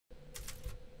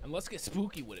And let's get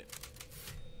spooky with it.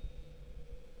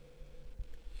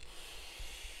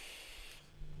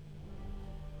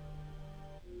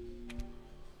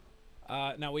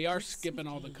 Now we are skipping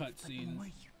all the cutscenes. The more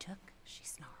you took, she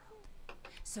snarled.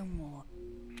 So more.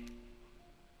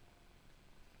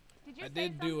 I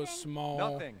did do a small.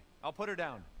 Nothing. I'll put her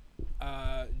down.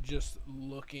 Just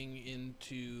looking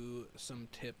into some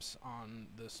tips on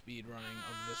the speed running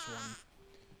of this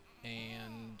one,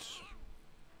 and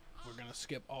we're gonna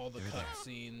skip all the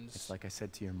cutscenes. It's like I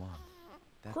said to your mom.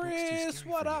 That Chris,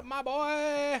 what up, my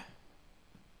boy?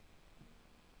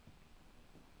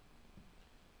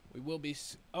 We will be.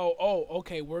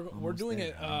 Okay. We're doing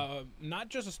it. Not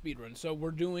just a speed run. So we're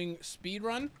doing speed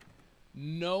run.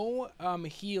 No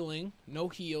healing, no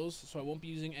heals. So I won't be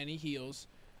using any heals.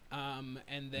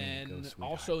 And then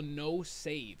also no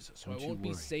saves. So I won't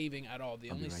be saving at all.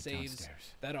 The only saves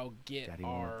that I'll get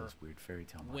are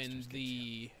when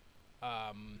the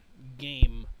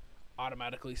game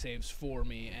automatically saves for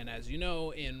me. And as you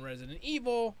know, in Resident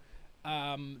Evil,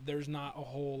 there's not a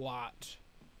whole lot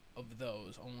of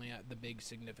those, only at the big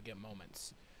significant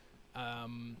moments.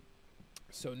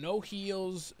 So no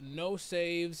heals, no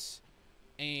saves,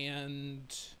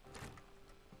 and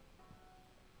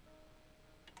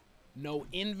no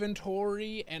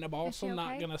inventory, and I'm also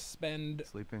not gonna spend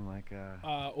sleeping like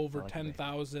over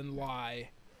 10,000 lie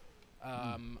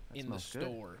in the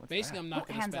store. Basically, I'm not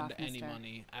gonna spend any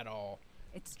money at all.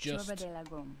 It's just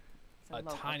a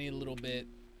tiny little bit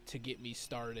to get me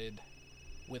started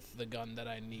with the gun that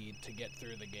I need to get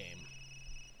through the game.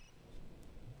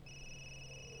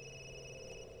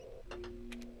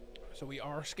 So we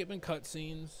are skipping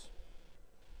cutscenes.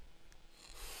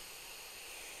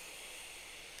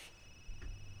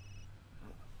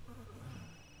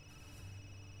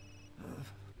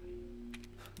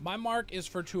 My mark is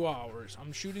for 2 hours.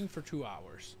 I'm shooting for 2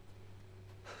 hours.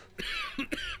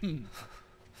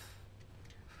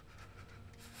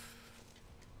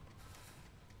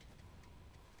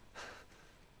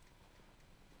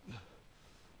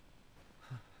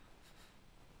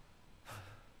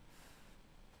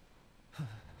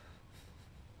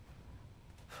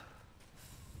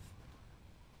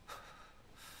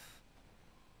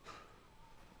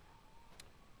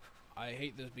 I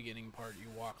hate this beginning part. You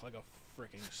walk like a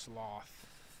freaking sloth.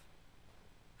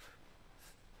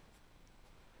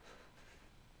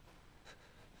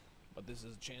 But this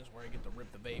is a chance where I get to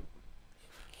rip the vape.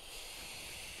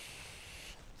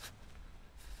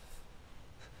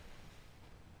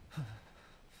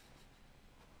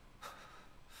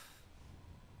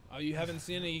 Oh, you haven't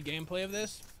seen any gameplay of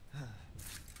this?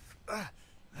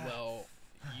 Well,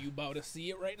 you about to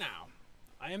see it right now.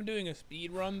 I am doing a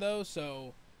speed run though,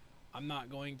 so I'm not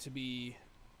going to be,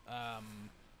 I'm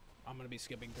going to be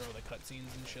skipping through all the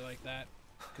cutscenes and shit like that,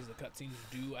 because the cutscenes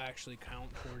do actually count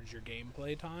towards your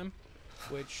gameplay time,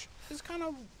 which is kind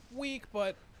of weak,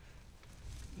 but,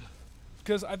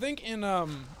 because I think in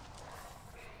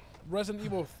Resident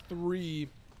Evil 3,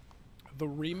 the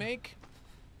remake,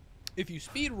 if you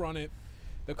speed run it,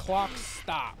 the clock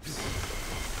stops.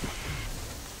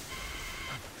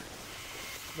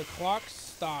 The clock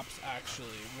stops actually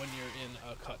when you're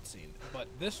in a cutscene, but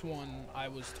this one I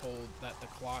was told that the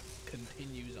clock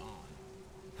continues on.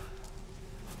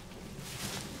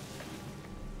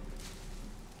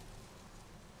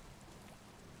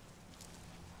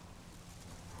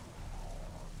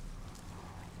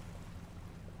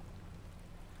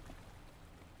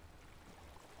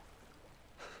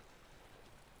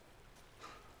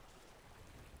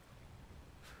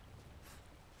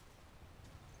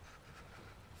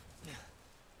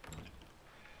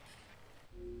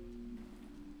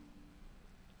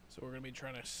 So we're going to be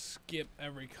trying to skip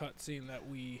every cutscene that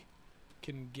we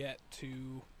can get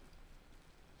to.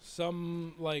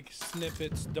 Some, like,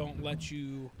 snippets don't let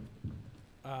you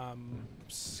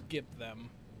skip them,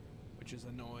 which is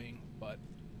annoying, but...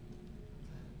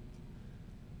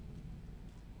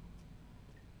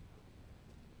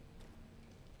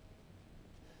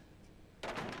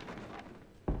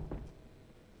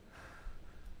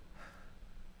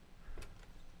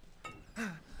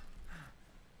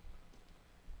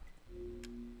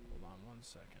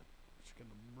 second. Just gonna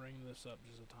bring this up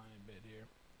just a tiny bit here.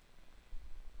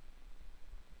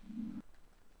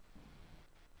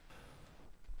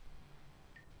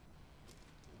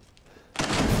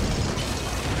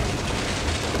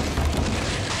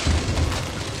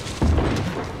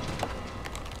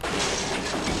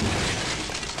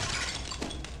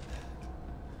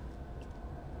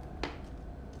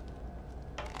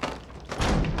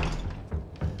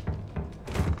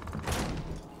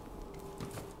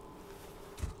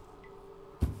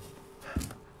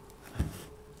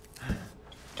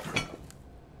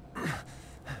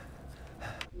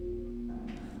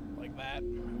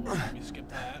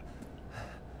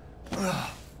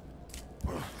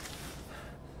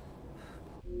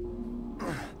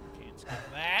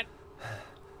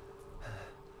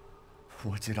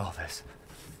 What did all this?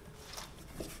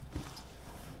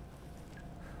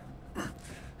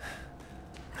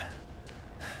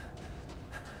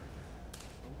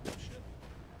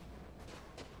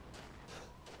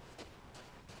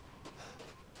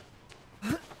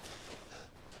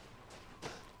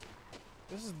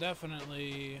 This is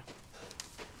definitely...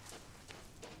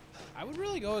 I would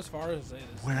really go as far as say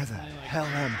this. Where the hell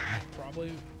am I?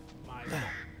 Probably my...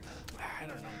 I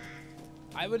don't know.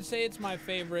 I would say it's my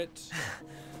favorite...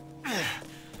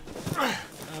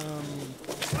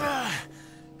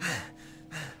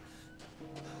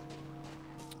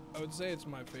 I would say it's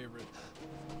my favorite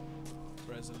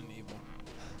Resident Evil,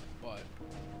 but...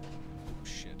 Oh,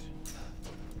 shit.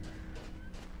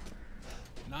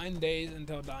 9 days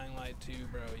until Dying Light 2,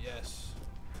 bro, yes.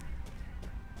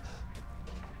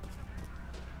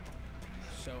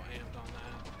 So amped on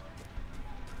that.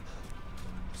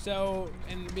 So,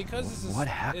 and because this is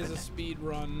a speed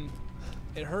run,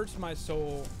 it hurts my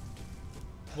soul,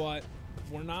 but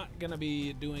we're not gonna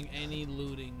be doing any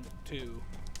looting too.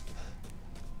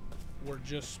 We're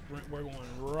going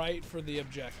right for the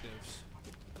objectives.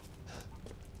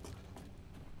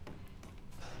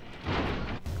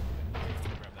 Grab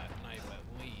that knife at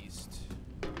least.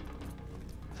 Go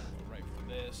right for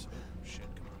this. Oh shit,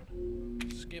 come on.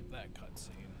 Skip that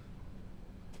cutscene.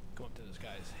 Go up to this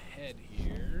guy's head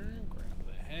here. Grab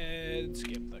the head.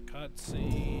 Skip the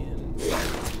cutscene.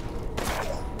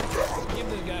 Give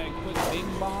this guy a quick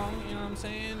bing bong, you know what I'm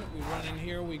saying? We run in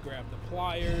here, we grab the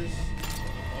pliers.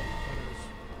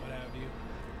 What have you.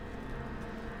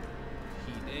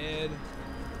 He did.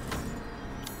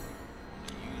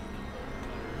 Use them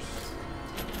cutters.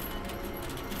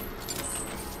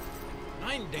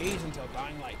 9 days until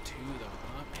Dying Light 2 though,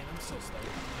 huh? Man, I'm so stoked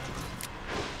on that.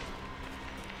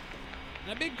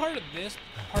 And a big part of this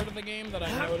part of the game that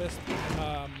I noticed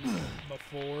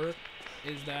before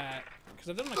is that, because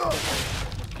I've done like a couple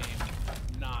of this game,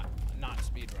 not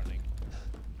speedrunning,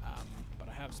 but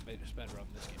I have sped run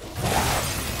this game.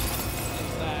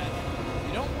 Is that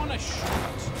you don't want to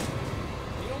shoot,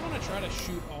 you don't want to try to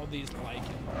shoot all these like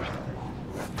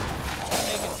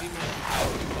make it seem like you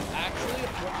have to. But actually,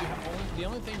 what you have the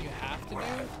only thing you have to do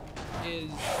is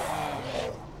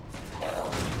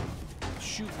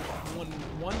shoot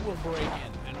one will break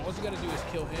in, and all you got to do is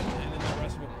kill him, and then the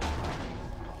rest of them will.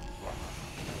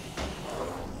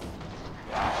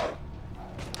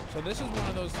 So this is one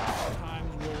of those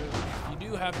times where you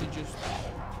do have to just,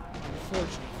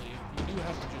 unfortunately, you do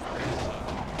have to just wait it up.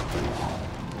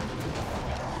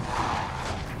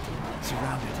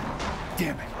 Surrounded.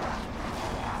 Damn it.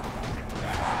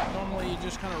 Normally you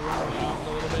just kind of run around a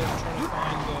little bit and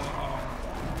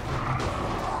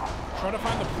try to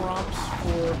find the prompts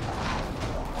for the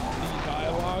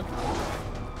dialogue.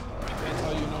 That's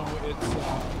how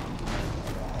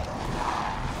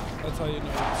you know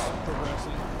it's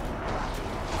progressing.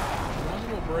 One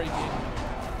will break in.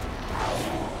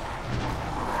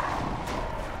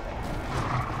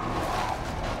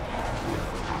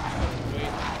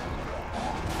 Wait.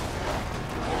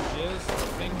 There he is.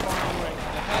 Bing bong right to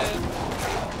the head.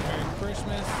 Merry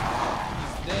Christmas.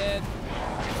 He's dead.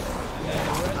 And then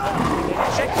the red.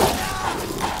 Shit!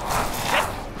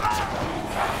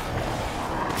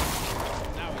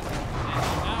 Now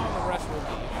the rest will leave.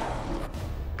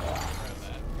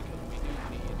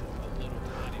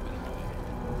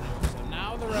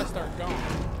 The rest are gone.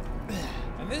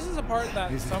 And this is a part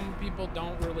that some people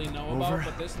don't really know about,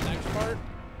 but this next part,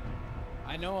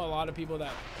 I know a lot of people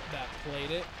that played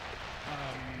it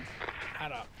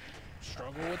had a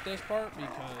struggle with this part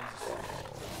because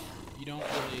you don't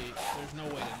really, there's no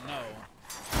way to know.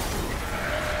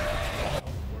 Of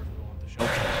course we want the show.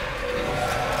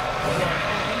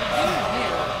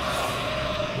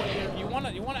 When you get in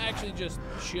here, you want to actually just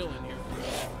chill in here.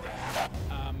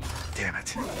 Damn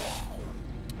it.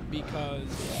 Because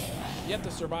you have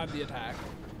to survive the attack,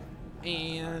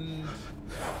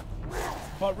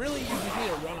 but really you just need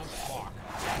to run up the clock.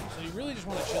 So you really just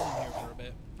want to chill in here for a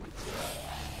bit.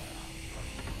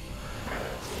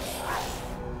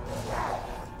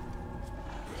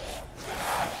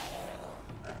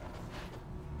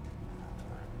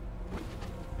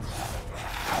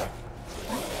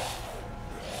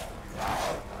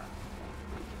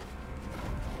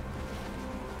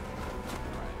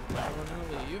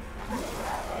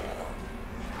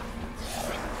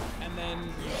 And then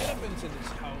you get up into this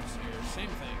house here, same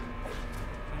thing.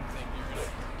 You're gonna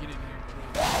get in here through.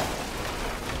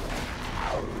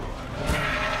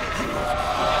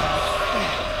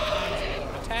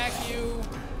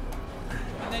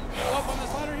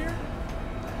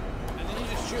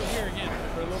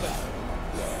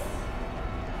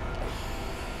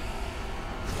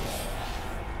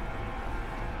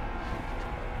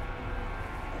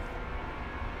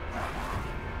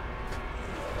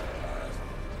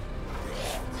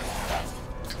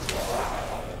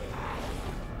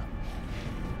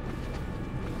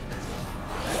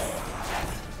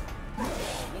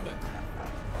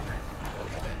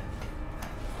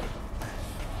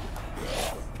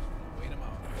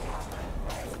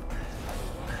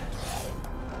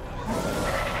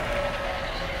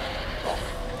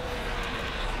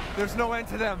 There's no end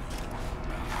to them.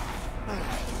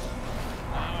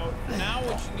 Now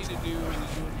what you need to do is you want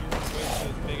to wait for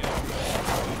this big ass.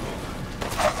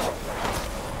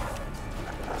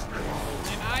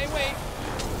 And I wait.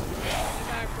 Get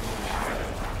back from me.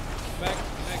 Back.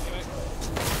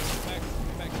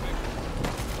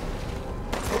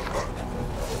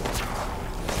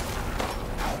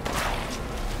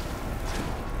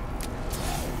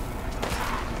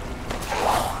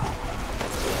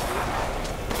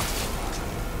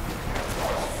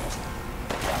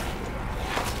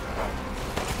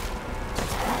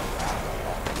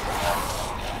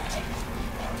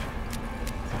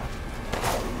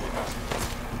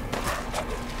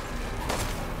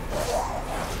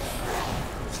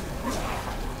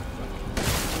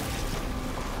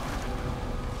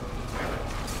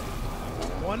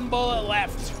 One bullet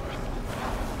left.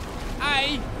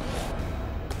 Aye.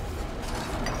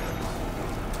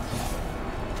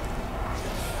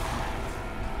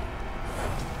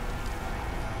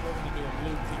 We're gonna do a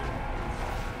loop here.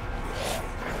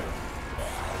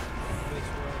 This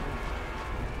road.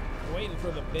 We're waiting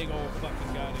for the big old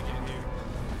fucking guy to get here.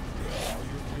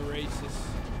 You're racist.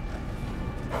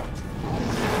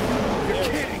 You're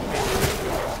kidding me.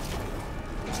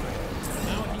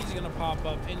 Now he's gonna pop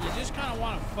up, and you just kind of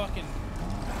want to fucking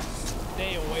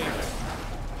stay away from him.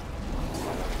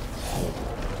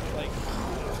 Like,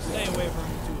 stay away from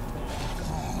him to a point.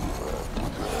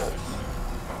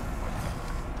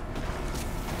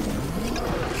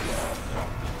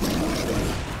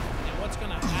 And what's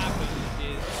gonna happen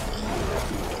is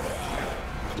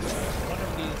one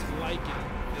of these lichen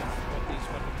is what these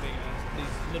fucking big ass,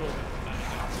 these little guys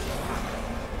are.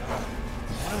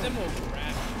 One of them will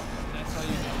grab you. That's how you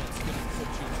know it's gonna put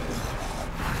you to the left.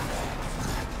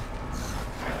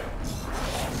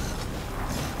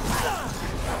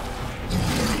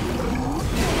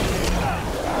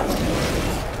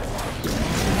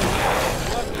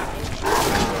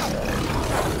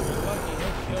 Lucky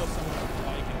he'll kill someone with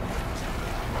lichen.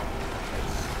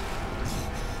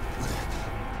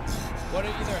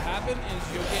 What'll either happen is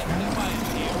you'll get hit by an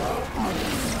arrow to the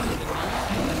knee,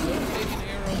 and then you'll take an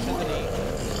arrow to the knee.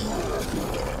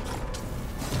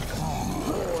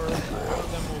 Or one of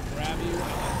them will grab you and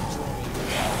then throw you.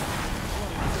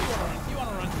 You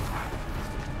wanna run.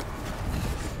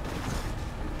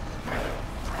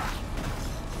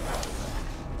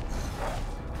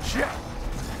 Shit.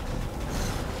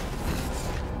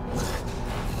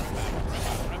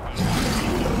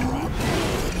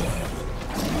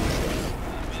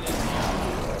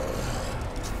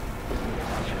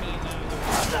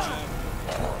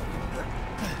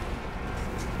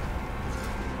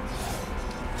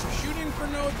 Shooting for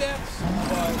no deaths,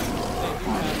 but they do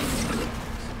have.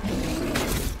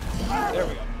 There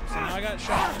we go. So now I got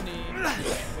shot in the knee,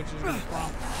 which is going to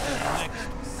prompt the next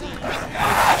scene.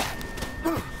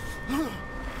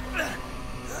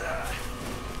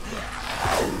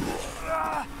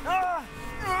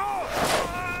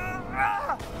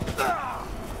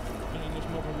 And this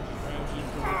motherfucker just grabs you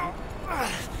for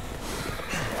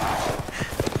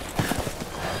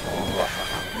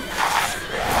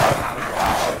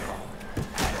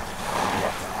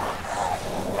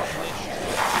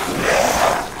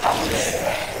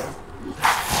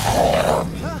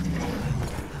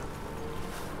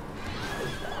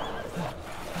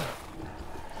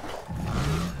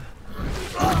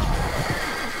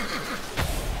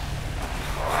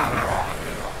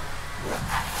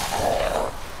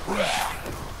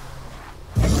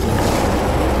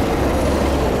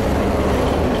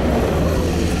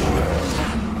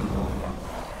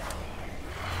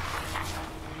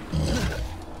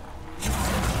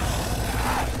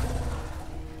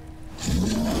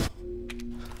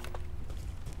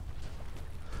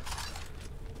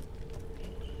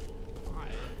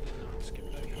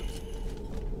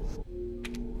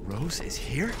Rose is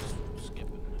here?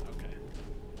 skipping. Okay.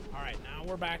 All right, now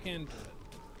we're back into it.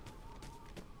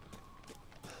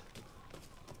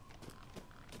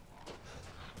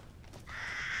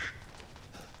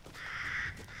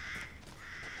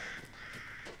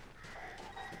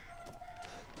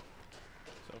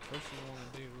 So first thing I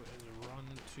want to do is run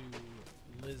to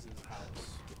Liz's house.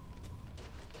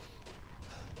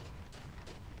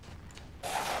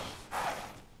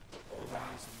 There's gonna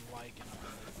be some lichen up in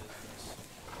this business.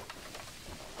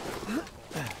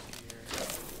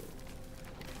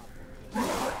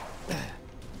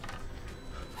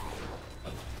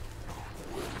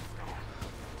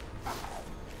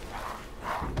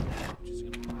 Just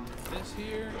gonna put this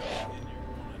here, and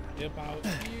you're gonna dip out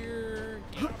here,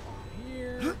 get up on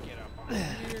here, get up on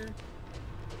here.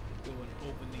 Go and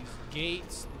open these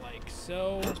gates like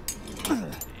so,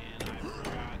 and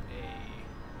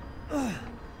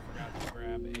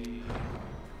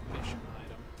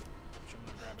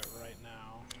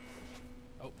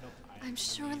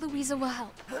Laser will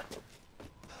help. I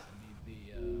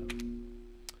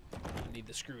need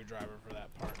the screwdriver for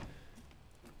that part.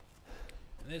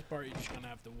 And this part, you're just gonna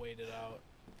have to wait it out.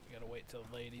 You gotta wait till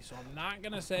lady. So I'm not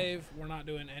gonna save. We're not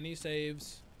doing any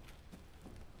saves.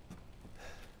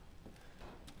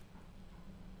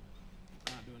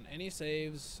 Not doing any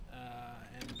saves,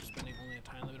 and spending only a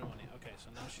time limit of money. Okay, so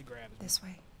now she grabs me. This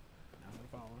way. Now I'm gonna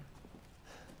follow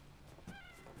her.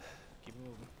 Keep it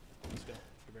moving. Let's go.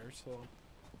 You're very slow.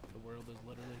 The world is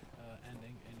literally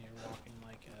ending, and you're walking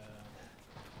like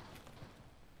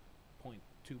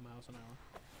 0.2 miles an hour.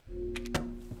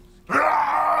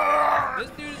 This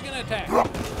dude is gonna attack.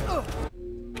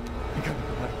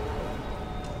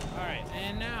 Alright,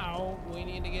 and now we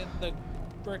need to get the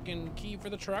frickin' key for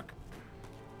the truck.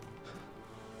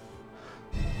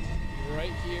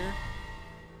 Right here.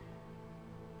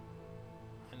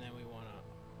 And then we want to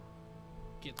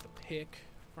get the pick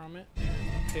from it. There's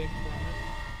the pick from it.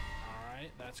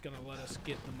 Alright, that's going to let us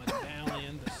get the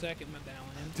medallion, the second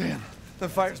medallion. Damn, the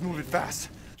fire's moving fast.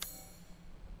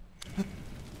 And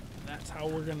that's how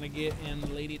we're going to get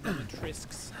in Lady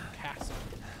Dimitrescu's castle.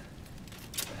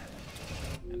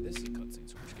 And this is a cutscene,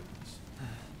 so we're skipping this.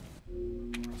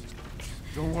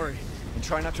 Don't worry, and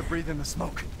try not to breathe in the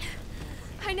smoke.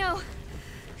 I know.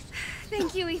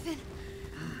 Thank you, Ethan.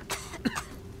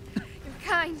 You're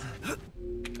kind.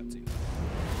 Cutscene.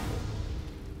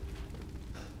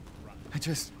 Run. I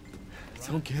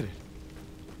don't get it.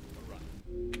 Run.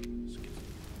 Skip.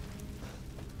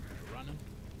 Running.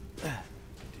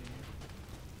 Continue.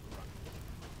 Run.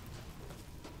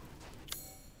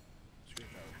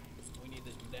 Screwdriver. We need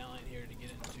this medallion here to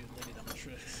get into Lady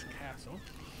Dimitrescu's castle.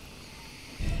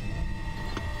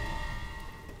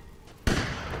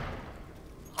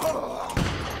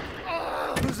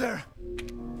 Who's there?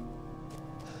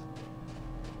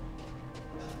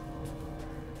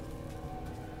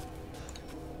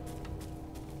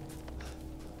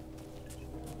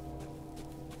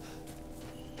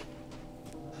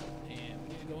 And we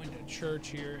need to go into church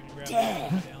here and grab the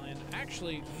medallion.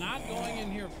 Actually, not going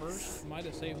in here first might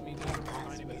have saved me just a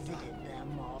tiny bit of time.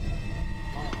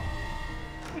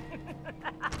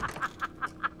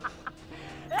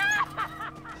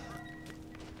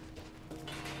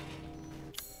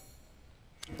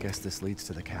 Guess this leads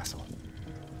to the castle.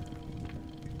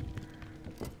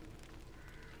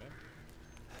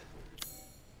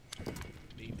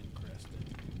 Demon crested.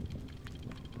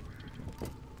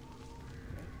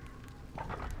 Now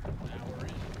we're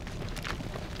in.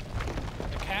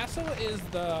 The castle is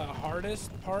the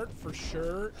hardest part for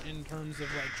sure in terms of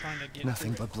like trying to get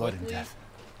Nothing through but it blood and quickly. death.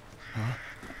 Huh?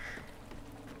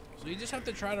 So you just have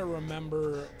to try to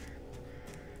remember.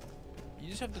 You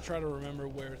just have to try to remember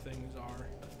where things are.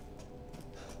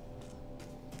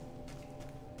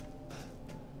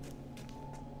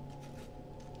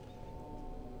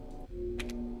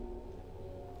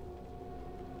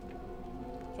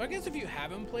 So I guess if you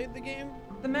haven't played the game,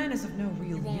 The man is of no real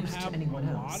you won't use have to anyone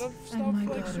a else. lot of stuff and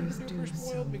my like super daughters do duper so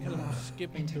spoiled because I'm love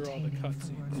skipping through all the entertaining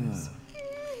cutscenes. foreigners.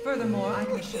 Furthermore, I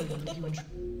can assure you that you and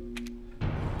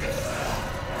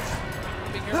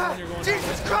Be careful when you're going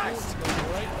Jesus down. Christ! Go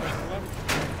right, press left.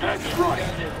 That's You right. guys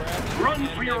will grab it, Run and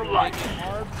for it your will life. make it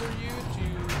hard for you to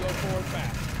go forward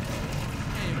fast.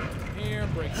 And here,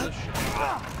 break this shit.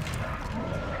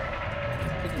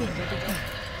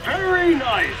 Very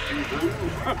nice, Ethan.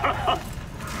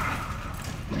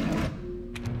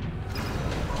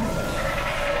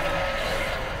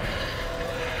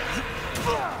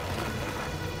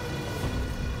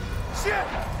 Shit!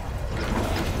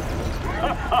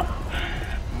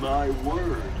 My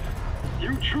word.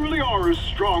 You truly are as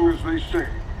strong as they say.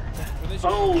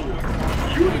 Oh,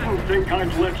 you didn't think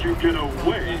I'd let you get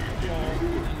away.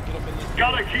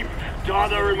 Gotta keep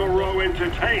Donna and Moreau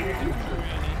entertained.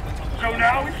 So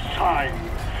now it's time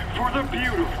for the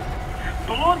beautiful,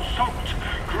 blood-soaked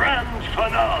grand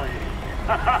finale.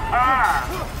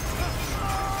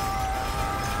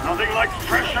 Nothing like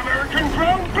fresh American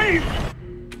ground beef.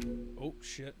 Oh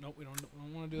shit! Nope, we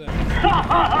don't want to do that.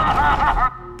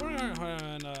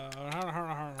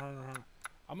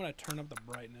 I'm gonna turn up the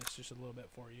brightness just a little bit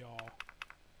for y'all.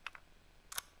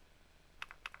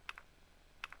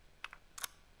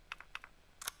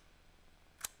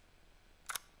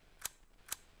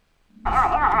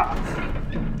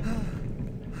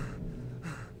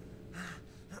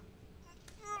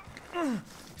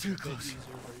 Too It's close. easier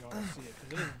for y'all to see it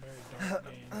because it is a very dark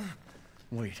game.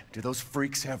 Wait, do those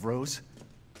freaks have Rose?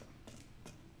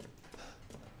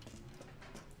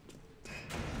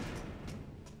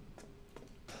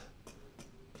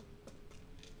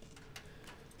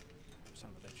 Son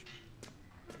of a bitch.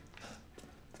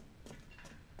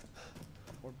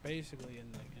 basically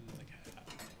in the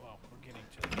well, we're getting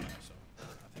to the castle. I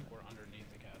think we're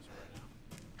underneath the castle right now.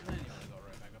 And then you want to go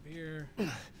right back up here.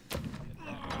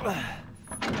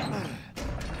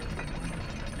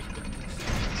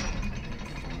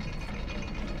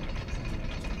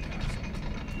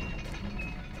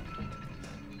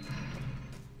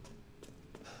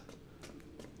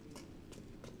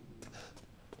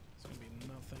 It's gonna be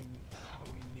nothing that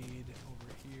we need over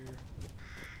here.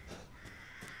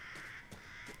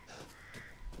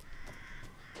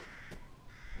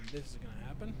 This is gonna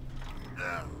happen.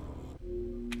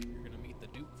 You're gonna meet the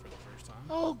Duke for the first time.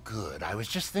 Oh, good. I was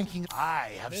just thinking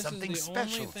I have something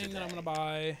special The only thing today. that I'm gonna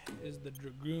buy is the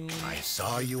Dragoon. I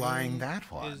saw you eyeing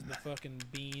that one. Is the fucking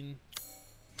bean.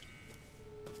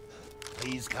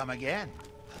 Please come again.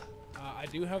 I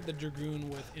do have the Dragoon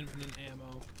with infinite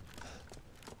ammo.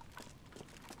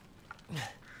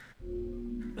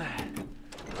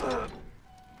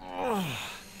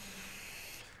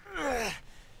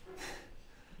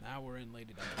 Now we're in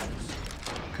Lady Diana's.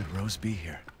 Could Rose be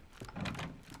here?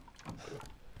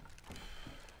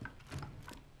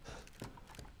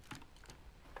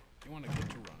 You want to get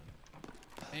to running.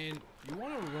 And you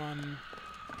want to run.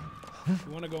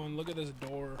 You want to go and look at this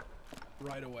door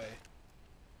right away.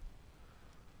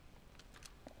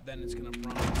 Then it's going to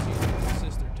run and see where the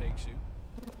sister takes you.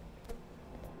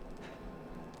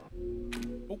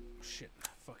 Oh, shit. I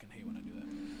fucking hate when I do that.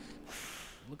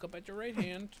 Look up at your right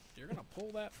hand. You're going to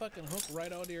pull that fucking hook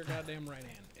right out of your goddamn right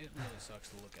hand. It really sucks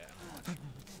to look at.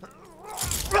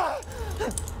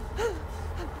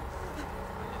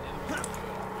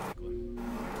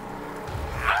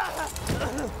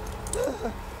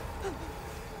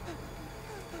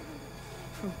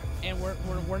 And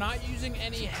we're not using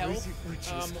any health,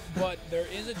 but there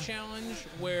is a challenge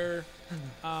where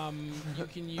you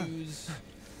can use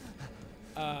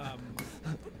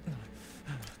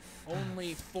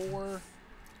only four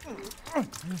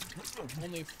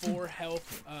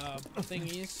health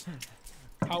thingies.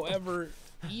 However,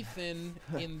 Ethan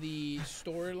in the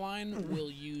storyline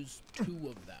will use 2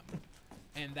 of them,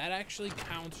 and that actually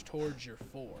counts towards your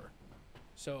 4.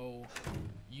 So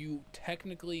you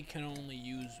technically can only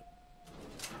use,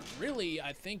 really,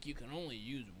 I think you can only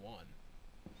use 1.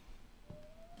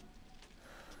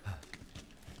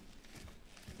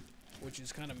 Which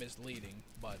is kind of misleading,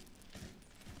 but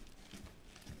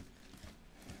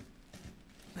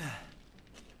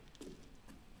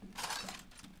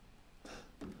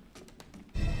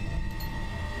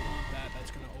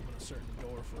that's going to open a certain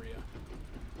door for you.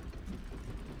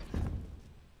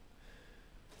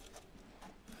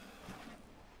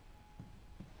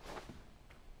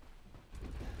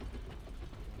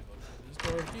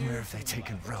 Where have they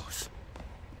taken Rose?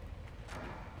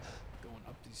 Going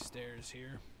up these stairs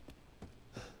here.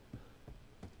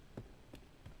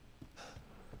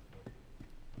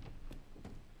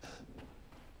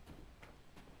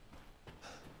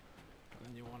 And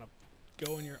then you want to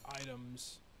go in your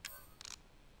items.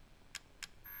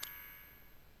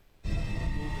 Move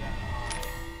that eye.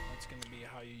 That's going to be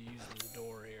how you use the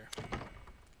door here.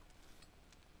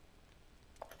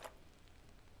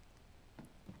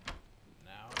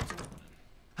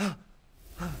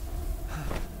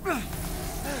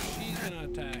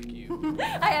 Attack you.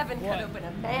 I haven't cut open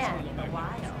a man in a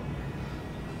while.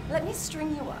 Let me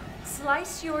string you up,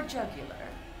 slice your jugular,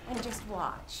 and just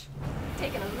watch.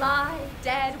 Taken alive,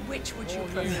 dead, which would you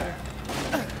prefer?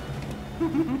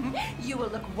 You will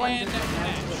look wonderful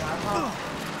mounted with our hall.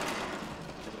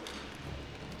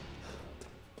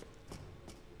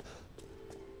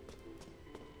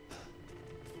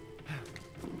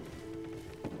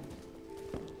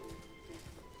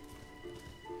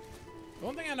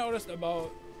 One thing I noticed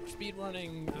about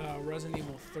speedrunning Resident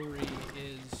Evil 3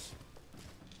 is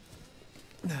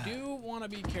do want to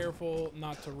be careful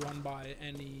not to run by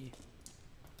any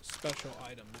special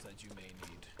items that you may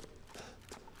need.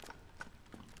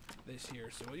 This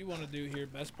here. So what you want to do here,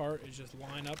 best part is just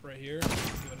line up right here,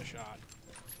 give it a shot.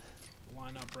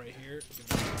 Line up right here, give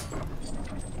it a shot.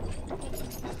 Open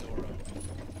this door up.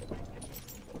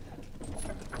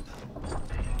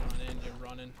 Running, you're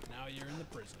running. Now you're in the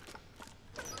prison.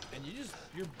 And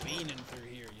you're beaning through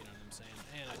here, you know what I'm saying?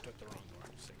 And I took the wrong door.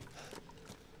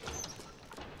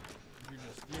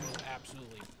 You're just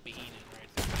absolutely beaning right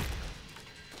there.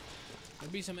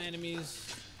 There'll be some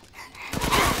enemies.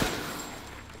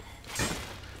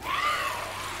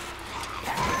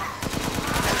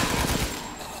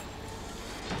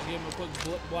 Give them a quick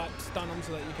blip blap, stun them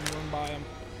so that you can run by them.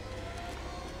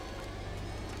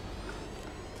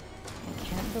 I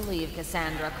can't believe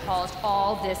Cassandra caused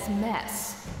all this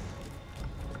mess.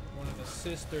 One of the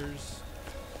sisters,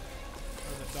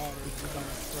 or the daughters is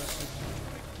gonna stress you,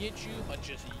 trying to get you, but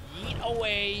just yeet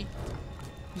away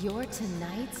You're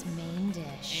tonight's main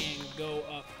dish. and go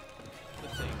up the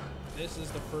thing. This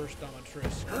is the first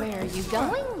dominatrix Where are you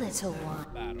going, little one?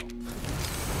 battle.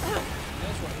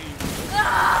 That's what he.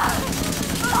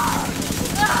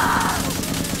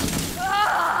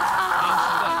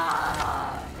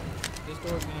 This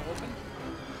door's gonna open.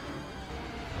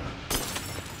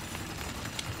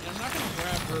 And I'm not gonna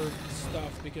grab her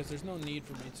stuff because there's no need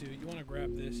for me to. You want to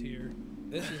grab this here.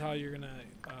 This is how you're gonna.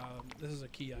 This is a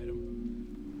key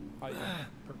item. How you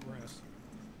progress.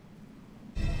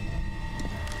 Grab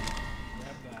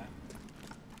that.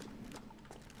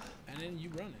 And then you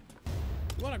run it.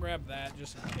 You want to grab that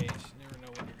just in case. You never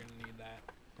know when you're going to need that.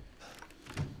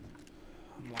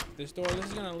 Unlock this door. This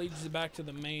is going to lead you back to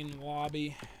the main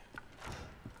lobby.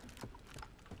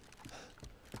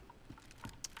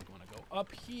 You want to go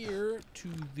up here to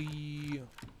the...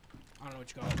 I don't know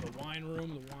what you call it. The wine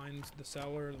room, the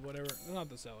cellar, whatever. Not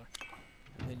the cellar.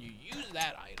 And then you use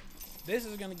that item. This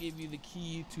is going to give you the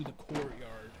key to the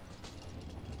courtyard.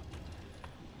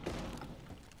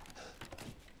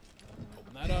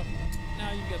 Open that up.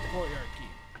 Now you get the courtyard key.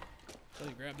 So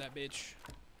you grab that bitch.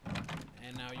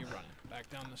 And now you're running. Back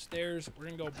down the stairs. We're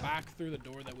going to go back through the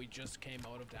door that we just came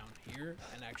out of down here.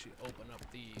 And actually open up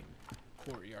the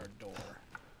courtyard door.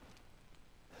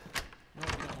 No,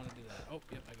 we don't want to do that. Oh,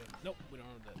 yep, I got it. Nope, we don't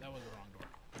want to do that. That was the wrong door.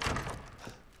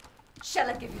 Shall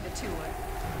I give you the tour?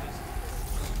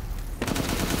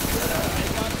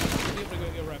 Be able to go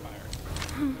right by her.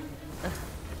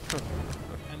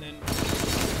 And then,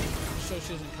 so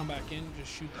she doesn't come back in,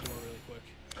 just shoot the door really quick.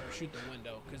 Or shoot the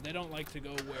window, because they don't like to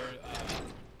go where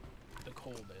the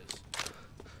cold is.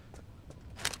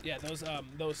 Yeah,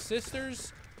 those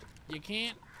sisters, you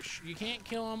can't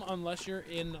kill them unless you're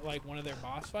in like one of their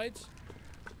boss fights.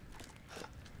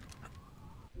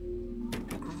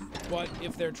 But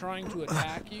if they're trying to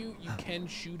attack you, you can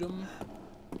shoot them,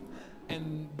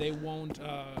 and they won't.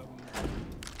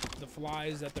 The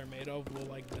flies that they're made of will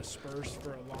like disperse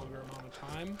for a longer amount of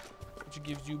time, which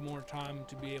gives you more time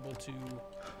to be able to.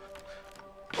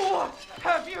 What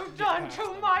have you done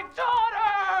to my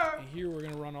daughter? And here we're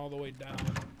gonna run all the way down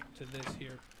to this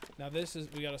here. Now this is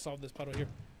we gotta solve this puddle here.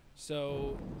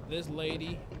 So this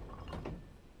lady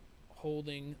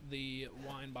holding the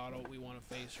wine bottle, we want to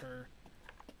face her.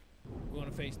 We want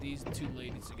to face these two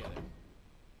ladies together.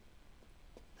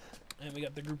 And we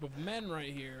got the group of men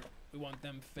right here. We want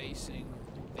them facing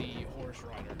the horse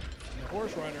rider. And the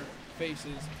horse rider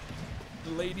faces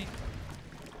the lady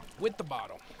with the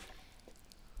bottle.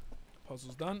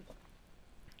 Puzzle's done.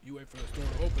 You wait for this door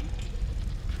to open.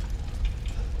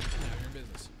 Now you're in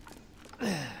business.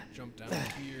 Jump down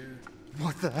here.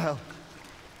 What the hell?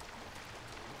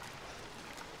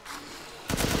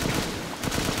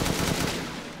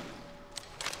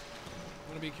 I'm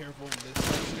gonna be careful in this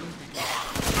section because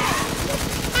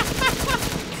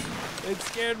it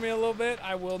scared me a little bit.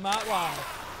 I will not lie.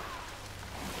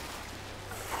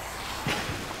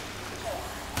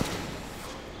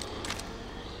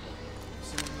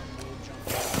 Some of them will jump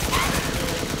up.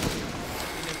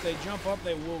 And if they jump up,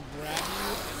 they will grab you.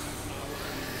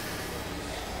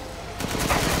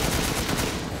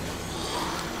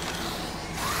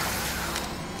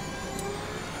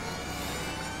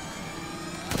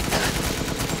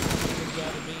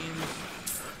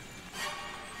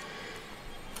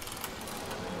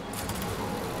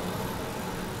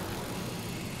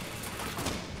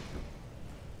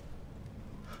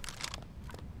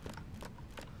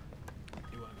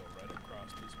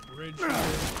 Bridge. And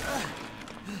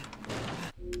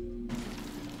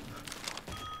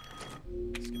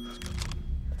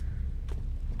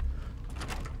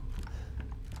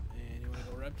you want to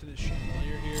go right up to this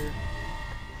chandelier here, or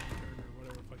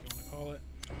whatever the fuck you want to call it,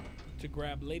 to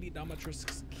grab Lady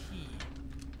Dominatrix's key.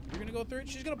 You're gonna go through it.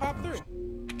 She's gonna pop through.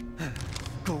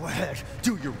 Go ahead.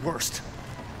 Do your worst.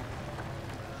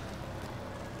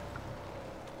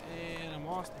 And I'm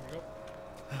lost. There we go.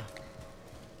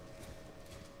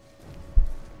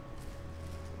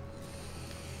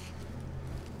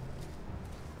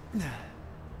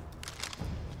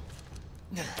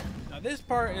 Now this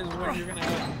part is where you're gonna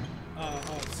have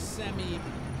a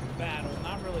semi-battle,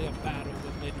 not really a battle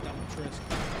with Lady Dominatrix.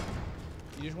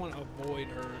 You just want to avoid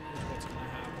her is what's gonna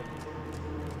happen.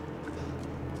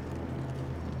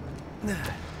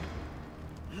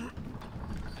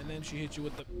 And then she hits you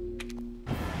with the...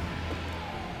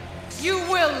 You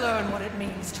will learn what it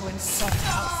means to insult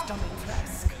House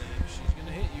Dominatrix. She's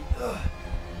gonna hit you.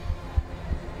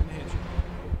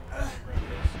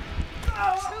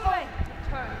 Too late to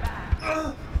turn back.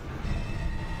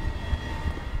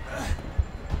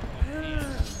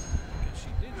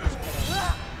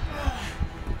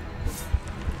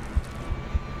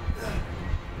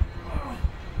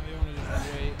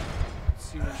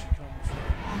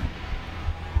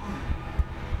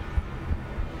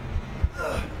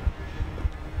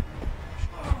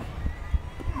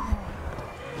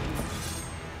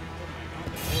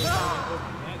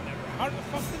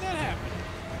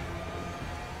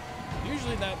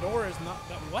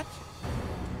 What?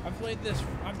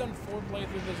 I've done 4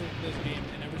 playthroughs of this game,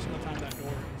 and every single time that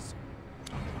door is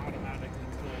automatically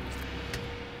closed.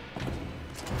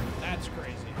 That's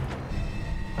crazy.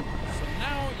 So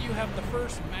now you have the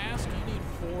first mask. You need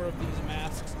 4 of these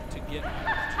masks to get out.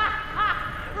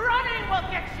 Running will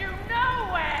get you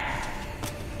nowhere!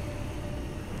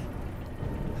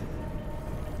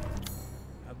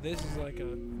 Now this is like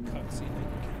a cutscene that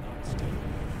you cannot skip.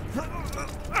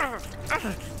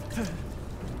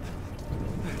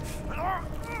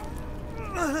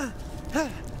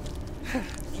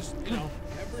 Just, you know,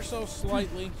 ever so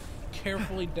slightly,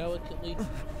 carefully, delicately,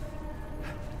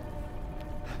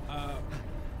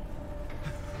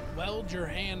 weld your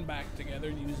hand back together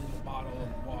using a bottle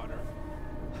of water.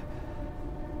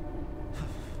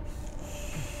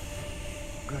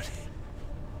 Good.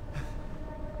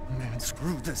 Man,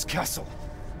 screw this castle.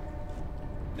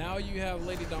 Now you have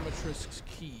Lady Domitrisk's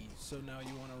key, so now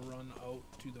you want to run out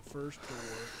to the first door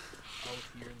out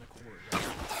here in the corridor,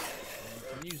 and you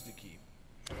can use the key.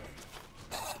 Now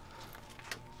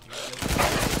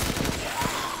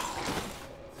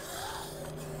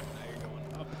you're going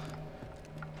up.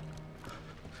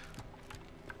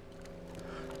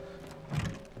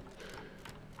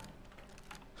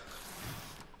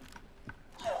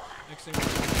 Next thing we're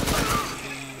going to do is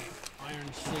the iron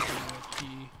signature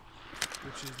key,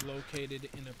 which is located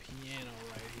in a piano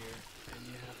right here, and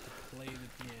you have to play the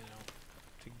piano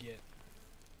to get.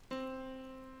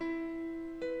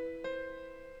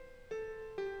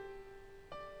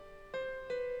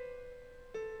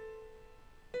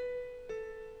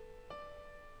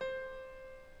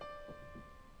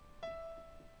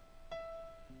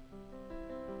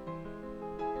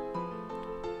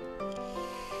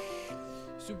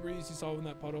 Super easy solving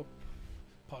that puzzle.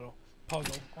 All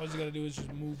you gotta do is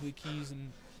just move the keys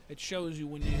and it shows you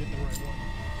when you hit the right one.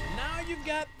 So now you've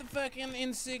got the fucking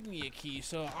insignia key.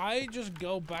 So I just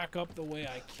go back up the way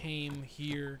I came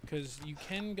here, because you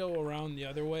can go around the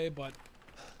other way, but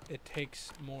it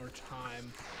takes more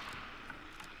time.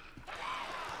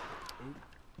 Oop.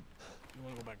 You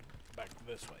wanna go back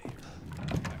this way here.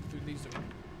 Back through these two.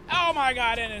 Oh my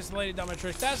god, and it's Lady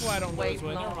Domitrix. That's why I don't go this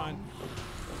way. Never mind.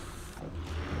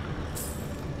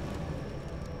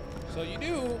 So you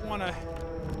do want to.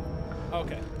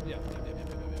 Okay, yeah.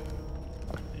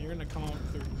 And you're gonna come out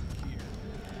through here.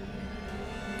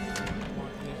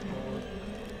 Mark this door,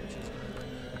 which is gonna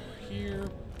bring you over here.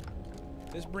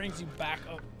 This brings you back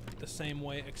up the same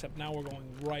way, except now we're going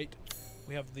right.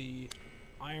 We have the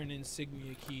iron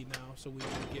insignia key now, so we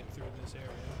can get through this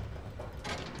area.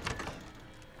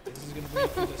 This is gonna bring you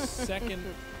through the second.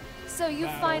 So you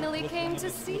finally came to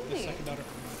see me.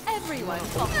 Everyone. I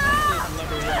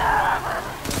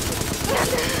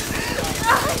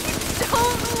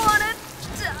don't want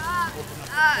to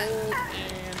die.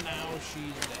 And now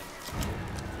she's dead.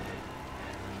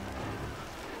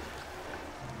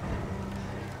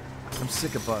 I'm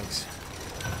sick of bugs.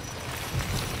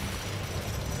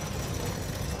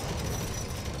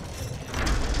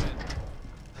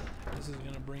 This is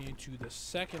going to bring you to the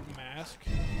second mask.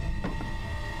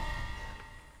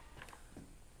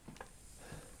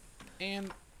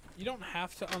 And you don't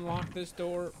have to unlock this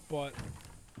door, but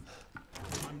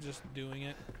I'm just doing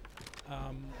it.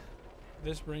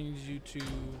 This brings you to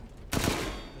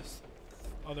this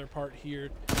other part here.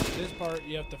 This part,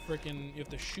 you have to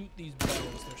shoot these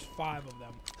bells. There's 5 of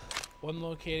them. One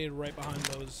located right behind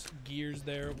those gears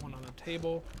there, one on the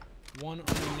table, one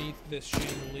underneath this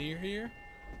chandelier here,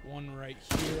 one right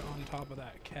here on top of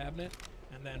that cabinet,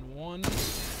 and then one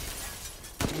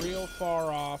real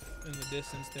far off in the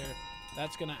distance there.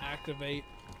 That's going to activate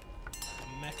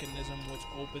a mechanism which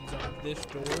opens up this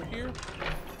door here,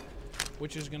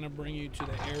 which is going to bring you to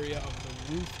the area of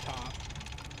the rooftop.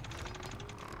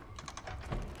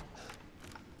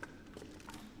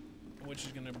 Which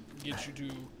is going to get you to,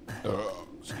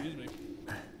 excuse me,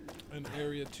 an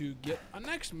area to get a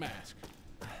next mask.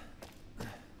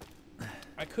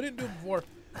 I couldn't do it before,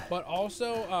 but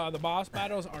also the boss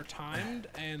battles are timed,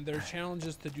 and there's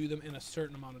challenges to do them in a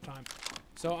certain amount of time.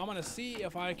 So I'm gonna see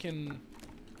if I can.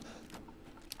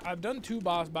 I've done 2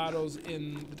 boss battles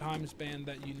in the time span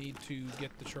that you need to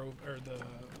get the trophy or the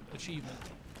achievement.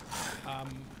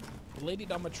 Lady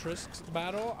Domitrisk's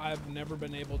battle, I've never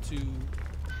been able to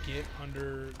get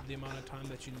under the amount of time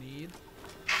that you need.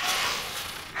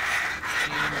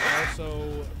 And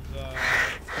also the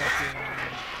fucking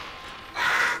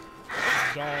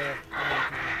doll.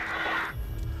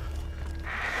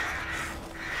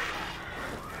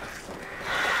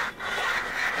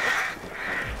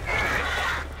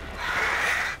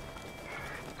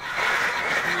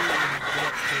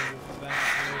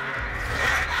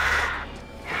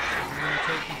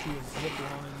 zip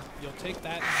line. You'll take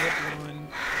that zip line.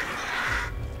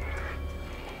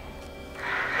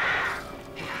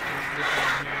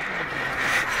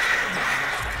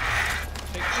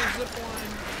 Take the zip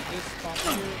line to this spot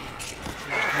here.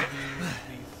 It'll give you the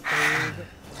third.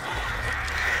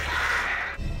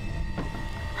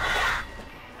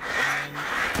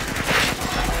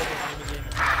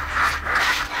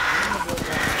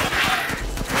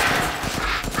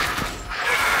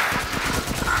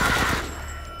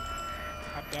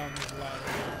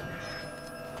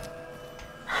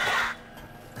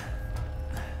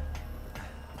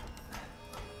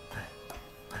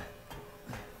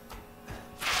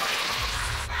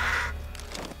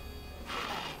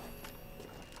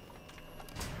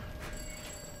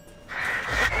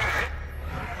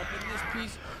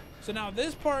 So now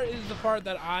this part is the part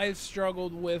that I've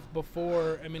struggled with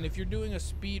before. I mean, if you're doing a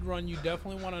speed run, you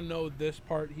definitely want to know this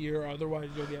part here, otherwise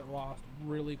you'll get lost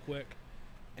really quick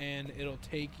and it'll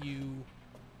take you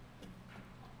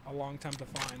a long time to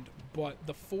find. But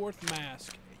the fourth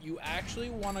mask, you actually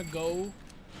want to go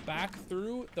back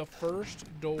through the first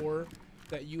door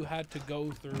that you had to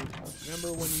go through.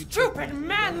 Remember when you stupid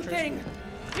man thing!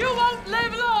 You won't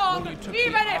live long,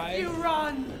 even if you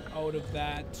run! Out of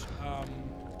that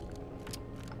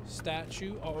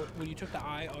statue, or when you took the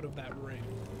eye out of that ring,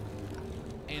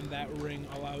 and that ring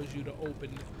allows you to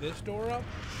open this door up.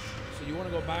 So you want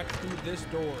to go back through this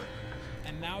door,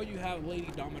 and now you have Lady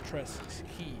Domitres's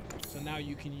key. So now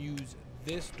you can use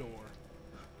this door,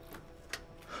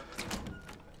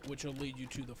 which will lead you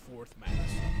to the fourth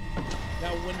mask.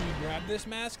 Now when you grab this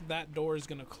mask, that door is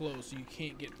going to close, so you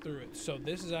can't get through it. So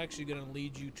this is actually going to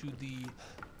lead you to the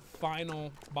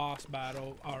final boss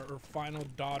battle, or final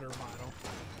daughter battle.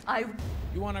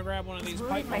 You want to grab one of these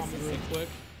pipe bombs really quick,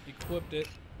 equipped it.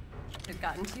 I've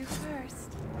gotten to you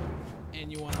first.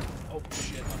 And you want to, oh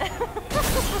shit. That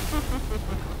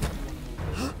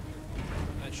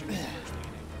should be the first thing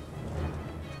you do.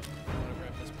 You want to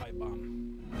grab this pipe bomb.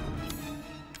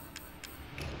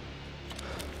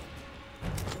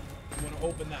 You want to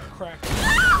open that crack. You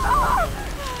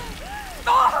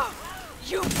no!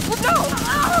 You will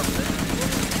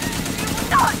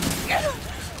not get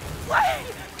away!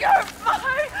 You're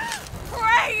my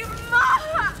prey! You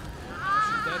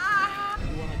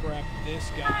want to grab this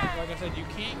guy. Like I said, you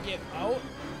can't get out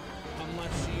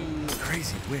unless you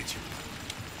crazy witch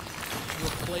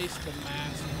replace the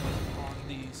mask on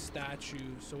the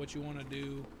statue. So what you want to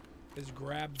do is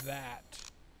grab that.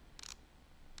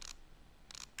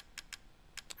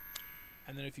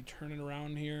 And then if you turn it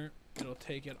around here, it'll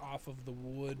take it off of the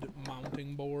wood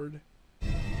mounting board.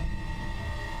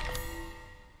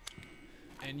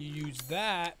 And you use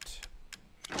that.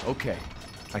 Okay,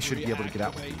 I should be able to get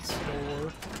out with these.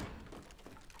 Door.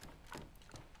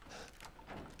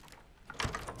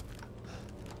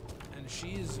 And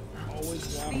she's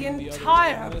always walking the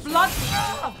entire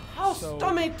bloodbath of House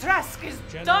Domitresk is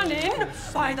done in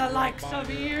by the likes of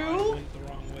you. I went the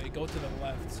wrong way. Go to the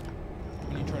left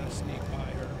when you try to sneak by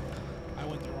her. I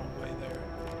went the wrong way there.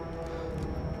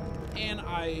 And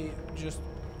I just...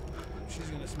 She's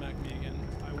gonna smack me again.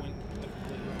 I went the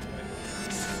completely wrong way.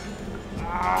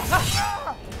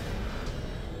 Ah!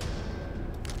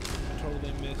 I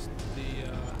totally missed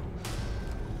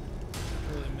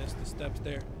the steps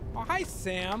there. Oh, hi,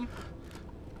 Sam.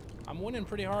 I'm winning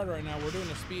pretty hard right now. We're doing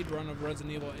a speed run of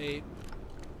Resident Evil 8.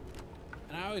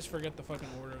 And I always forget the fucking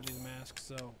order of these masks,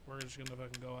 so we're just gonna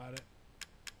fucking go at it.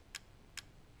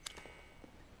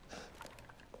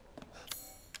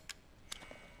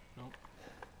 Nope.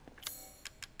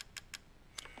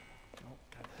 Nope,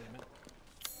 god damn it.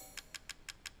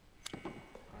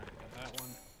 Alright, got that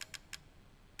one.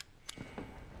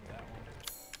 That one.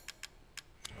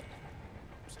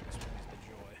 So this one is the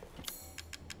joy.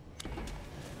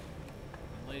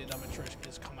 And Lady Domitresk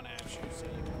is coming at you, so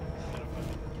you gotta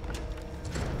fucking...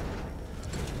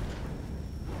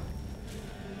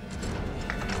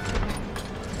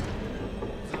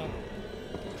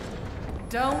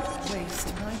 Don't waste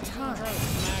my time. I'm trying to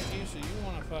smack you, so you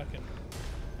want to fucking...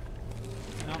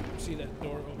 Now, see that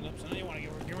door open up, so now you want to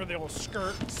give her the old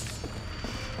skirt.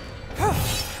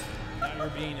 Now you're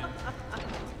being in.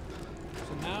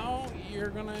 So now you're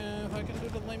gonna fucking do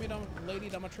the Lady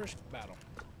Domitresk battle.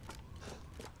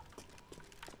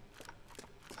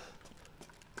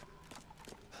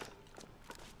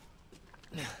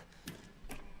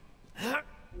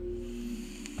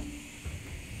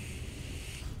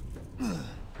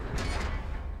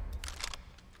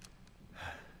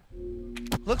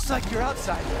 Looks like you're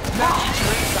outside. Matthew,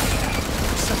 you're inside now.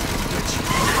 Such a witch.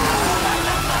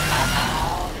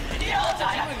 You'll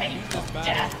die a painful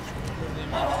death.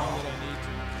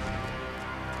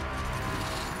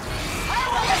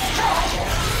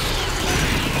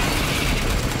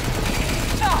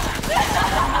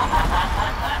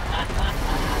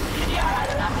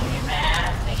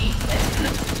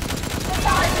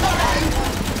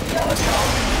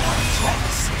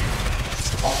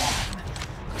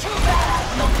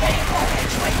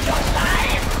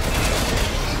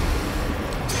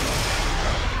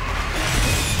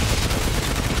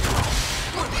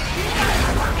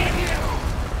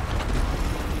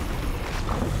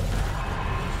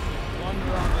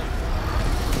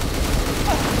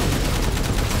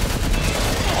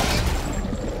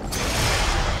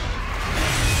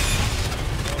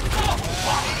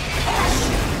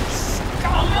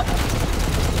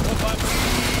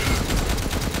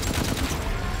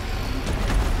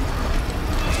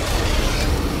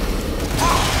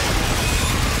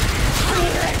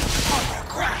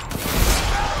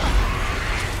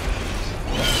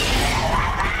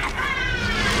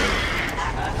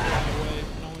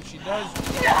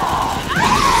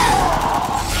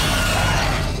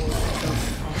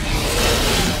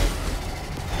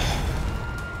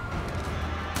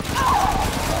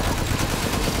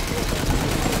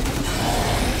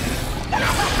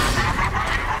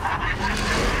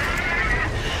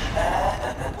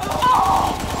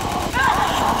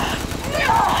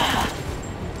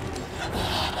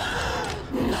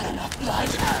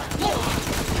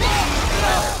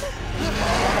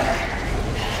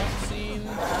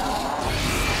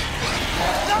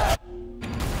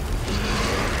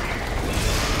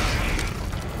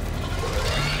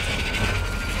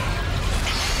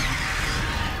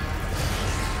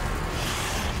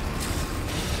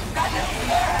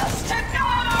 years to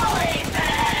know,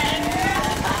 Ethan!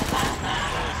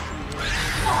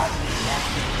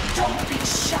 Don't be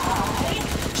shy.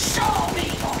 Show me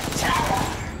your terror.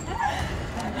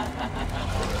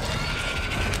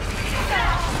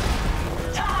 Now,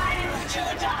 time to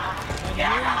die.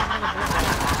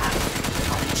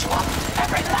 I'll eat you up,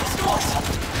 every last morsel.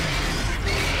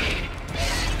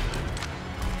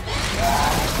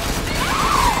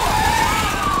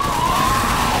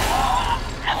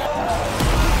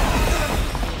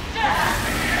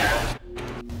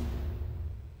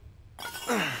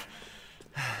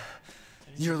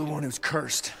 You're the one who's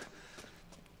cursed.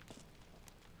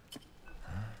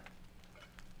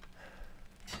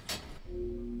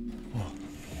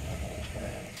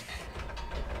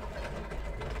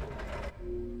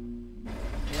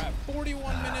 We're at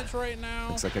 41 minutes right now.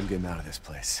 Looks like I'm getting out of this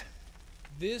place.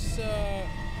 This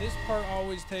part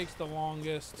always takes the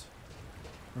longest.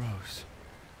 Rose.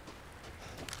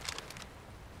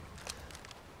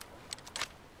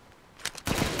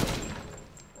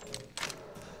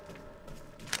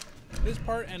 This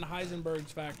part and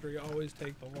Heisenberg's factory always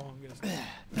take the longest.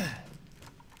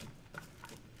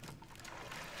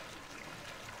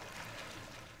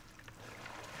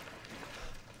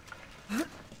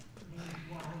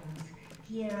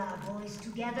 Hear our voice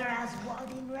together as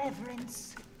one in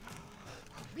reverence.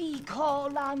 We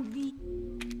call on thee.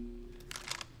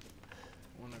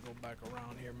 When I go back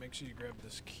around here, make sure you grab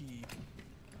this key.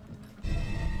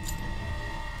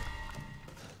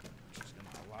 Which is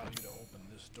gonna allow you to open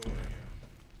this door here.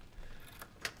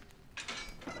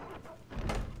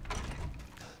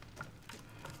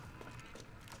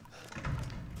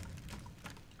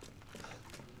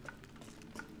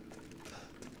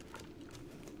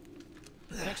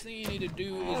 Next thing you need to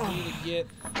do is you need to get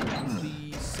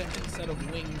the second set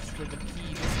of wings for the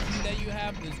key. This key that you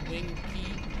have, this wing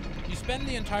key, you spend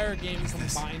the entire game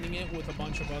combining it with a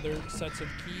bunch of other sets of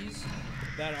keys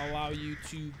that allow you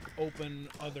to open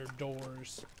other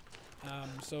doors.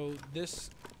 So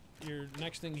your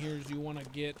next thing here is you want to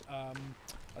get a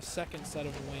second set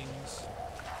of wings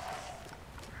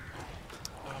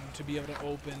to be able to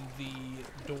open the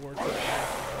door to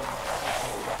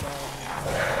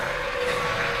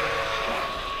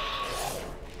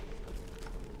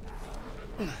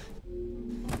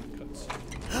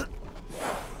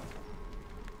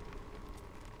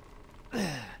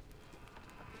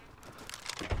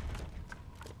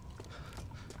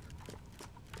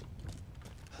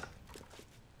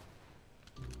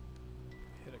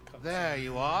There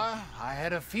you are. I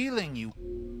had a feeling you...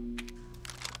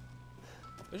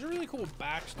 There's a really cool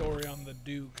backstory on the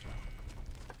Duke.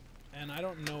 And I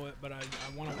don't know it, but I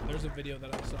want to... There's a video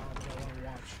that I saw that I want to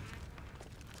watch.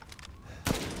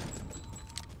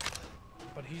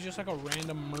 But he's just like a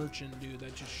random merchant dude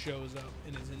that just shows up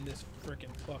and is in this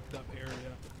freaking fucked up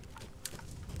area.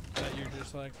 That you're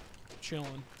just like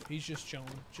chilling. He's just chilling,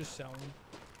 just selling.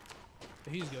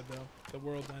 But he's good though. The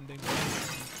world's ending.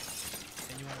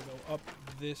 And you want to go up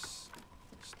this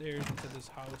stairs into this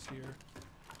house here.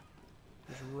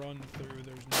 Just run through.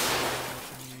 There's nothing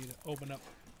that you need. Open up.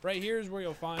 Right here is where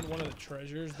you'll find one of the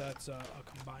treasures. That's a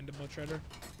combinable treasure.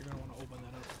 You're gonna want to open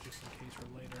that up just in case for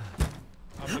later.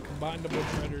 The combinable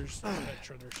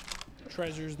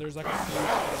treasures. There's like a few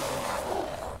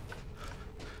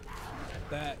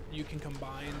that you can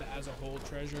combine as a whole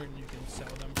treasure, and you can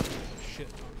sell them for a shit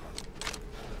ton.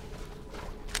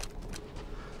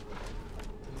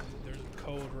 There's a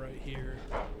code right here.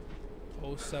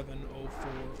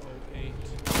 070408.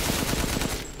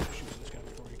 Shoot this guy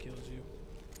before he kills you.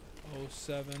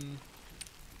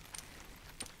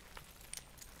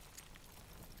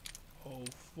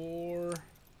 0704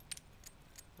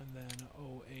 and then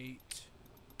 08,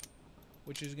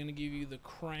 which is going to give you the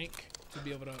crank to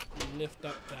be able to lift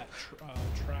up that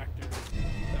tractor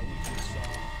that we just saw.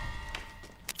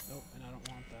 Nope, and I don't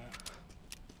want that.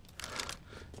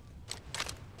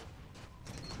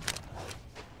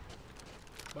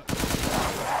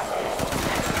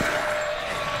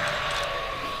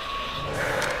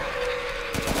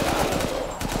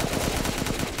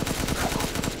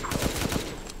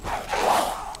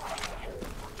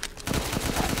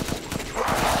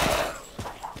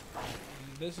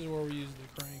 This is where we use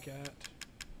the crank at.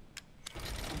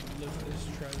 Lift this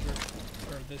treasure,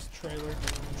 or this trailer.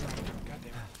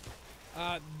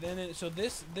 God damn it. So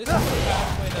this is the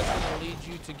pathway that's going to lead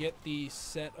you to get the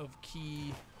set of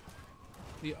key,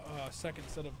 the second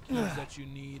set of keys that you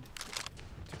need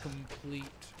to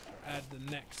complete at the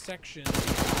next section.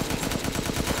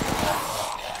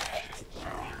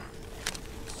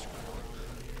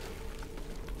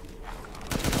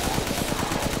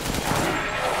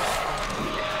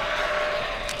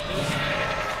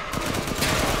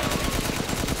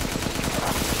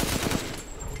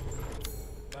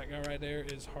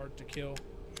 is hard to kill.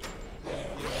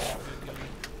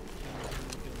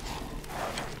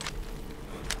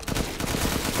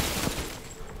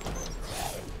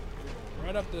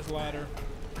 Right up this ladder.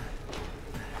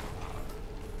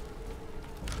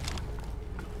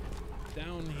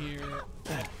 Down here,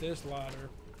 up this ladder.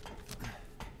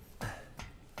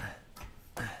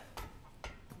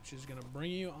 Which is gonna bring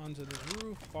you onto this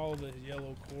roof. Follow this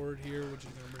yellow cord here, which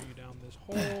is gonna bring you down this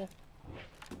hole.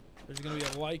 There's gonna be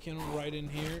a lichen right in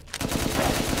here. It's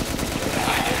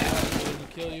gonna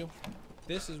kill you.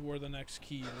 This is where the next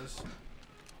key is.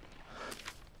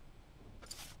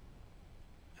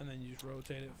 And then you just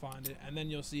rotate it, find it, and then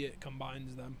you'll see it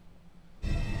combines them.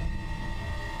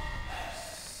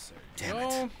 Damn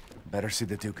it. Better see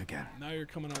the Duke again. Now you're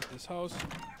coming out this house.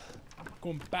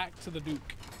 Going back to the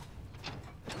Duke.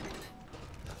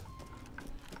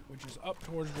 Which is up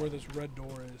towards where this red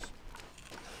door is.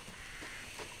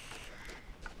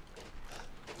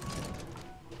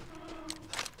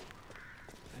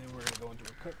 And we're gonna go into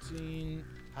a cutscene.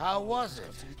 How was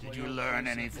it? Did you learn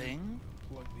anything?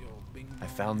 I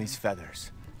found these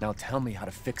feathers. Now tell me how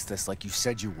to fix this like you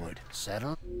said you would.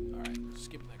 Settle? Alright,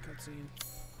 skipping that cutscene.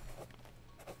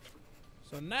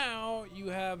 So now you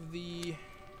have the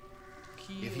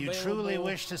key if you truly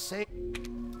wish to say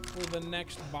for the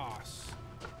next boss.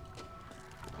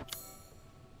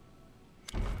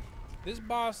 This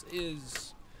boss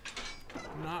is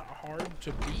not hard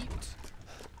to beat,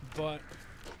 but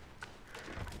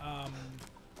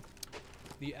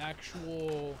the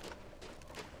actual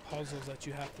puzzles that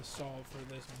you have to solve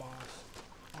for this boss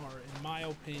are, in my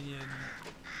opinion,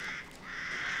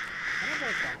 kind of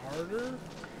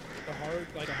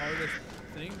like the hardest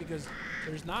thing, because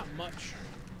there's not much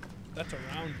that's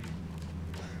around you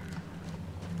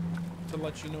to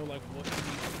let you know like what you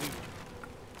need to do.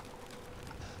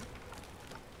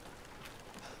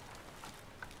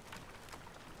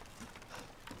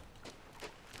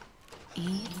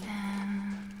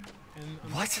 Ethan. And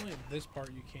unfortunately, this part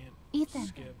you can't Ethan.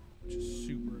 skip, which is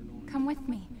super annoying. Come with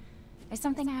me. There's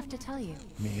something I have to tell you.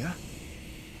 Mia?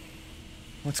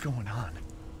 What's going on?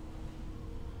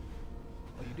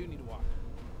 Well, you do need to walk.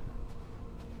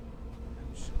 And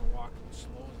you're just gonna walk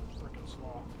slow as a freaking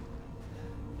sloth.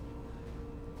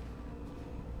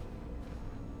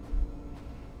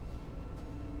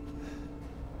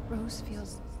 Rose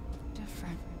feels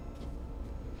different.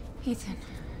 Ethan,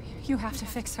 you have to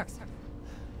fix her.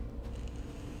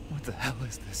 What the hell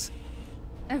is this?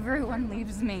 Everyone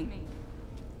leaves me.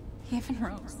 Even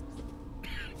Rose.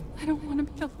 I don't want to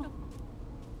be alone.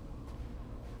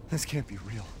 This can't be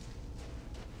real.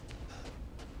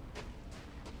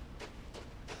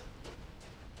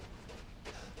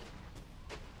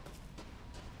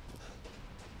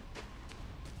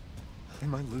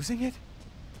 Am I losing it?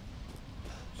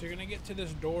 So you're gonna get to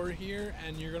this door here,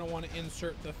 and you're gonna want to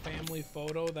insert the family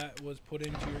photo that was put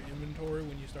into your inventory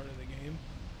when you started the game.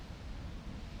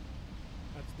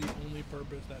 That's the only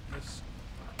purpose that this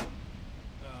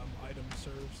item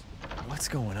serves. What's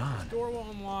going on? The door will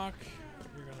unlock.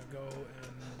 You're gonna go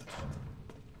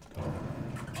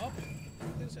and up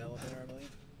this elevator, I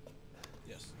believe.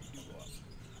 Yes, you do go up.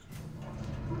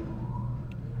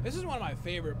 This is one of my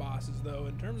favorite bosses, though.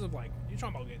 In terms of like, you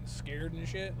talking about getting scared and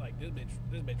shit. Like this bitch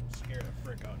will scare the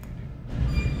frick out of you, dude.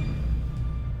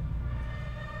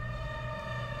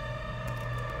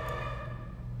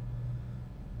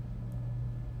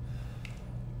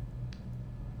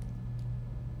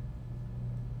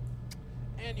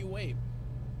 And you wait.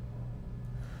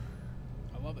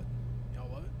 I love it. Y'all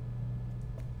love it?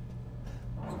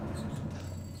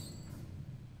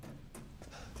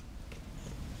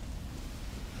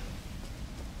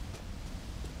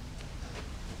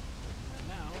 And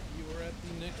now you are at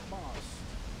the next boss.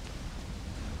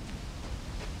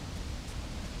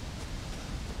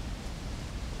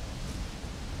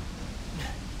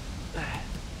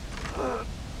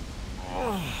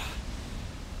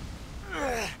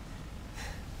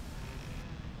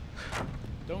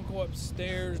 Don't go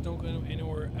upstairs, don't go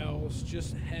anywhere else.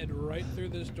 Just head right through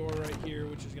this door right here,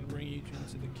 which is going to bring you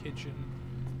into the kitchen,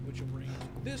 which will bring you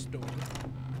to this door.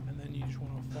 And then you just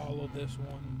want to follow this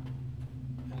one,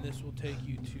 and this will take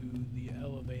you to the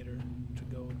elevator to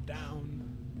go down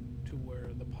to where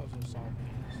the puzzle solving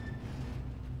is.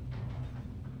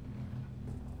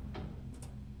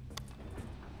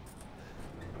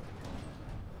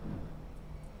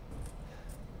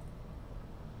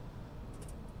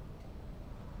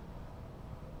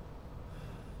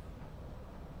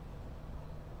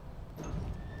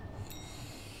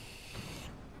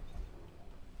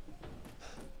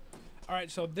 Alright,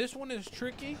 so this one is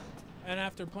tricky. And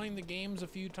after playing the games a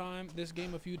few times,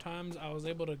 I was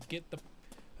able to get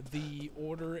the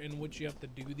order in which you have to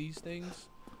do these things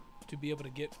to be able to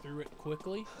get through it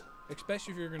quickly,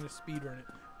 especially if you're going to speedrun it.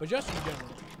 But just in general.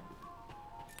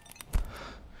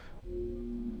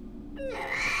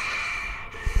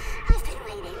 I've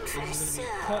been waiting for This is so going to be a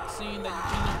cutscene that you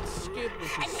cannot skip,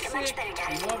 which is sick.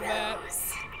 We love that.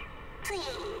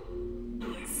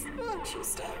 Please, won't you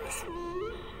stay with me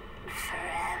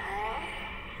forever?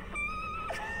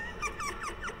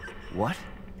 What?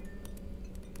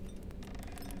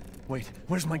 Wait,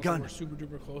 where's my gun? We're super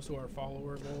duper close to our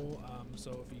follower goal,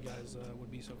 so if you guys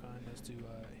would be so kind as to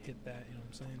hit that, you know what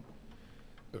I'm saying?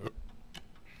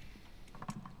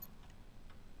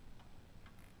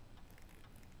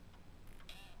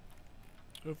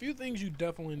 So a few things you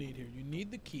definitely need here. You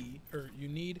need the key, or you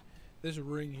need this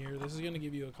ring here. This is going to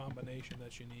give you a combination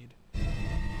that you need.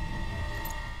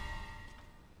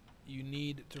 You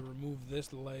need to remove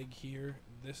this leg here.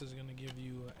 This is going to give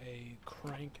you a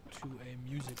crank to a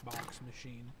music box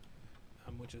machine,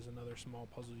 which is another small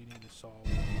puzzle you need to solve.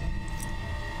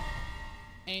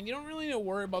 And you don't really need to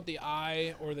worry about the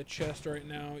eye or the chest right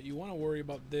now. You want to worry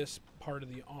about this part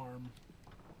of the arm,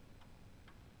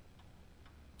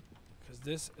 because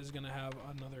this is going to have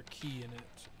another key in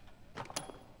it.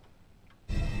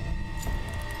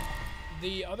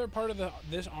 The other part of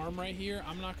this arm right here,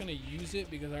 I'm not going to use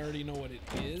it because I already know what it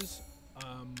is.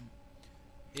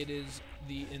 It is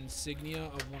the insignia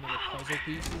of one of the puzzle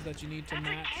pieces that you need to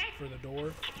match for the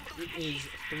door. It is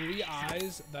 3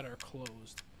 eyes that are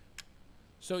closed.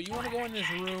 So you want to go in this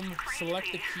room,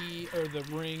 select the key or the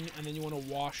ring, and then you want to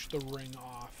wash the ring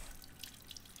off.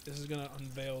 This is going to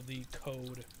unveil the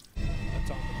code that's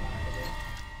on the back of it.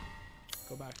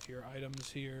 Go back to your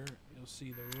items here. You'll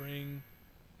see the ring.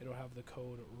 It'll have the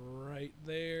code right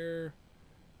there.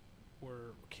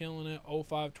 We're killing it.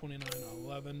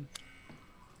 052911.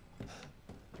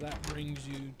 That brings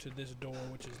you to this door,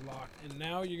 which is locked. And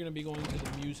now you're going to be going to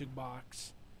the music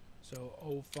box. So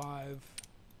 05.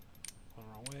 Going the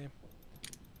wrong way.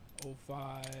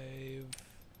 05.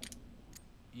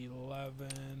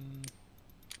 11.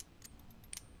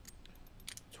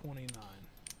 29.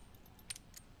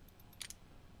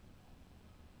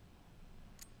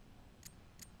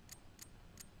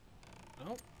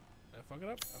 Nope. Did I fuck it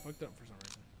up? I fucked it up for some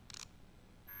reason.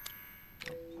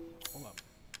 Oh, hold up.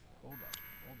 Hold up.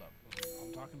 Hold up.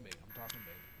 I'm talking big. I'm talking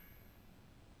big.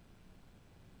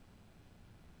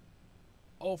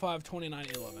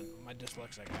 052911. My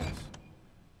dyslexic ass.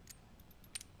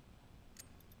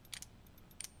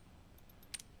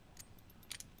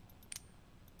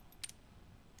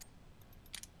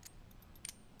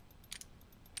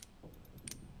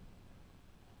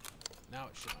 Now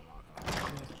it should unlock.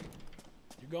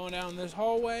 You're going down this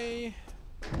hallway.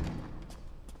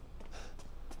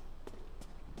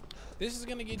 This is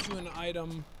going to get you an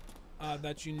item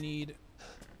that you need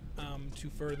to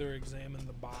further examine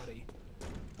the body,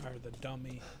 or the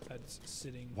dummy that's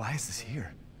sitting. Why is this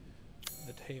here?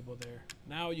 The table there.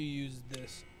 Now you use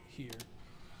this here.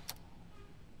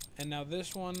 And now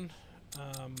this one,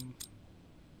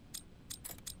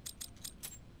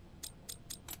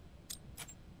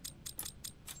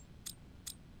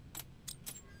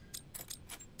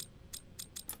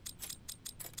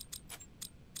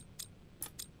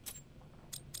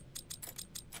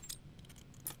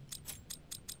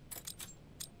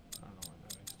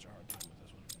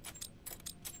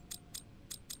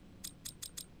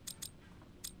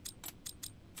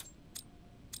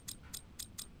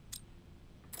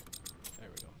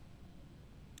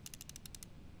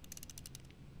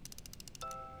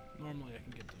 normally I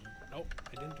can get them. Nope,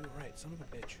 I didn't do it right. Son of a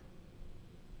bitch.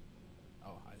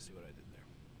 Oh, I see what I did there.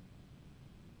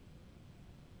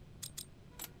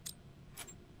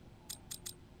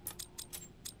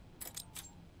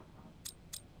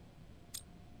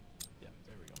 Yeah,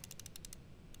 there we go.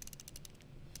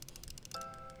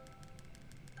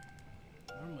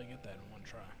 I normally get that in one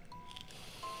try.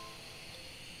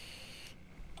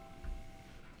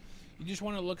 You just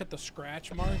want to look at the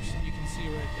scratch marks. You can see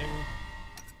right there.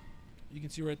 You can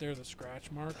see right there the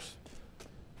scratch marks,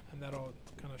 and that'll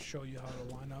kind of show you how to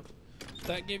line up.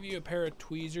 That give you a pair of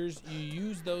tweezers. You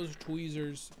use those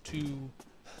tweezers to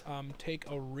take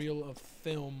a reel of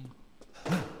film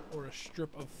or a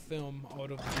strip of film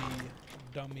out of the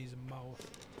dummy's mouth.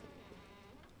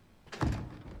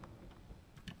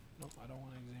 Nope, I don't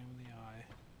want to examine the eye.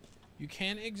 You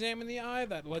can examine the eye.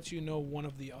 That lets you know one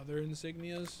of the other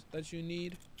insignias that you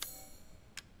need.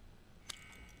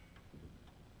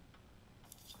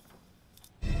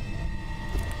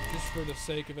 For the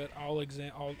sake of it, I'll look at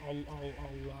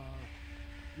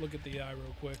the eye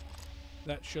real quick.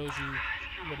 that shows you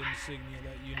what insignia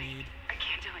that you need. I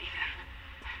can't delete them.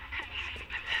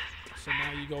 So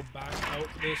now you go back out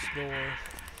this door.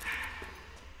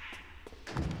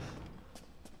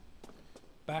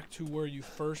 Back to where you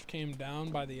first came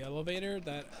down by the elevator.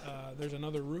 That there's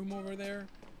another room over there,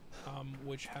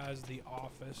 which has the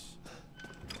office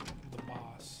of the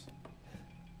boss.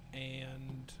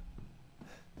 And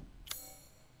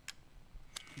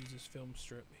use this film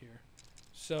strip here.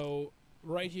 So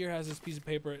right here has this piece of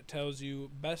paper. It tells you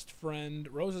best friend.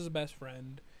 Rose is a best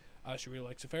friend. She really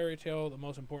likes a fairy tale. The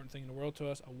most important thing in the world to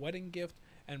us: a wedding gift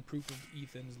and proof of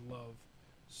Ethan's love.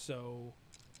 So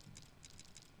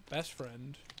best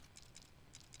friend.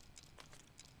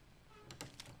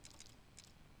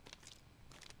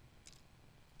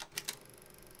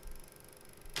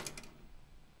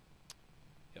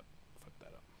 Yep, fuck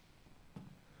that up.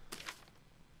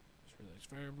 She really likes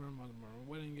fairy tale.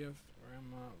 Wedding gift.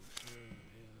 Grandma.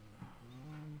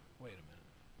 Wait a minute.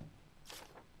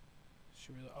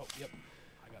 She really. Oh, yep.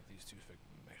 I got these two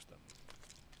mixed up.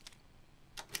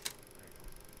 There you go.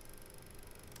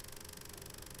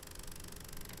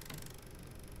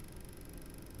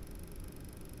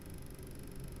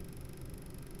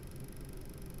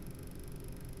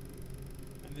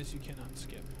 And this you cannot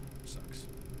skip. Sucks.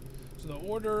 So the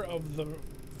order of the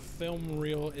film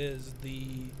reel is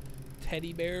the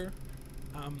teddy bear,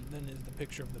 then is the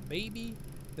picture of the baby,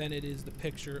 then it is the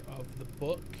picture of the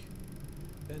book,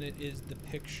 then it is the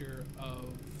picture of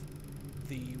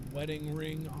the wedding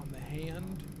ring on the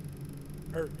hand,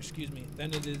 or excuse me,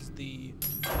 then it is the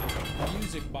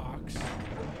music box,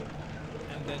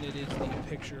 and then it is the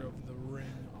picture of the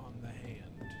ring on the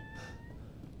hand.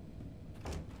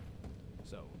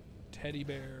 So teddy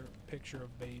bear, picture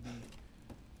of baby,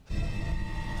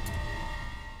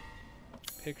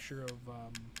 picture of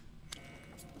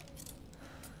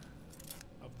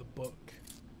the book,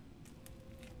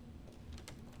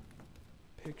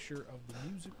 picture of the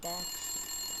music box,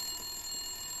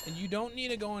 and you don't need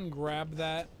to go and grab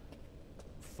that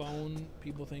phone.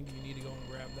 People think you need to go and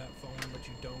grab that phone, but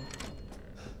you don't.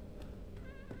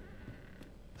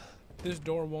 This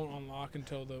door won't unlock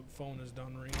until the phone is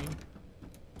done ringing,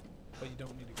 but you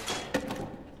don't need to go.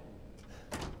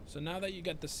 So now that you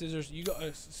got the scissors, you go.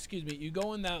 Excuse me. You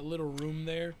go in that little room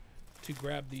there to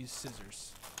grab these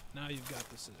scissors. Now you've got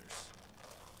the scissors,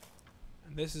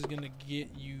 and this is gonna get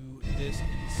you this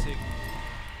insignia.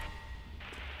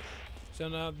 So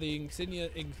now the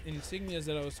insignias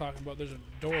that I was talking about, there's a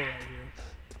door right here,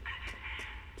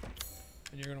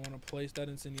 and you're gonna want to place that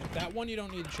insignia. That one you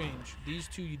don't need to change. These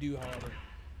two you do, however.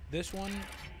 This one,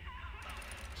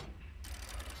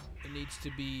 it needs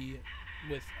to be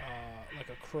with like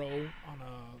a crow on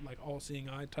a like all-seeing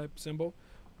eye type symbol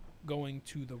going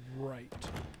to the right,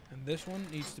 and this one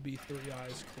needs to be 3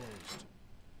 eyes closed.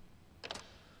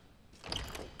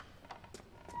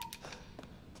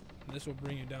 And this will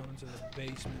bring you down into the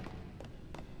basement.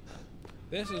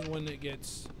 This is when it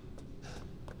gets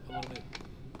a little bit,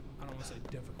 I don't want to say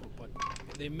difficult, but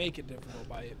they make it difficult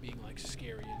by it being like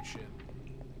scary and shit.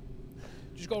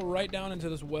 Just go right down into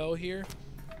this well here.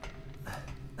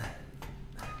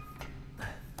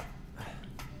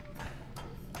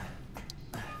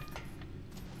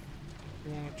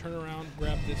 You want to turn around,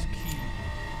 grab this key.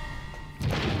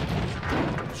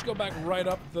 Just go back right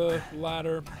up the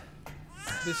ladder.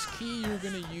 This key you're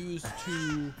going to use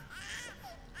to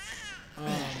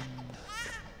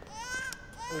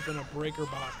open a breaker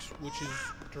box, which is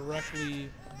directly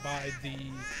by the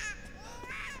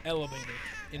elevator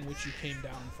in which you came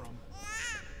down from.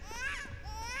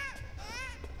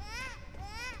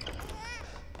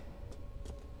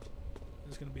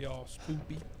 It's going to be all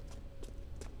spoopy.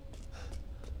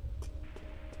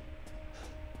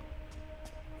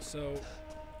 So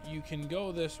you can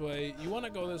go this way. You want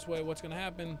to go this way. What's going to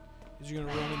happen is you're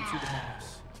going to run into the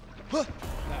boss.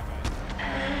 That guy.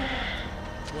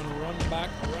 You want to run back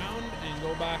around and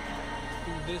go back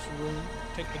through this room.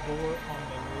 Take the door on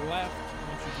the left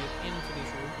once you get into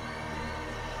this room.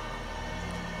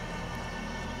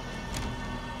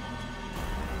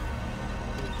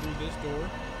 Go through this door.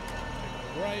 Take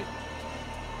the right.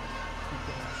 Keep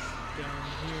going down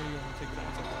here. You want to take the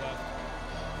ones on the left.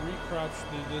 Recrouch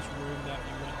through this room that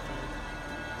you went through.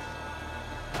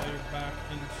 Now you're back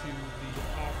into the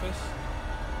office.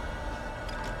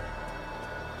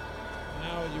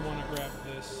 Now you want to grab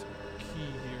this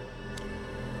key here.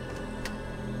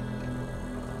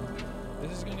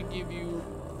 This is going to give you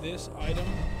this item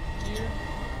here.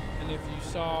 And if you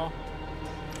saw, so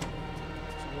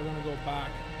we're going to go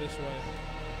back this way.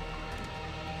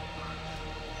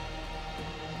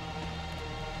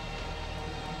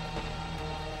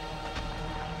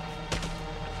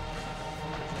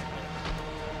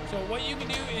 So what you can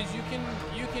do is you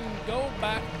can go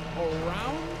back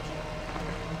around.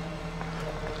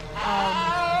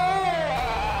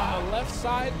 On the left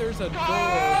side, there's a door.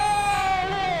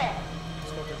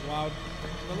 This fucker's loud.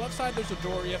 On the left side, there's a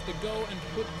door. You have to go and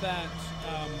put that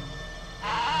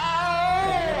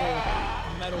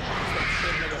little metal piece that's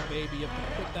shaped like a baby. You have to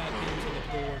put that into the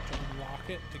door to unlock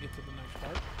it to get to the next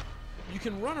part. You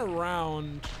can run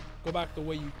around, go back the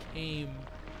way you came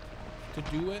to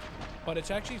do it, but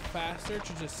it's actually faster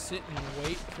to just sit and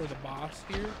wait for the boss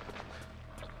here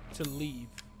to leave.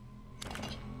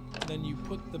 Then you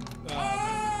put the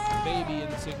baby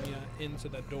insignia into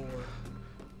the door,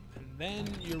 and then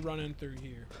you're running through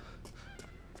here.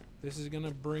 This is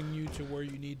gonna bring you to where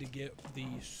you need to get the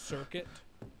circuit,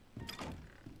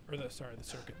 or the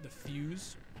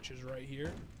fuse, which is right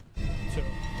here, to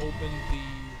open the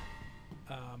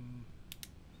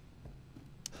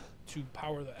to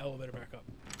power the elevator back up.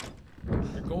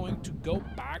 You're going to go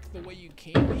back the way you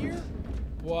came here.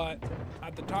 What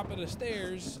at the top of the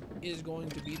stairs is going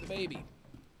to be the baby.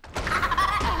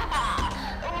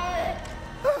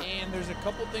 And there's a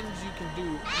couple things you can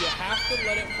do. You have to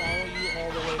let it follow you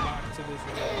all the way back to this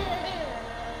room.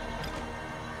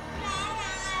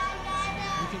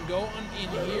 You can go in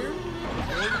here,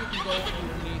 or you can go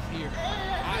underneath here.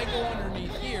 I go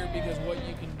underneath here because what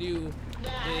you can do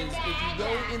is if you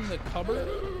go in the cupboard,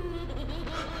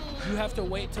 you have to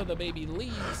wait till the baby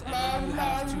leaves, and then you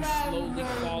have to slowly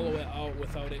follow it out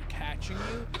without it catching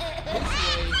you. This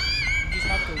way, you just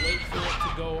have to wait for it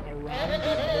to go around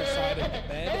the other side of the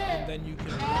bed, and then you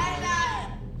can run out.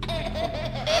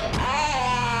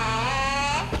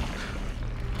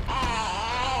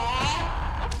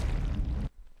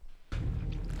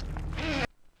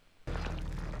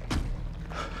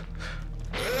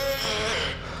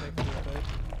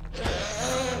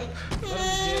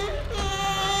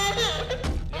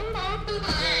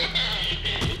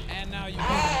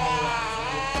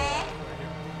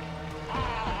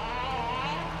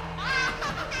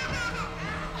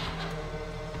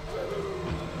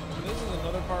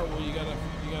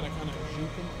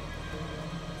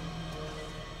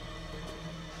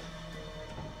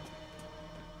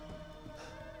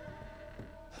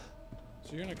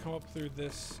 So you're gonna come up through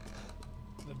this,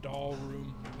 the doll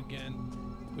room again,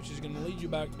 which is gonna lead you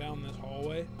back down this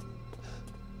hallway,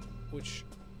 which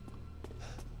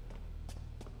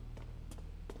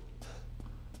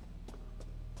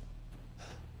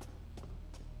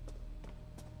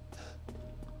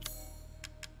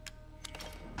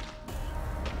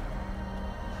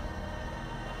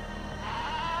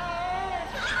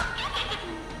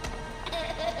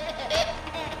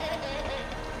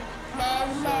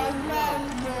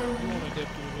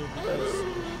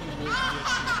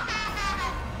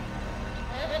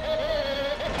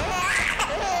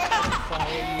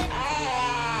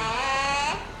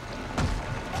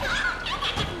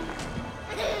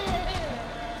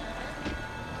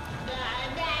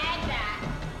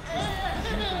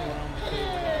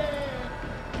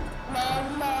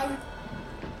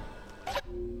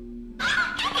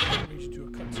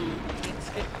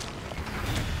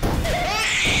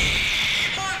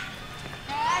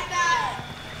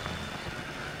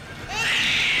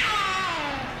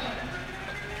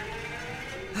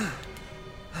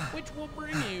will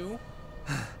bring you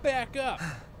back up.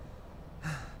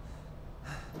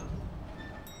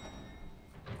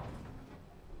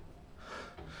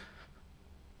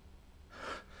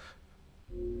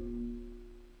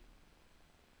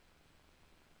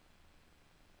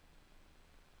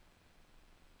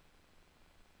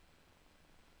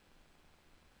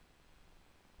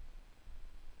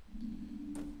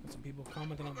 Got some people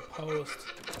commenting on the post.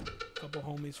 Couple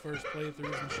homies first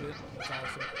playthroughs and shit. That's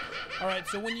awesome. Alright,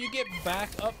 so when you get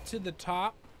back up to the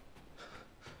top,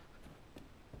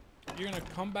 you're gonna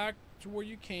come back to where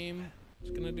you came.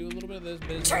 Just gonna do a little bit of this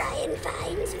business. Try and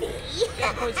find me.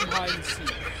 Gotta play some hide and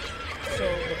seek. So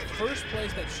the first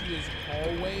place that she is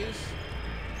always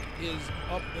is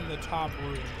up in the top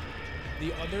room.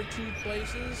 The other two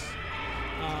places,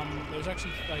 there's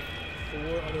actually like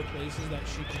 4 other places that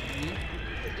she can be.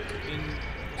 And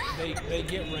they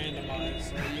get randomized,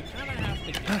 so you kind of have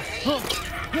to guess.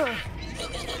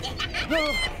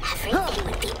 Everything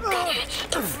would be better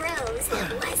if Rose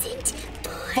wasn't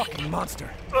born. Fucking monster.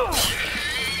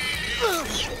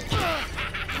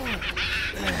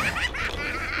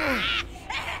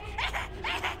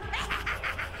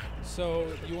 So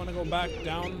you want to go back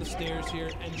down the stairs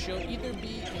here, and she'll either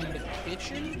be in the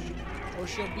kitchen or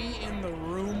she'll be in the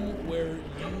room where you...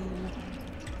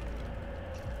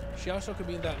 She also could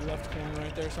be in that left corner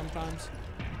right there sometimes.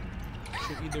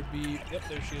 She'll either be... Yep,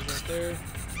 there she is right there.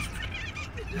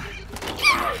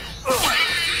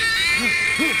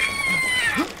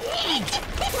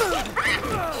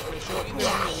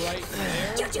 Right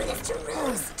there. You do this to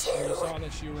Rose too. I saw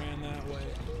that she ran that way.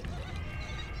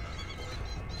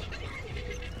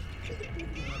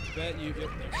 I bet you. Yep,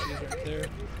 there she is right there.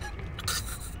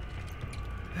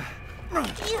 You're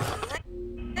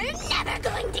never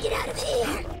going to get out of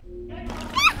here.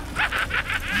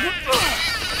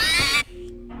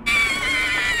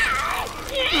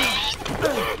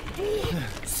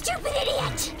 Stupid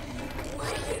idiot! What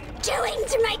are you doing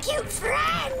to my cute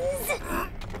friends?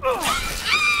 Can't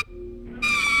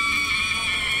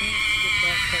skip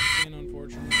that cutscene,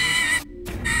 unfortunately.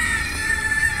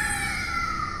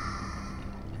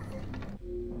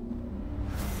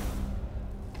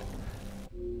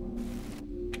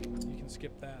 You can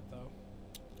skip that though.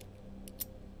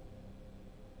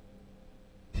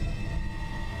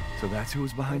 So that's who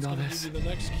was behind all That's this? gonna give you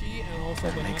the next key and also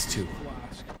the next two.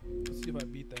 flask. Let's see if I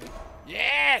beat that.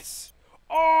 Yes!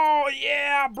 Oh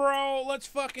yeah, bro! Let's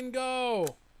fucking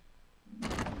go!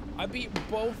 I beat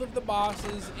both of the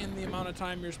bosses in the amount of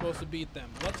time you're supposed to beat them.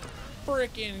 Let's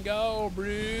frickin' go,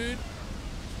 brood!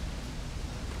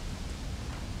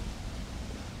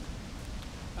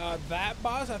 That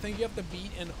boss, I think you have to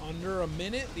beat in under a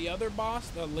minute. The other boss,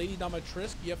 the Lady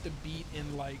Dominatrix, you have to beat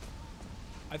in like,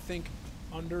 I think,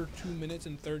 under 2 minutes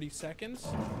and 30 seconds.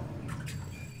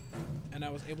 And I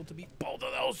was able to beat both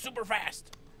of those super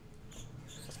fast.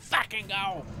 Let's fucking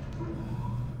go!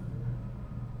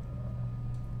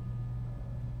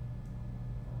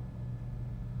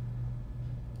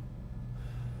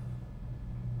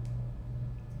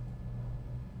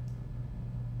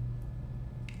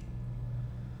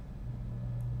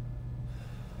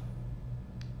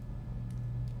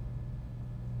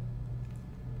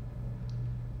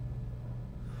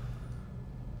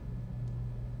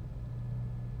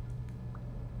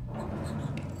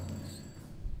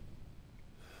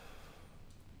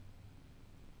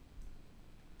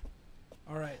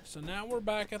 Alright, so now we're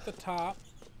back at the top,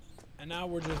 and now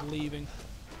we're just leaving.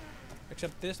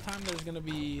 Except this time there's gonna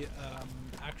be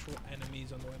actual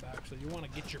enemies on the way back, so you wanna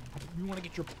get your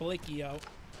blicky out.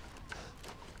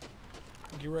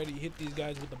 Get ready to hit these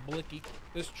guys with the blicky.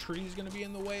 This tree is gonna be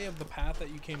in the way of the path that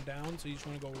you came down, so you just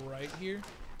wanna go right here.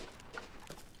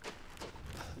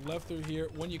 Left through here.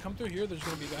 When you come through here, there's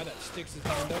gonna be a guy that sticks his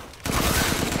hand up.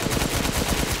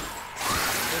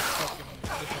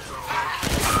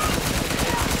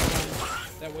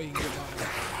 That way you can get by.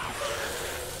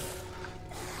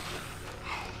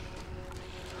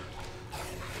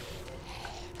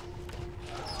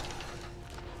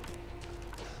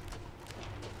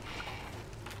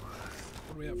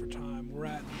 What do we have for time? We're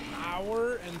at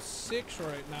 1:06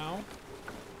 right now.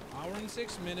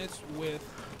 1:06 with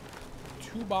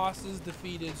 2 bosses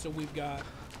defeated, so we've got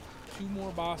 2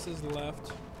 more bosses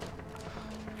left.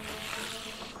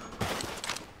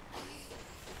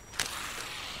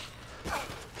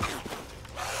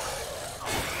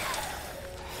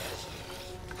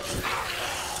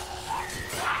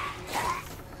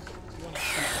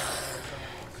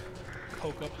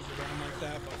 Poke up the ground like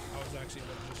that, but I was actually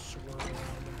able to just swirl around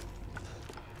him.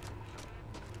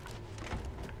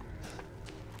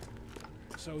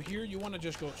 So here you want to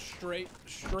just go straight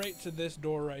to this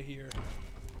door right here.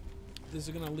 This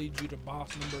is going to lead you to boss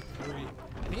number 3.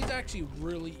 And he's actually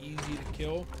really easy to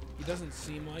kill. He doesn't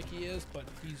seem like he is, but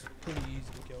he's pretty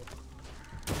easy to kill.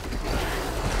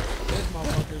 This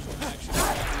motherfucker's going to actually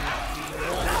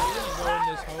go in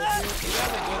this house here. He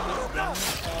has a good enough gun.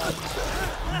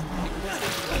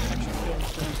 Actually kill him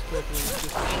pretty quickly.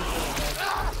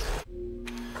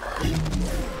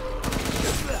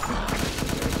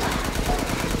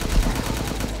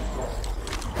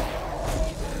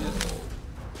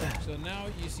 So now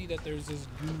you see that there's this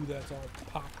goo that's all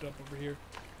popped up over here.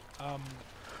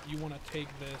 You want to take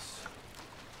this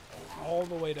all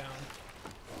the way down.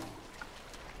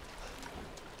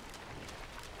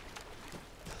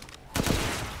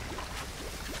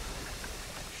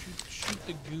 Shoot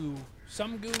the goo.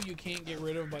 Some goo you can't get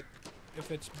rid of, but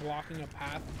if it's blocking a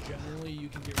path, generally you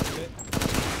can get rid of it.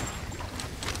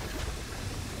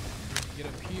 Get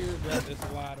up here, grab this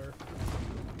ladder.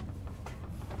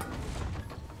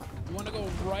 You want to go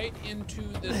right into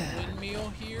this windmill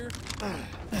here. And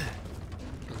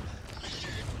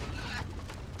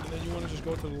then you want to just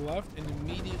go to the left and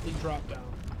immediately drop down.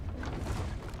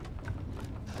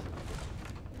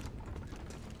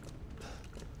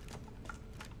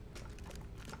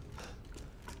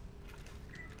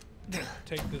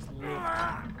 Take this lift.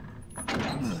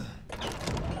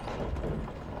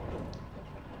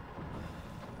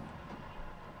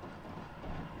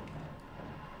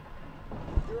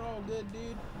 good,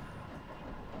 dude.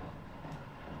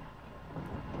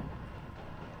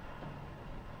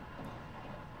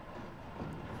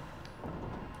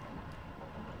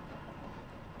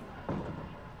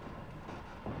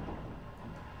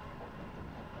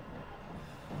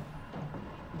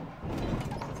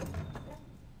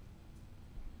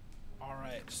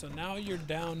 Alright, so now you're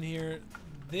down here.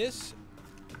 This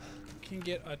can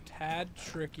get a tad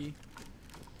tricky.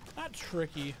 Not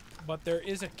tricky, but there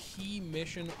is a key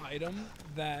mission item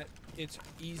that it's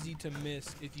easy to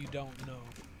miss if you don't know.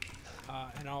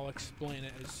 And I'll explain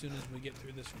it as soon as we get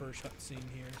through this first cutscene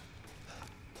here.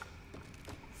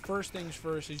 First things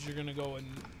first is you're gonna go and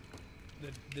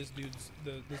this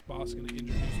boss is gonna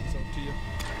introduce himself to you.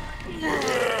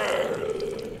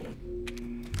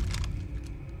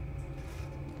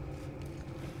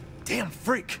 Damn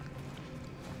freak!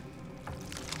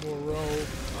 Moreau,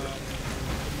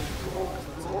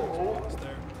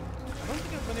 there. I don't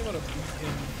think I've been able to beat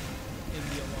him in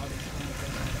the allotted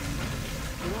time.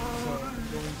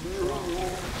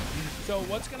 So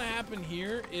what's gonna happen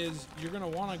here is you're gonna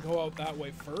want to go out that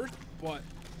way first, but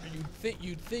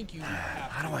you'd think you have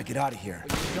to. How do I get out of here?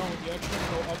 But you don't. You actually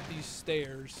go up these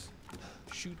stairs,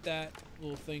 shoot that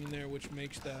little thing there, which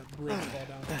makes the bridge fall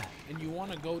down, and you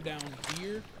want to go down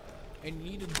here. And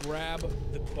you need to grab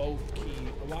the boat key.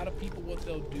 A lot of people, what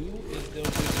they'll do is they'll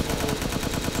just go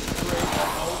straight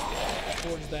out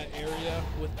towards that area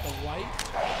with the light.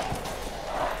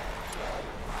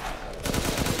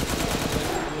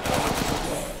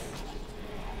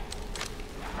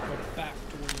 Go back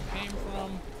to where you came from.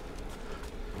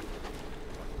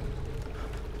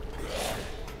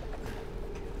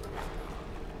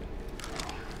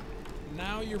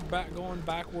 Now you're going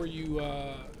back where you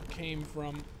came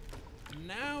from.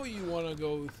 Now you want to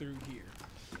go through here.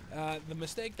 The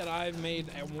mistake that I've made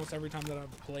almost every time that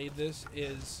I've played this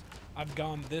is I've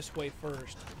gone this way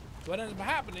first. What ends up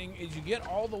happening is you get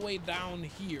all the way down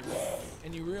here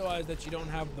and you realize that you don't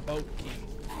have the boat key.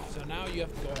 So now you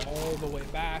have to go all the way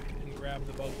back and grab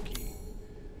the boat key.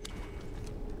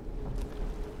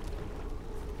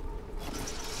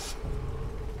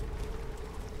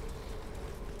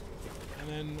 And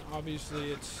then obviously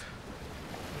there's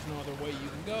no other way you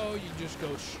can go. You just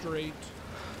go straight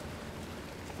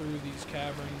through these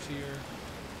caverns here.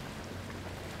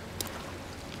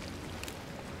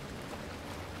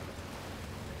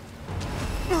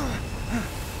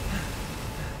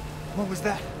 What was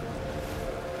that?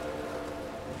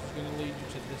 This is going to lead you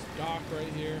to this dock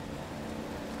right here.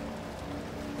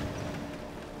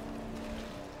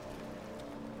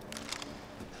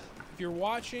 If you're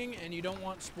watching and you don't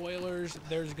want spoilers,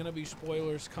 there's going to be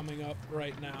spoilers coming up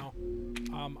right now.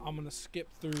 I'm going to skip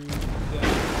through the...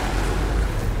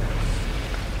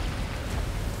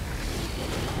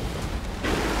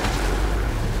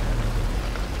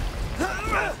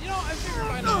 You know, I figured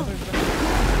by now there's been a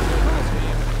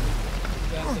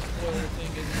that the spoiler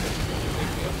thing isn't such a big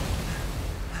deal.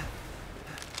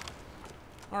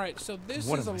 Alright, so this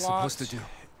is a lot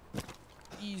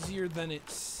easier than it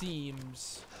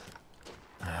seems.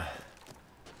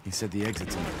 He said the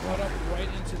exit's I'm going to cut up right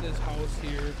into this house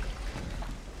here.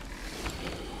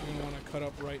 You want to cut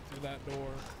up right through that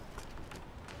door.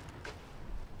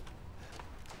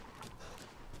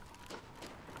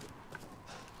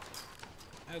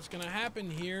 What's going to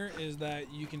happen here is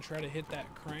that you can try to hit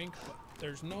that crank, but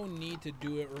there's no need to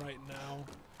do it right now.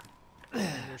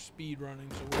 We're speed running,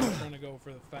 so we're trying to go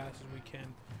for the fastest we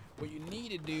can. What you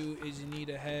need to do is you need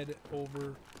to head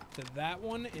over to that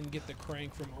one and get the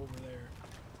crank from over there.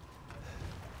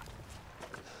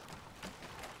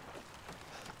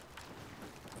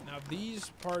 Now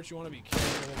these parts you want to be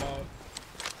careful about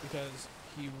because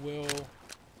he will,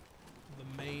 the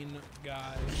main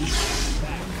guy,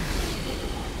 back.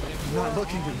 I'm not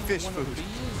looking for fish food.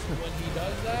 When he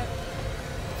does that,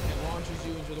 it launches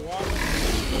you into the water.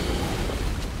 He's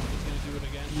going to do it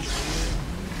again.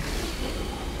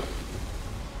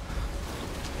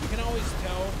 You can always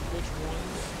tell which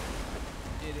ones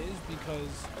it is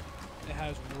because it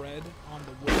has red on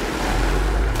the wood.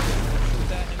 Shoot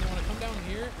that, and you want to come down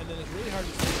here, and then it's really hard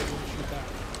to see if you want to shoot that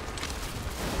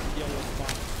yellow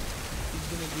spot. He's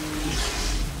going to do this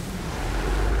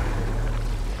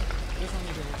one.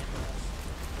 You can run across.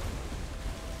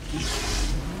 Here,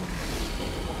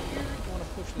 you want to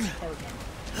push this cart down.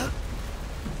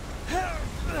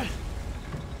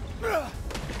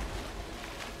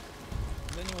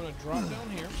 And then you want to drop down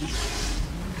here.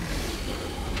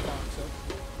 Box up.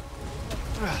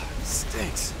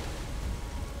 Stinks.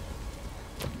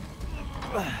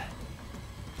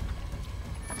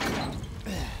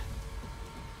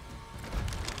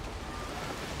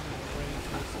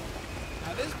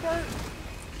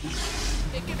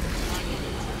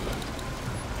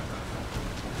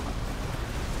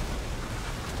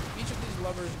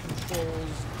 levers controls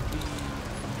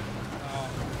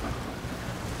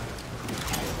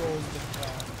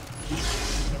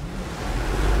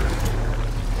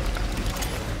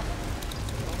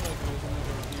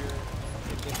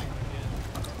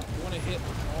you want to hit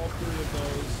all three of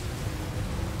those.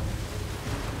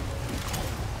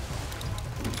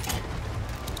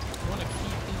 You want to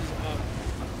keep these up.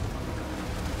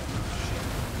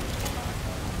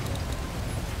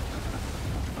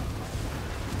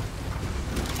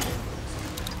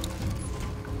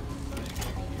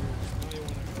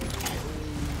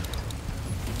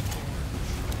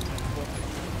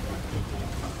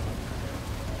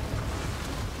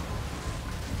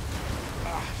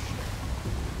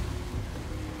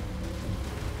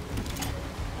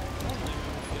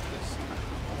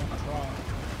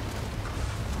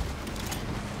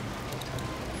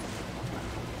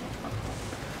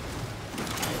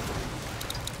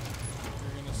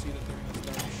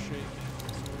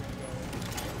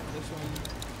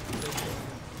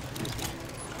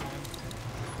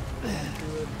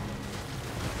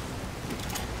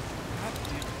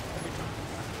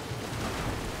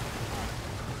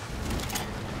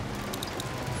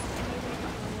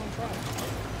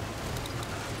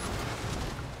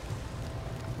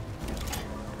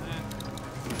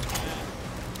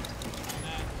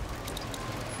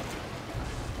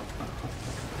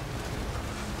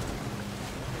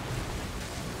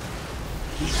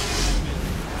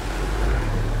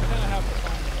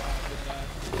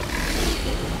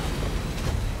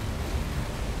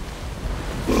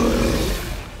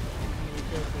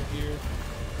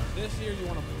 This here, you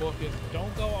want to book it.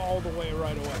 Don't go all the way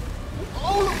right away.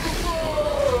 All of the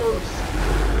bars!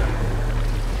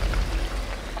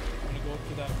 I'm going to go up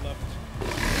to that left.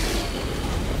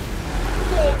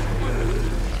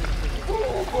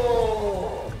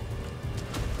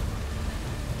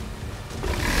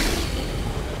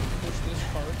 Push this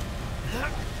cart.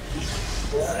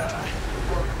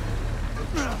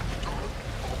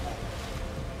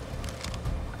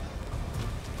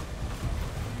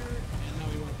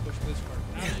 This cart.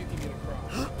 Now you can get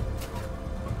across.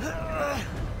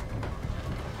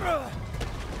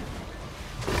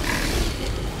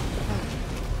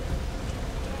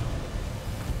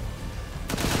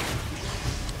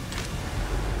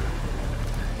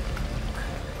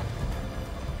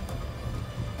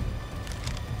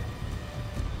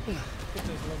 Put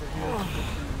this lever here.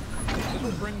 This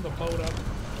will bring the boat up.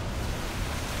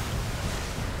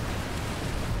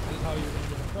 This is how you're going to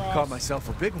get across. Caught myself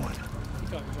a big one.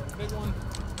 Got yourself a big one.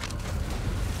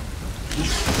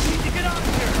 Need to get out of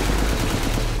here!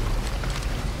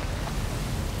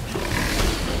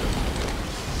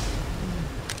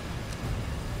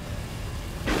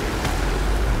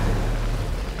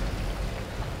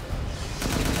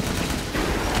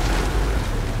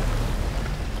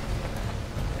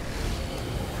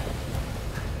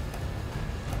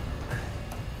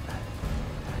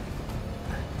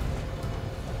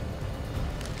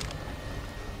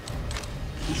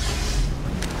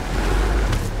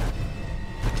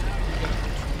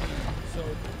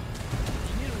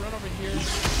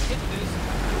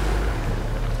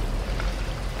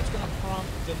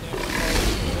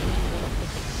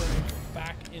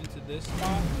 This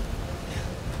spot.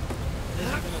 This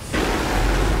is going to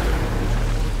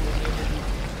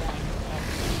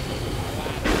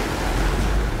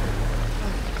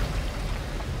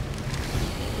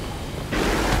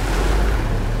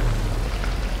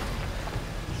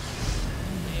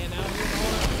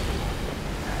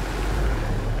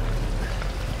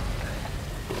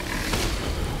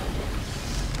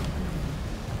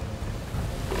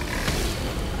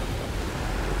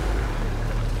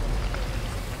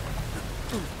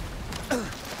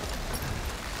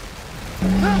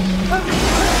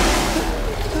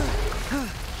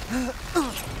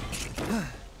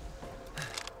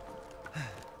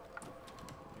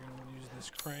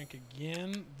crank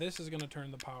again. This is going to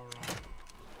turn the power on.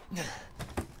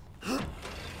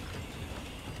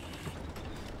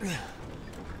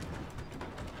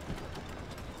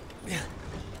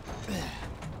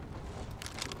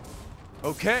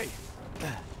 Okay.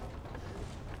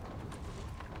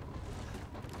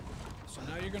 So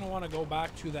now you're going to want to go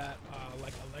back to that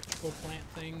like electrical plant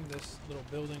thing, this little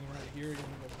building right here. You're going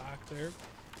to go back there,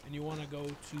 and you want to go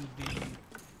to the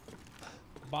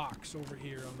box over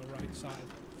here on the right side.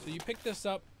 So you pick this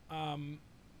up,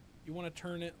 you want to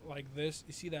turn it like this.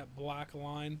 You see that black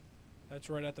line that's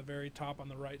right at the very top on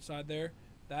the right side there?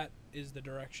 That is the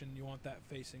direction you want that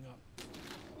facing up.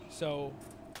 So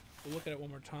we'll look at it one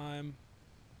more time.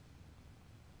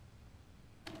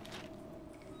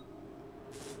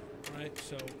 Right,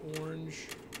 so orange,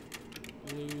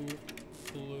 blue,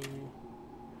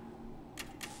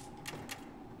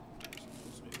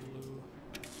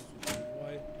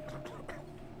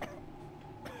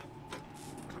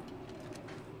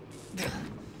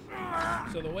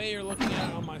 way you're looking at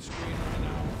it on my screen right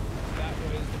now, that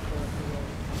way is the correct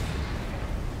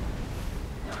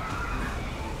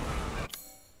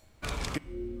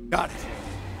road. Got it.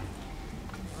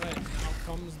 Alright, now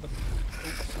comes the...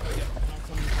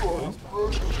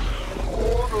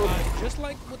 just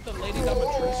like with the Lady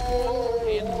Dominatrix one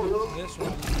and this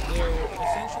one, they're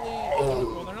essentially...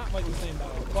 well, they're not like the same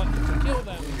battle, but to kill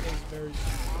them is very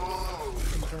similar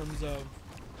in terms of...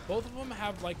 both of them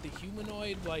have like the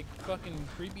humanoid, like fucking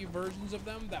creepy versions of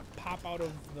them that pop out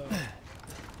of the...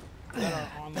 that are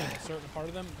on like a certain part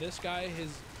of them. This guy, his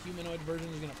humanoid version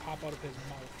is gonna pop out of his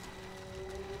mouth.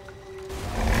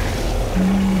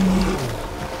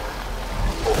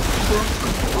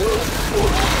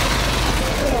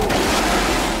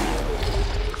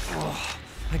 Oh,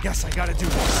 I guess I gotta do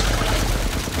this.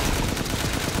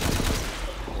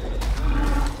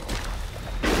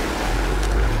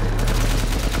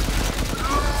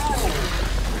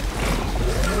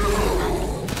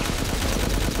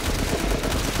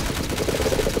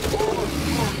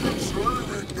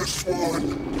 This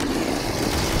one.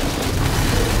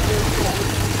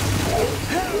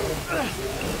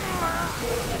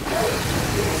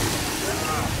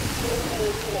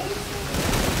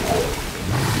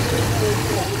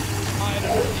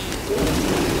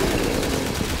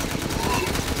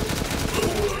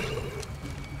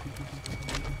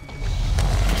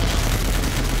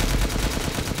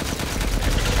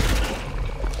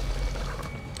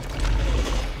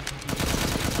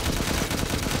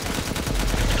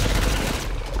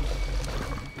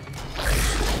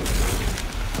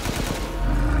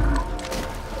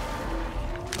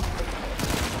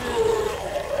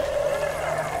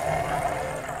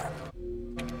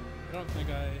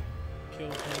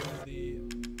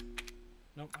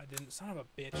 Son of a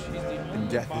bitch. He's the only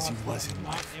Death boss as he was in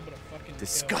not life. able to fucking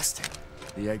Disgusting.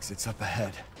 kill. The exit's up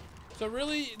ahead. So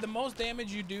really, the most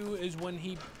damage you do is when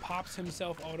he pops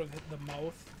himself out of the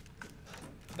mouth.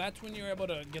 That's when you're able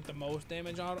to get the most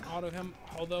damage out of him.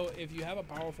 Although, if you have a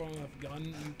powerful enough gun,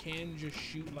 you can just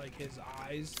shoot like his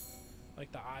eyes, like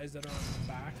the eyes that are on his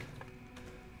back.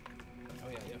 Oh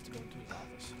yeah, you have to go into his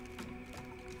office.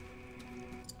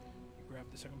 You grab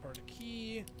the second part of the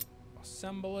key,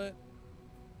 assemble it.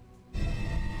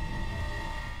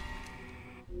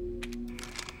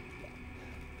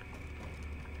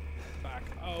 Back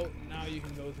out. Now you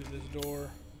can go through this door.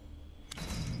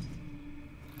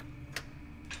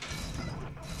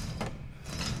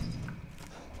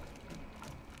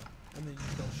 And then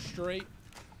you go straight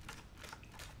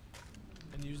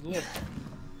and use the lift.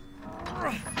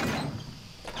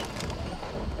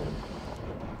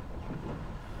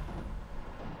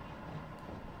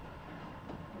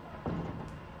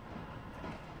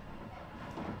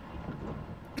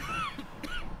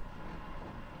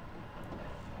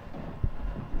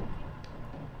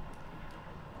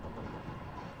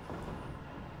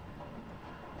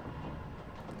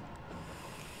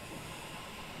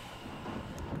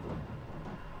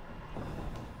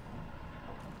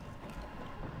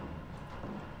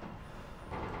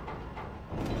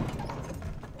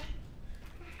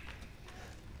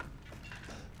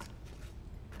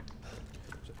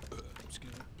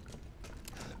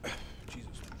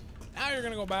 Now you're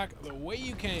gonna go back the way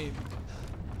you came.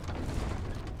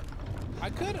 I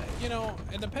could, you know,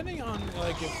 and depending on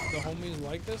like if the homies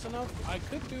like this enough, I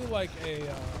could do like a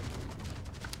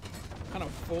kind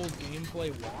of full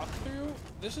gameplay walkthrough.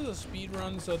 This is a speed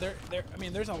run, so I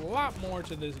mean, there's a lot more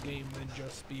to this game than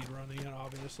just speed running it,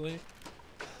 obviously.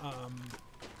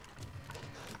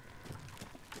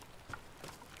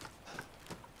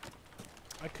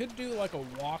 I could do like a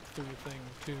walkthrough thing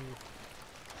too.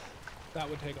 That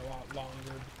would take a lot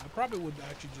longer. I probably would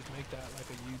actually just make that like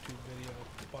a YouTube video,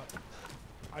 but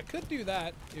I could do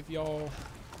that if y'all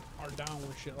are down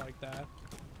with shit like that.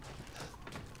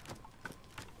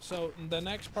 So the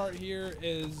next part here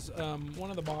is one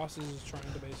of the bosses is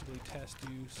trying to basically test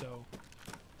you. So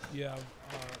you have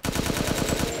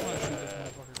I want to shoot this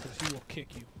motherfucker because he will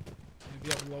kick you. If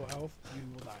you have low health, you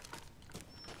will die.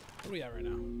 What are we at right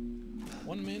now?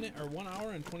 1 minute or 1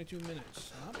 hour and 22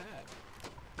 minutes. Not bad.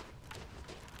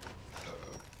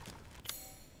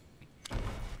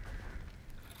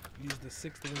 Use the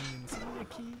 6th wing inside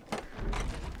key.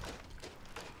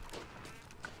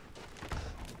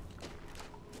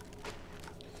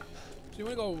 So you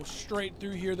want to go straight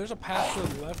through here. There's a path to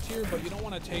the left here, but you don't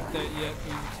want to take that yet.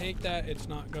 When you take that, it's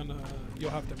not gonna. You'll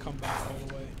have to come back all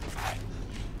the way.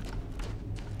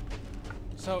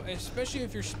 So especially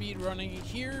if you're speed running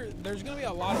here, there's gonna be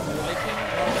a lot of liking.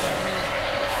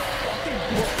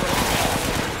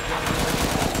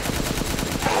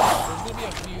 There's gonna be be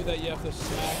a few that you have to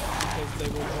smack because they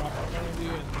will drop in front of you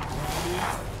and grab you.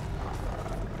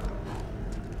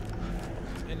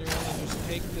 And you're gonna just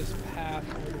take this path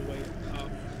all the way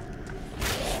up.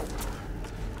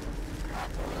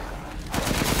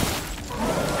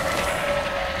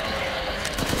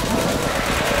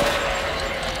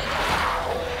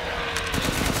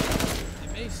 It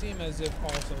may seem as if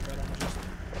also that I'm just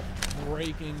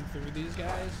breaking through these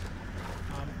guys.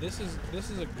 This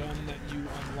is a gun that you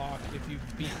unlock if you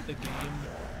beat the game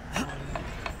on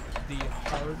the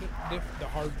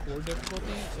hardcore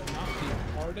difficulty. So not the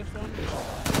hardest one, which is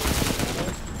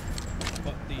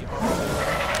but the hardest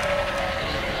one.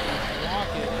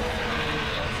 Unlock it, and you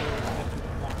also get to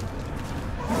unlock it.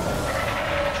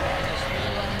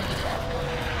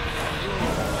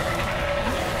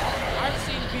 I've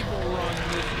seen people run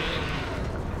this game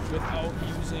without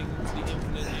using the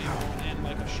infinite ammo and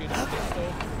like a shitty pistol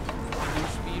and do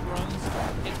speed runs.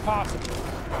 It's possible.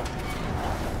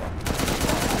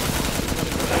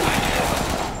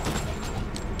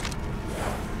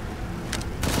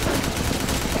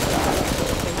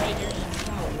 So right here, you just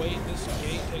want to wait. This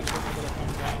gate takes a little bit to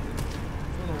come down.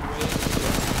 You want to wait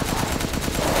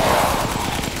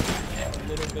a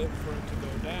little bit for it to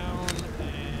go down,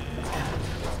 and it's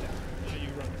down. Now you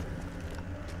run through.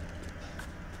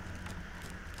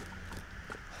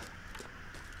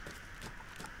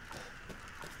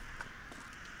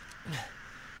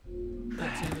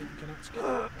 That's it, you cannot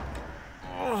skip.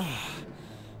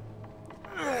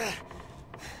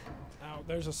 Now,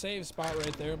 there's a save spot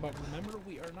right there, but remember,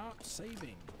 we are not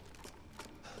saving.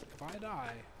 If I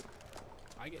die,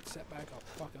 I get set back a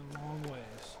fucking long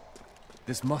ways.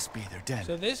 This must be their den.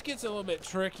 So this gets a little bit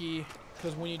tricky,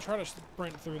 because when you try to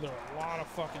sprint through, there are a lot of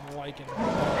fucking lichen.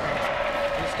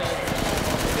 This guy's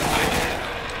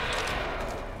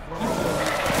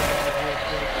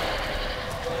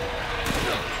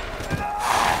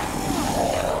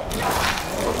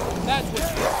that's what you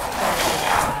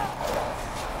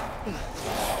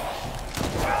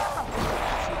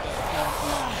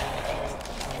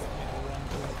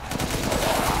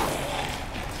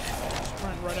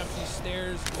sprint right up these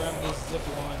stairs, grab this zip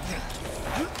line.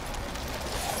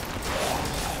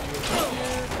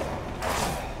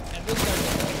 And this guy's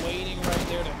just waiting right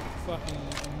there to fucking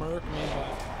murk me,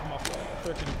 but I'm a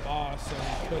freaking boss, so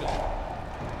he couldn't.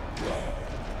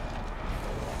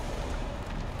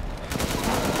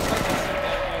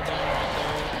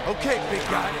 Okay, big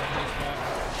guy.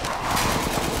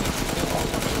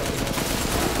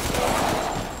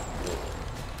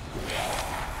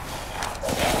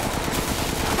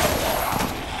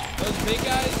 Those big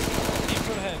guys, aim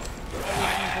for the head.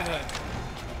 Always aim for the head.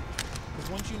 Because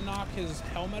once you knock his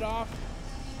helmet off,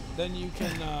 then you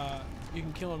can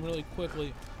kill him really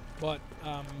quickly. But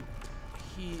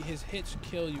his hits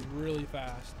kill you really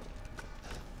fast.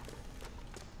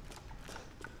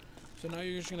 So now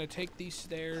you're just going to take these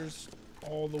stairs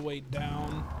all the way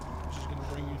down, which is going to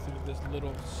bring you through this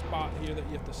little spot here that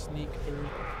you have to sneak through.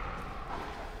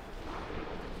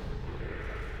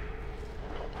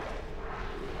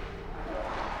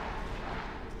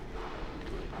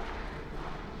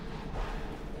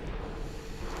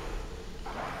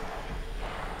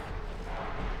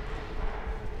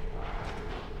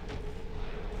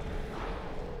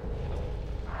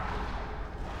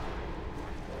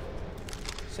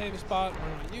 Save a spot, we're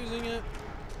not using it.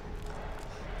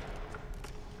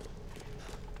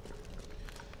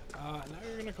 Now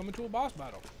you're gonna come into a boss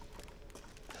battle.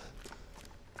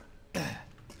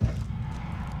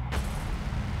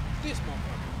 This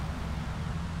motherfucker.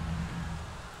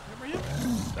 Remember him?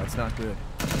 That's not good.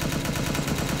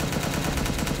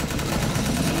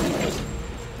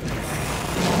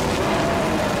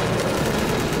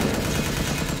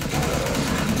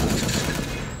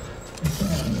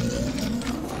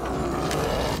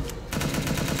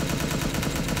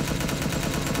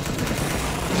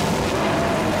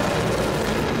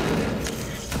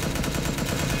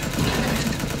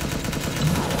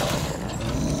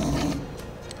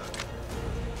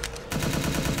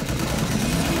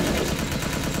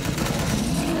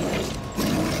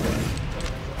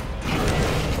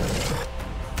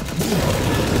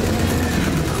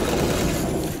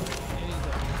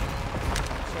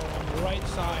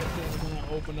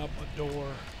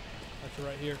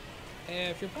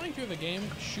 If you're playing through the game,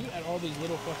 shoot at all these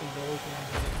little fucking doors and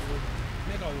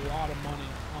make a lot of money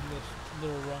on this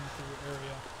little run through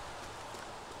area.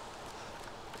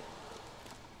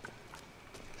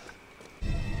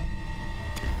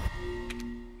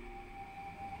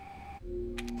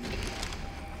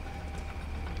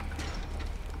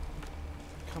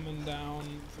 Coming coming down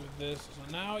through this. So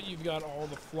now you've got all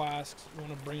the flasks. You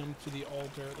want to bring them to the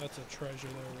altar. That's a treasure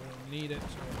there. We don't need it,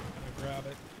 so we're going to grab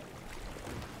it.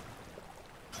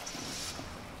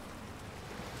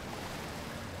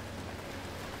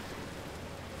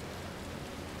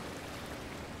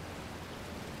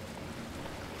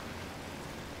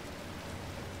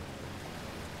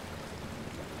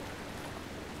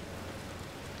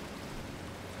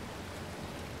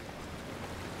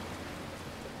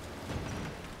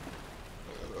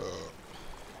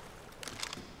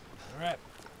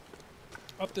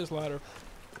 Up this ladder.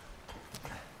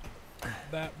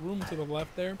 That room to the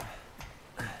left there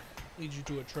leads you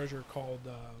to a treasure called,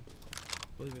 I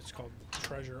believe it's called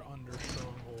Treasure Under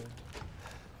Stronghold,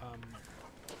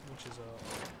 which is a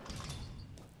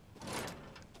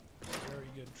very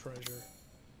good treasure.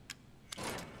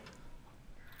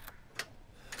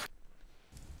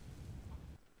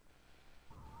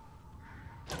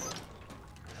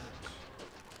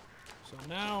 So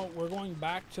now we're going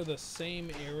back to the same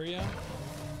area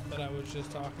that I was just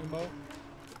talking about,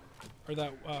 or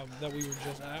that that we were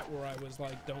just at, where I was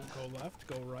like, don't go left,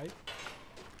 go right.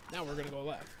 Now we're gonna go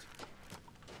left.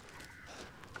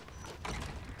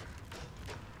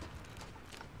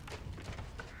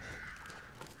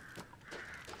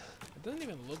 It doesn't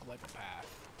even look like a path.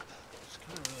 It's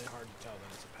kind of really hard to tell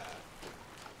that it's a path.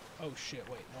 Oh shit!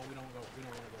 Wait, no, we don't want to go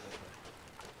this way.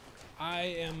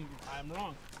 I'm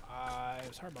wrong.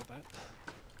 I'm sorry about that.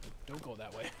 Don't go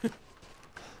that way.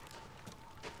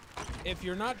 If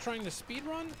you're not trying to speed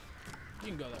run, you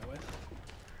can go that way.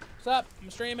 What's up?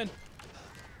 I'm streaming.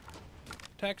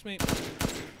 Text me.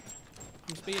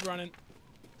 I'm speed running.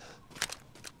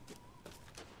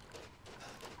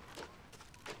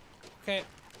 Okay,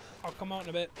 I'll come out in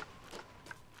a bit.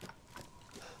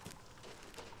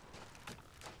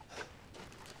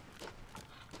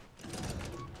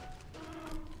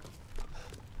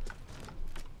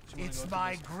 It's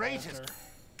my greatest.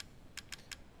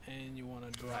 And you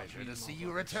want to drop. Pleasure to see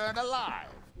you return alive.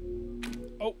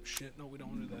 Oh shit! No, we don't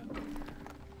want to do that.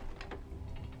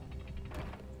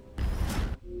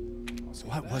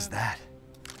 What was that?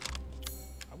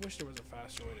 I wish there was a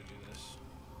faster way to do this.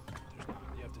 There's not.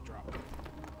 You have to drop it.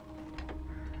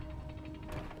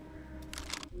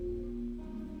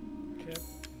 Okay,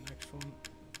 next one.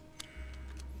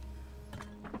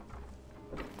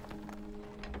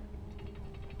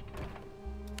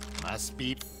 Must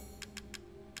be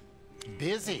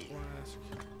busy.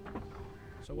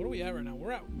 So what are we at right now?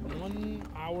 We're at 1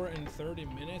 hour and 30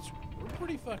 minutes.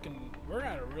 We're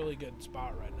at a really good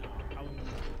spot right now. I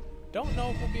don't know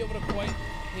if we'll be able to quite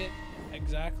hit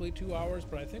exactly 2 hours,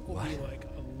 but I think we'll be like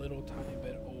a little tiny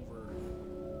bit over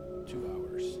 2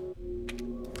 hours.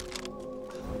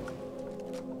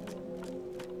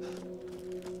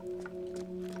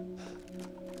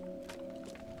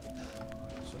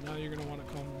 So now you're gonna want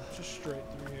to come just straight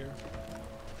through here.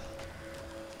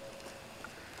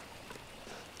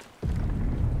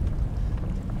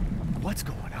 What's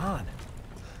going on?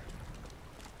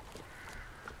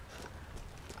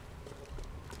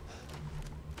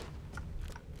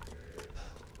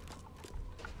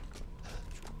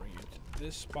 Bring it to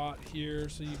this spot here.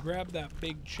 So you grab that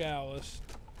big chalice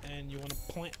and you want to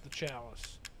plant the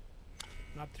chalice.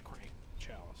 Not the crank,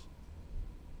 chalice.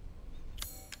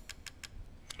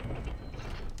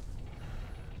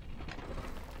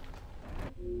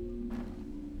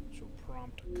 So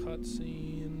prompt a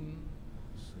cutscene.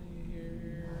 See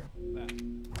here. That.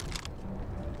 And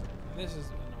this is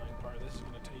the annoying part. This is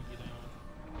going to take you down.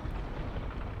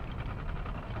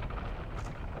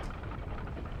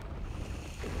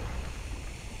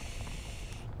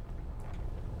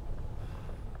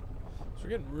 So we're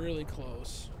getting really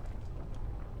close.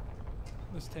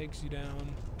 This takes you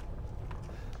down.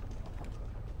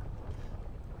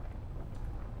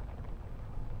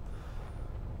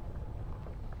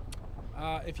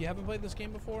 If you haven't played this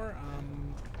game before,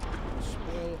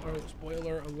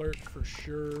 spoiler alert for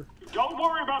sure. Don't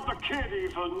worry about the kid,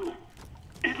 Ethan.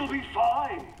 It'll be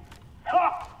fine.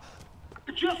 Ha!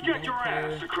 Just get your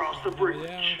ass across the bridge.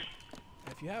 Yeah.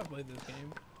 If you have played this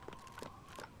game,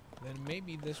 then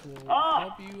maybe this will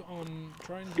help you on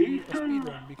trying to do a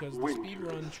speedrun, because the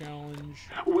speedrun challenge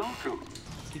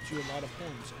gets you a lot of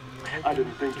points. And I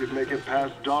didn't think you'd make it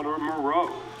past Daughter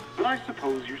Moreau, but I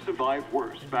suppose you survived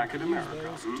worse back in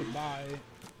America. To buy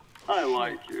I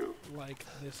like you. Like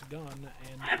this gun,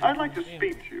 and I'd like to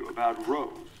speak to you about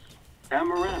Rose and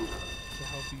Miranda. To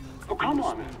help you. Oh, come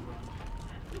on in.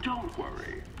 Don't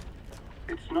worry.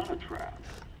 It's not a trap.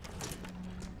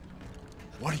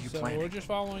 What are you planning? So we're just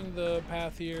following the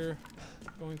path here,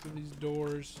 going through these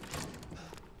doors.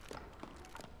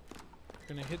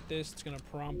 You're gonna hit this. It's gonna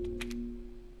prompt.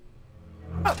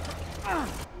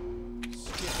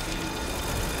 Skip these.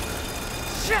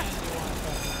 Shit!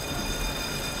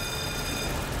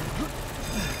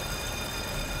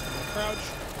 Crouch.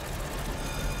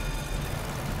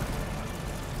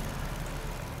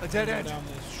 A dead end. Down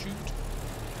this chute.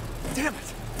 Damn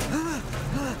it!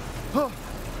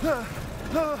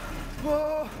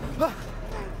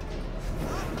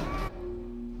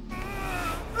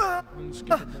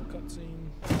 Unskippable cutscene.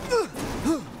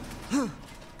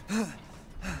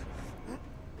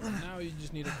 Now you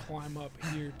just need to climb up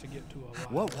here to get to a ladder.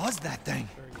 What was that thing?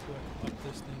 Very quick. Up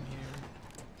this thing here.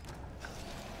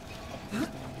 Up this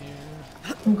thing here.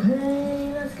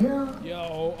 Okay, let's go.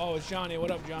 Yo, oh, it's Johnny. What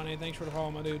up, Johnny? Thanks for the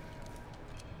follow, my dude.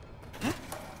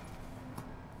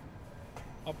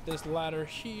 Up this ladder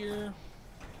here.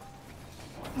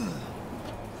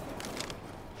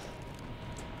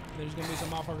 There's gonna be some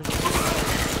motherfuckers.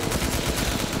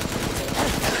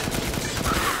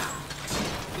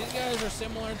 These guys are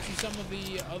similar to some of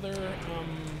the other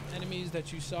enemies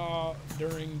that you saw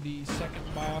during the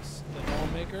second boss, the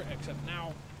Lawmaker, except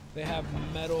now they have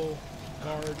metal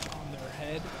guards on their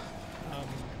head,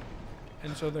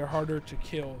 and so they're harder to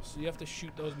kill. So you have to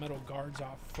shoot those metal guards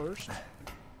off first,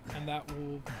 and that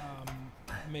will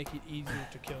make it easier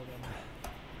to kill them.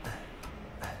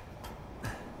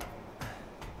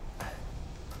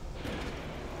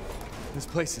 This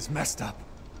place is messed up.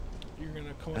 You're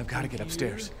gonna come. I've got to get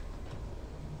upstairs.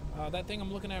 That thing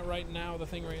I'm looking at right now, the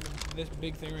thing right, this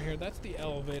big thing right here, that's the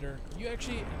elevator. You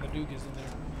actually, and the Duke is in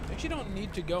there. You actually don't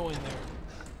need to go in there,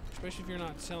 especially if you're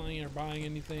not selling or buying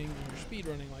anything or you're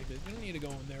speedrunning like this. You don't need to go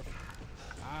in there.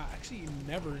 Actually, you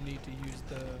never need to use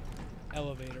the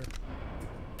elevator.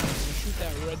 You're gonna shoot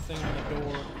that red thing on the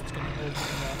door. It's gonna open it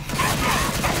up.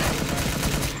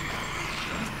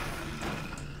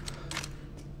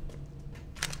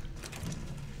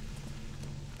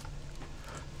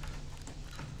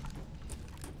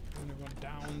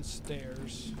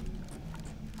 Downstairs.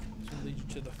 This will lead you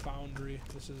to the foundry.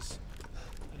 This is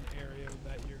an area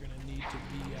that you're going to need to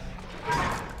be at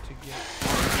to get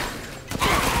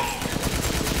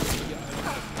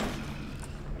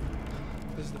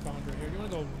this is the foundry here. You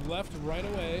want to go left right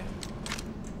away.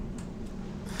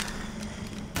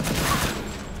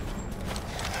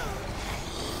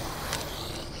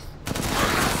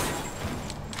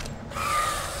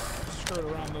 Skirt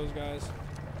around those guys.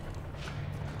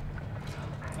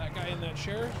 That guy in that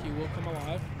chair, he will come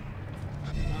alive.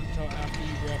 Not until after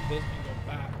you grab this and go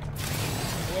back.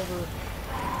 However,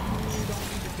 you don't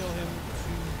need to kill him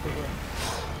to progress.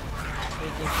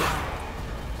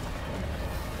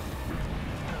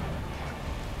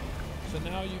 So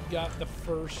now you've got the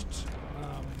first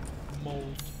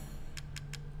mold,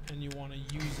 and you want to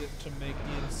use it to make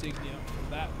the insignia for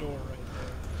that door right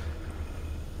there.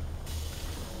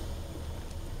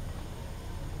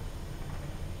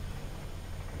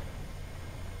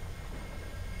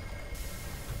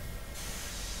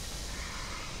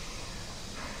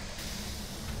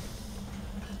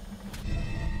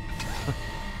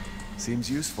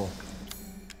 Seems useful.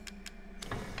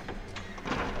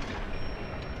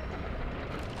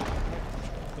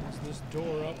 Opens this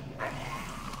door up.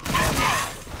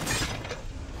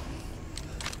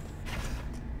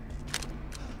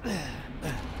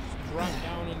 Just drop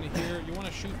down into here. You want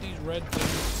to shoot these red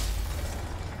things.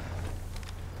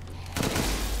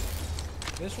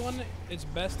 This one, it's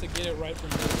best to get it right from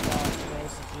this spot, or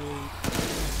else it's really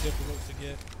difficult to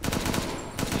get.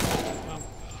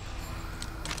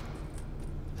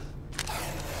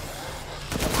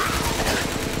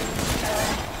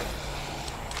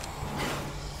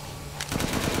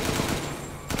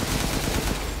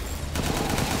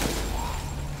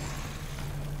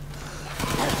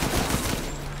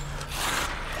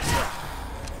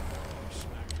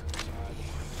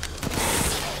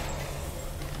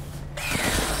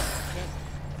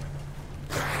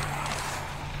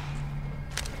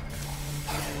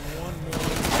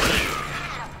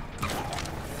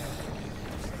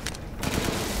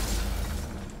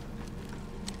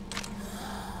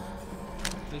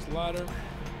 Ladder.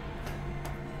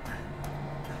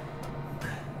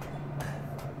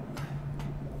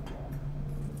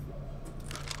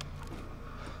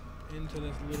 Into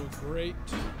this little grate.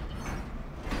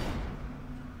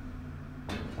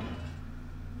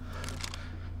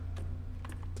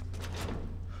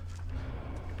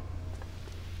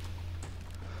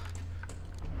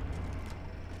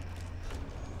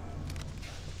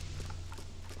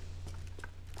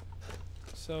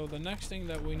 So the next thing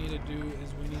that we need to do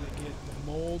is we need to get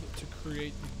the mold to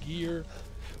create the gear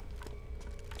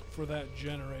for that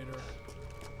generator.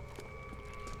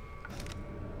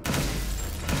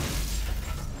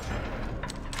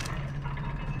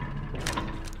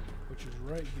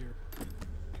 right here.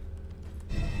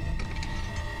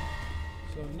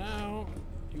 So now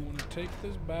you want to take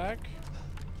this back.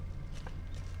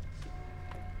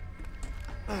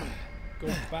 Go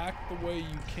back the way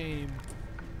you came.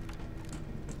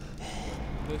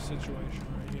 This situation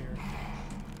right here.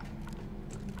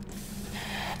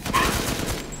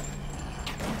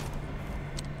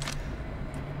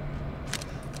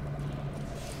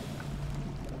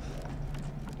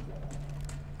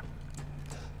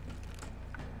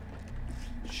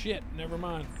 Shit, never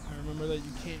mind. I remember that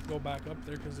you can't go back up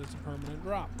there because it's a permanent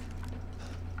drop.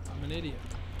 I'm an idiot.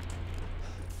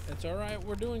 It's alright,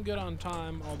 we're doing good on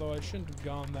time, although I shouldn't have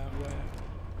gone that way.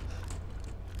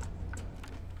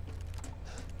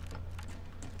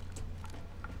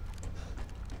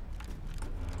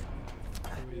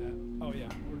 Where are we at? Oh yeah,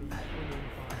 we're doing fine on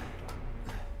time.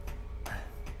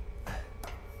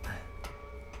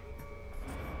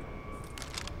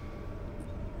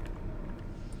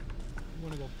 I'm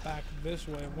gonna go back this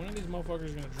way. One of these motherfuckers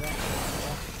is gonna drop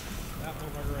that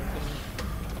motherfucker right there.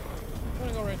 I'm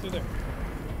gonna go right through there.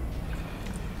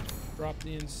 Drop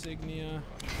the insignia.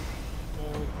 Go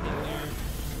in there.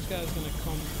 This guy's gonna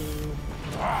come through.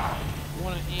 You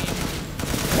wanna aim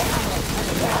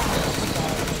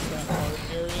that hard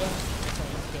area. That's how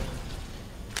you kill him.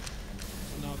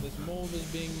 So now this mold is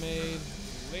being made.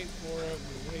 We wait for it.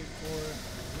 We wait for it.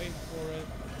 We wait for it.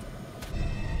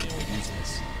 And we use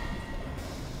this.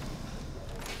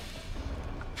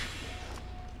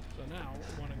 So now we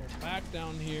want to go back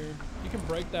down here. You can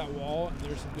break that wall, and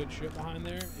there's some good shit behind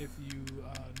there if you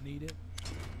need it.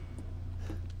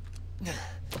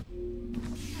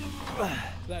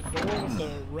 That door with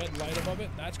the red light above it,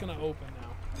 that's gonna open now.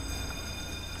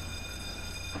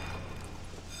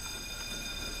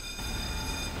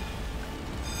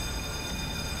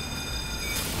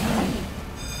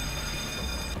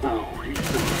 Oh, he's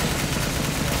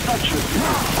such a...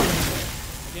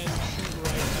 Again, shoot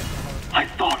right at the heart. I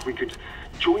thought we could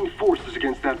join forces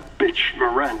against that bitch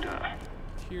Miranda.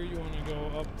 Here you want to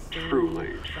go up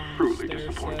through. Truly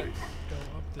disappointing. Go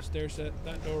up the stair set.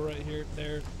 That door right here.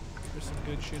 There's some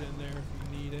good shit in there if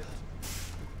you need it.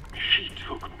 She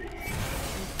took me.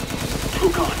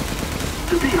 Took us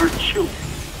to be her children.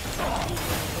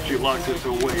 She locked us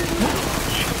away in the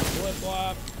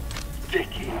flip-flop.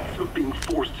 Decades of being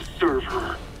forced to serve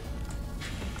her.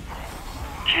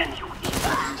 Can you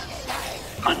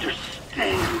even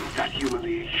understand that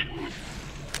humiliation?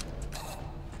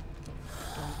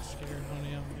 Don't scare,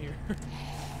 honey, I'm here.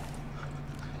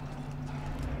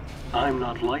 I'm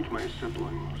not like my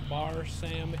siblings. Bar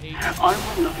Sam 8. I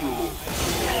want nothing more.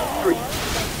 Free.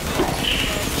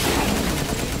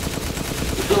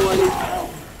 So I need power.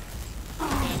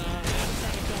 And,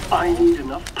 I need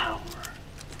enough power.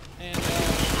 And, you know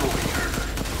what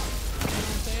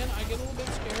I'm saying? I get a little bit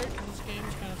scared because this game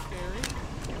is kind of scary.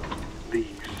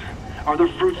 These are the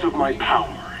fruits of my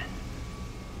power.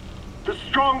 The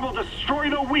strong will destroy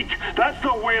the weak. That's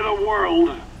the way of the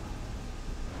world.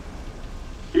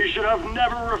 You should have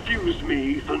never refused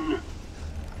me, Ethan.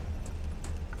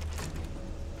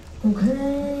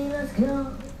 Okay, let's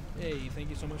go. Hey, thank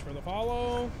you so much for the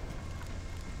follow.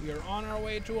 We are on our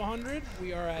way to 100.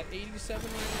 We are at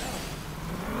 87 right now.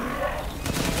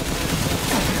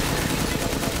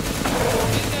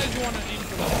 These guys, you want to aim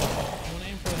for the head. You want to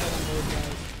aim for the head of those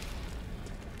guys.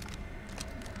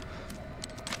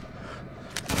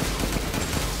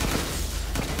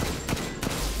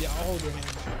 Yeah, I'll hold your hand.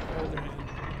 Hold your hand.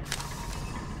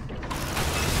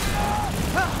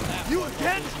 You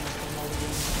again?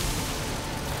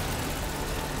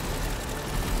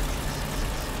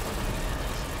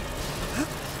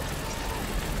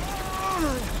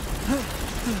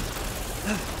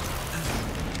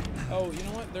 Oh, you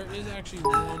know what? There is actually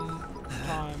one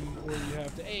time where you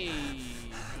have to... Hey,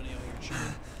 honey, you're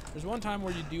cheating. There's one time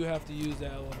where you do have to use the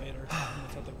elevator. And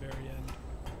it's at the very end.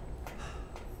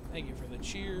 Thank you for the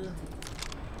cheer.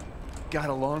 Got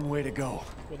a long way to go.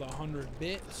 With 100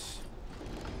 bits.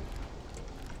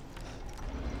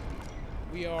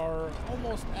 We are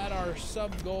almost at our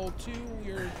sub goal too.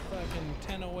 We're fucking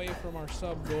 10 away from our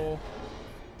sub goal.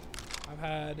 I've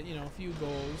had, you know, a few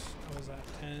goals. I was at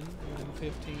 10 and then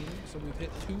 15, so we've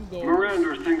hit 2 goals.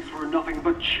 Miranda thinks we're nothing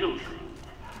but children.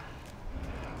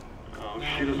 Oh,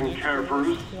 now she doesn't care for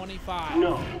us. 25.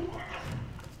 No.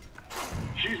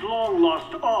 She's long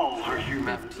lost all her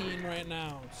humanity. 15 right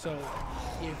now. So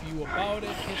if you about it,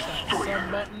 hit that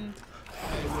sub button. I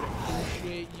would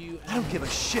appreciate you. I don't give a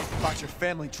shit about your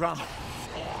family drama.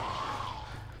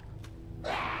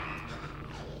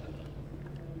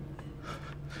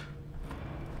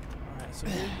 Alright, so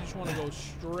here you just want to go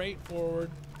straight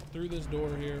forward through this door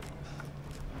here.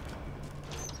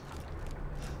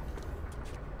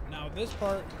 this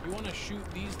part, you want to shoot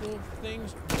these little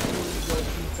things before you go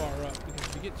too far up, because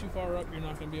if you get too far up, you're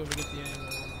not going to be able to get the angle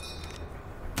on them.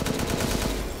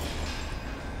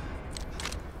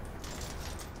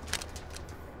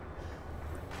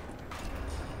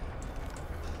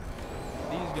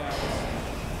 These guys.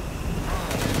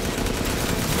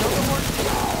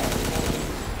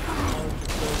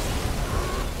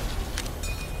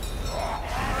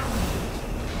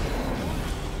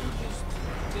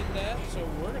 So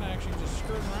we're gonna actually just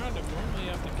skirt around them. Normally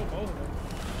you have to kill both of them.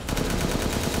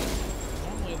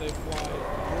 Normally they fly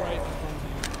right in front of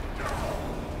you.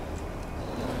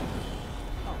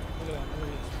 Oh, look at that. Look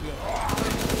at this.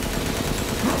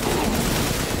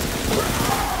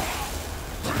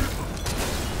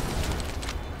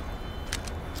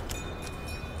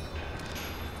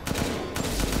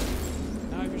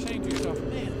 Now if you're saying to yourself,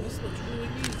 man, this looks really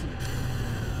easy.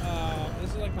 This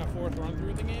is like my 4th run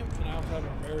through the game, and I also have a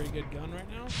very good gun right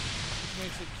now,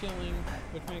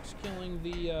 which makes killing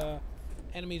the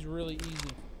enemies really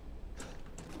easy.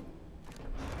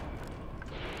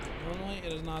 Normally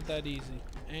it is not that easy,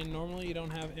 and normally you don't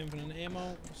have infinite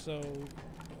ammo, so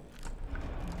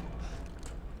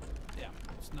yeah,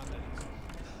 it's not that easy.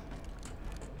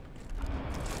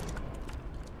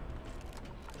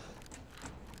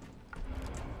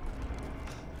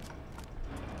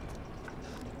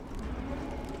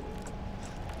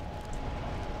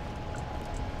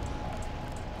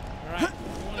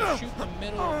 Shoot the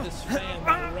middle of this fan, the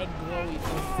red glowy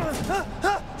thing.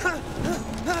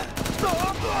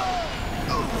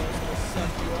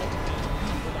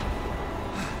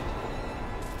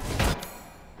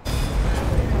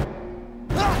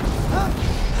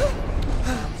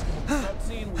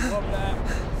 Cutscene, we love that.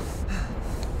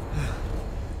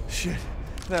 Shit,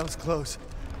 that was close.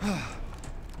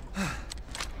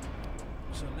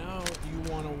 So now you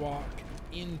want to walk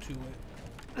into it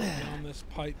down this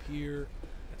pipe here.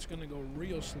 It's gonna go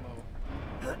real slow.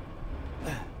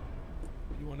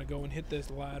 You want to go and hit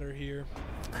this ladder here,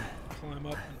 climb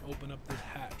up and open up this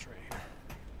hatch right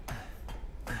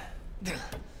here.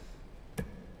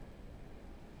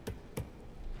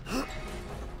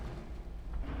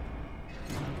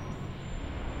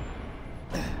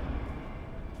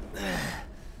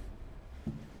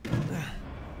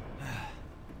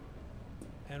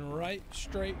 And right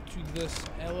straight to this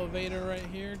elevator right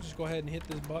here. Just go ahead and hit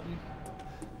this button.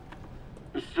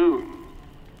 Soon,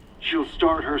 she'll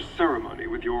start her ceremony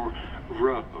with your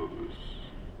rose.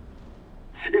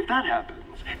 If that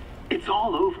happens, it's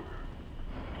all over.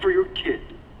 For your kid,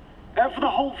 and for the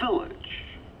whole village.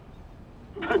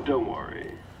 But don't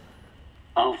worry,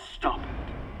 I'll stop it.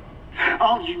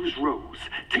 I'll use Rose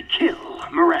to kill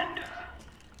Miranda.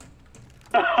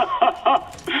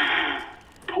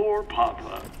 Poor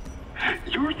Papa.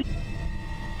 You're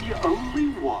the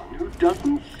only one who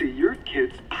doesn't see your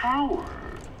kid's power.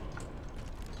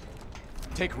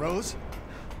 Take Rose?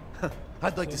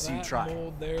 I'd like to see you try. That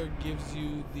mold there gives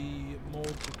you the mold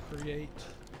to create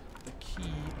the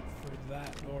key for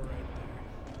that door right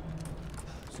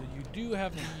there. So you do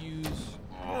have to use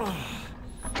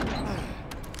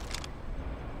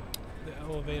the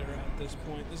elevator at this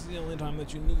point. This is the only time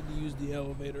that you need to use the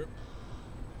elevator.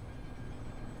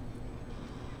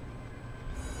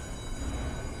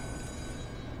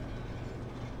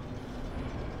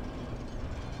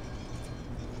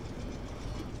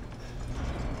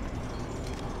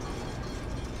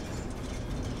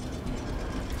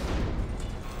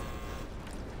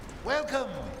 Welcome,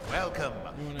 welcome.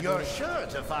 You're sure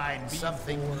to find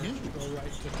something new. Go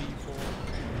right to B4.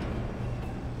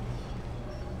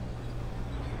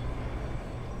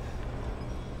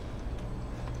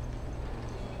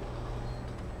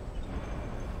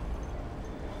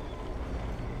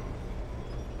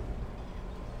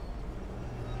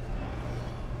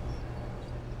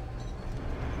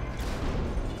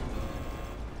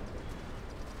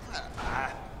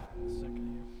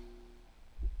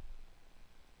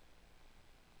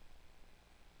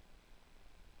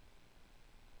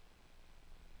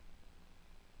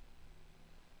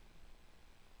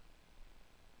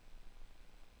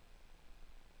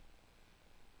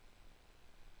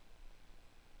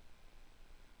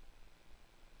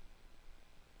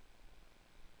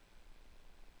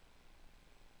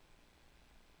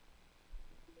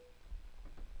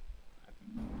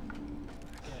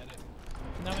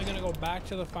 Now we're gonna go back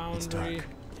to the foundry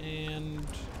and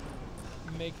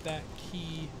make that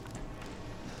key.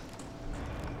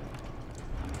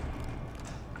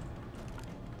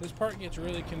 This part gets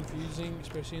really confusing,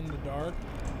 especially in the dark.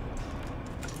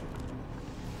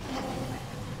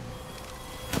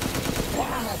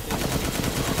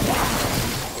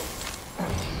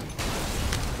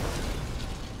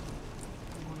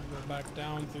 back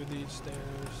down through these stairs.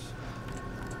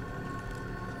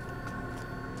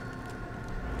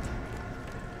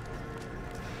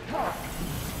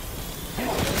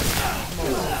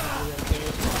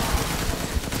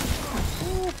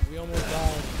 We almost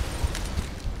died.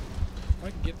 If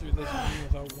I could get through this game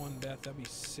without one death, that'd be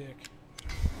sick.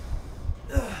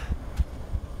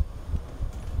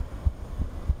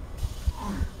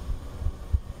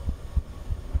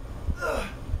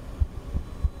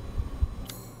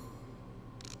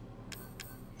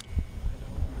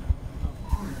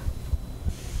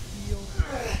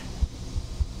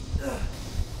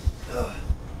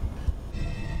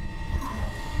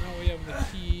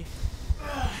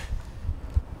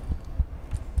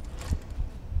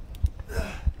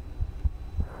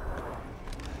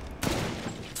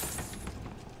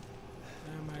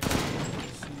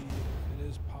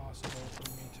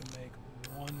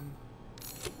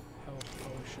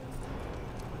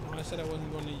 I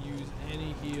wasn't going to use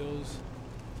any heals,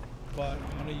 but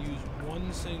I'm going to use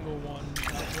one single one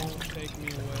that won't take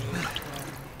me away from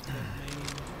the main.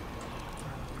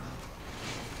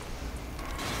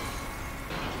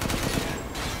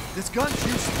 This gun's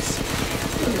useless.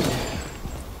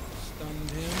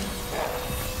 Stunned him.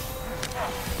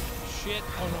 Shit.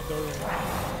 Oh no, they're right.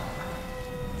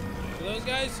 So those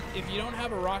guys, if you don't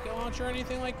have a rocket launcher or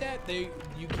anything like that,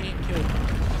 you can't kill them.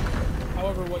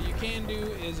 However, what you can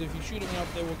do is if you shoot them up,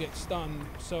 they will get stunned.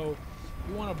 So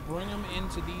you want to bring them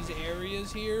into these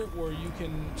areas here where you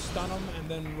can stun them and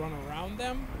then run around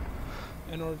them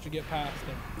in order to get past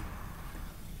them.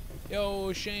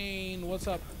 Yo, Shane, what's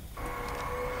up?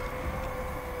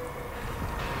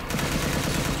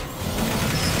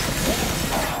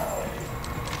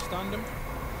 Stunned him.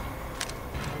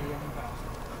 Now we're running past him.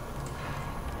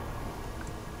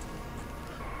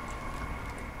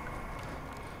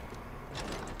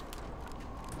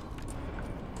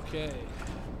 Okay,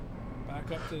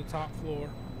 back up to the top floor.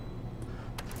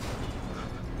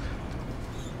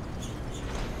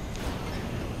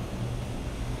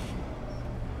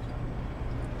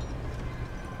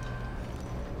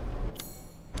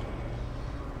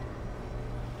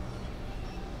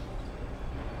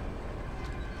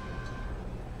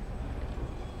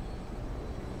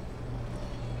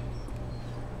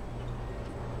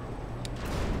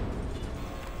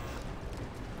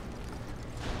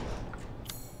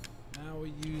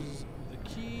 Use the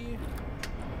key.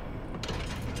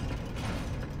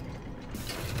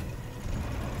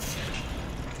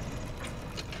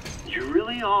 You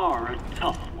really are a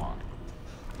tough one.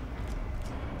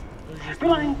 But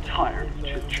I'm tired of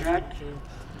chit-chat.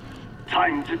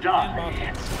 Time to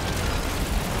die.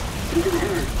 You can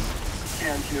hear it,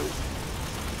 can't you?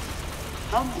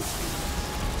 Someone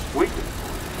waiting for you.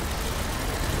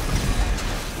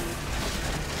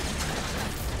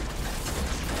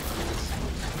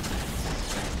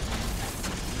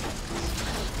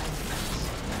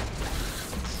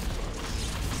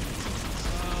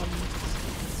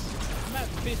 I'm at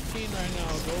 15 right now,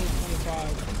 goal is 25.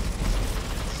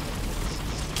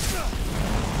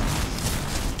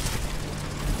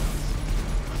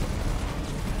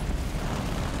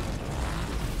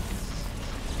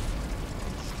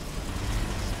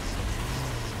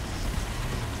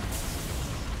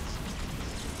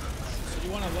 So you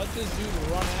want to let this dude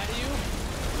run at you,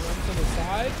 run to the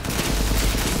side.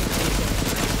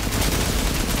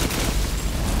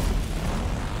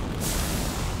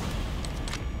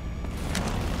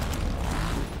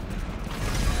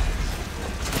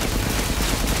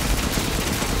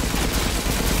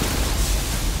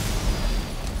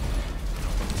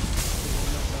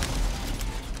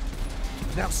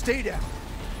 Now stay down.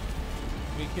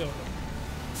 We killed him.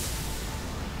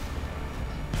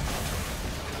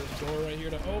 There's a door right here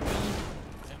to open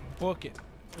and book it.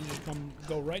 And just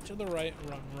go right to the right,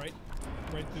 run right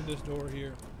through this door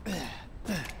here. And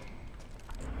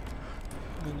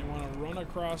then you want to run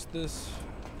across this,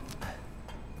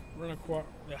 run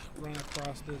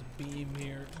across this beam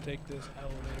here. Take this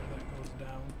elevator that goes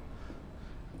down,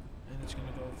 and it's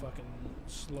gonna go fucking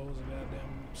slow as a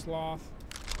goddamn sloth.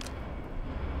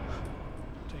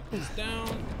 Take this down.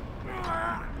 Go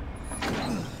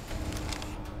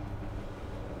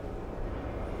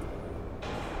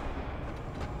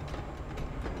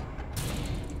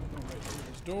right through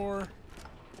this door.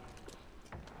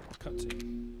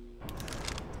 Cutscene.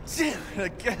 Damn it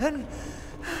again.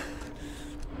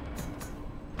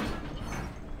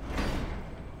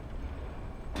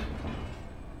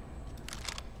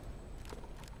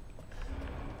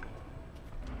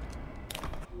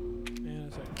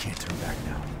 Can't turn back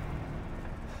now.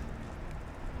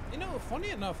 You know, funny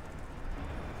enough,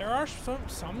 There are some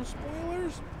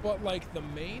spoilers, but like the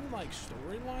main like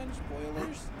storyline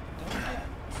spoilers don't get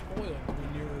spoiled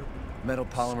when you're Metal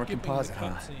polymer skipping composite, the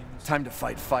huh? cutscenes. Time to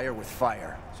fight fire with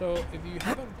fire. So if you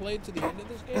haven't played to the end of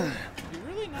this game, you're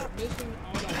really not missing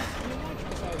out on too much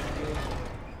besides gameplay.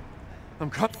 I'm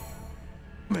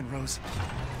coming, Rose.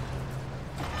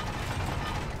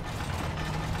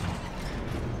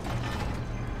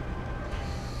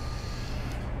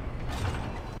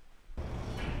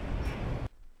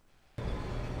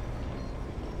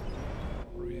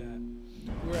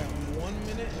 We're at 1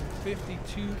 minute and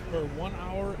 52, or 1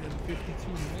 hour and 52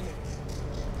 minutes.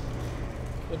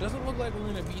 So it doesn't look like we're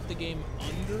gonna beat the game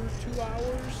under 2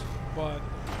 hours, but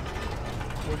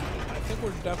I think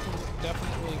we're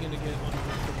definitely gonna get under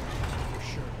 3 for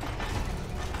sure.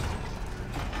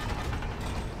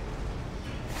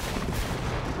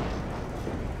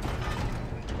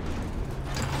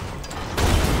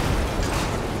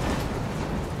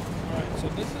 All right, so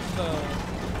this is the.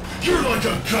 You're like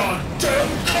a goddamn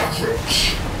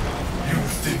cockroach! You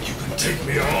think you can take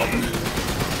me on?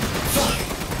 Fine.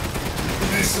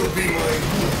 This'll be my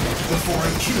rule before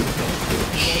I kill that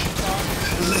bitch.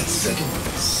 Let's settle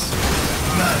this.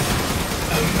 Man,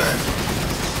 a man.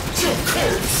 Your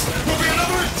corpse will be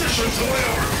another addition to my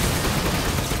army!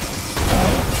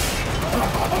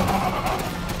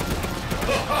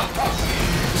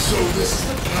 So this is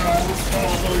the power of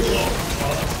fatherly love,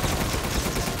 huh?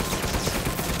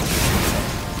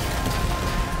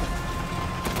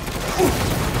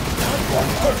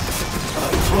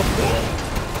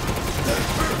 That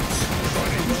hurts,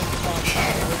 buddy.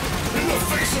 Coward, in the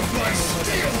face of my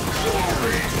steel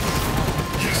glory!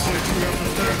 Guess I do have to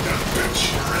thank that bitch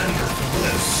for anger for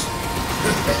this.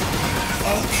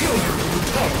 I'll kill her for the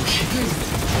power she gave me.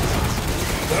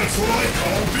 That's what I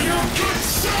call being a good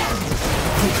son!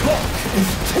 The clock is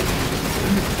ticking.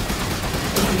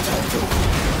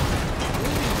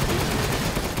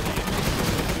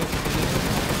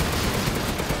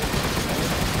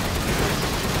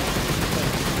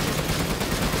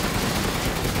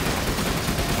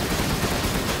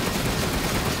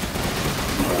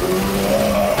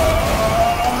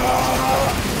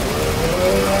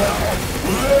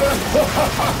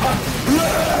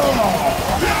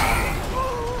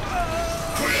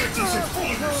 Quit this and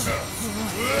fool yourself!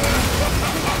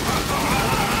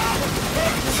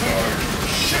 I'm tired of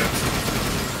shit!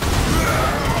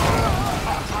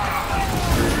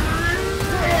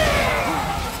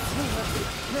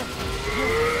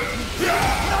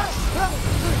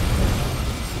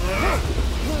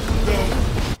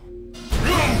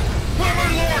 Why am I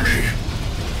Lordy?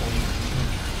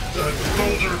 That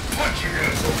boulder punching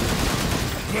asshole!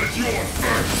 But you're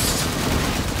first!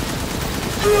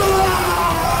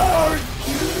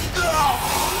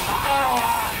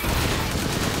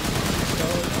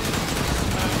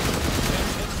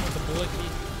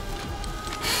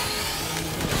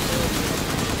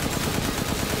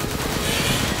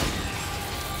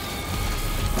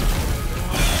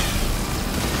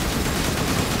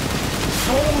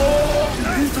 So long,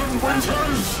 Ethan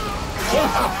Winters!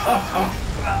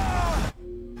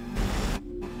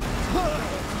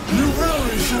 You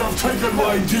really should have taken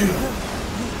my deal.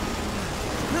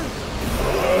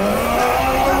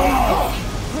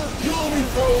 You'll be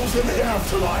frozen in the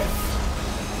afterlife.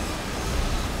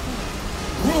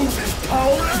 Rose's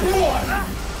power is one.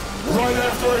 Right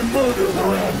after I murder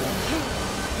Miranda.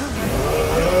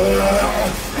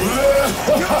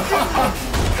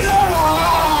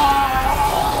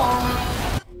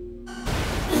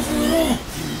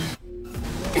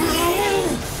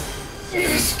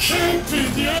 This can't be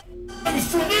the end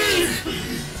for me!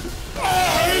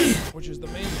 Which is the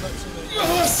main cutscene that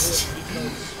must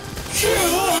because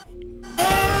kill her!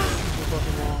 we're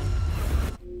fucking wrong.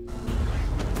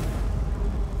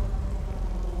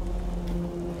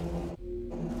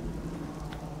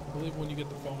 I believe when you get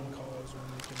the phone calls when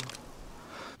you can.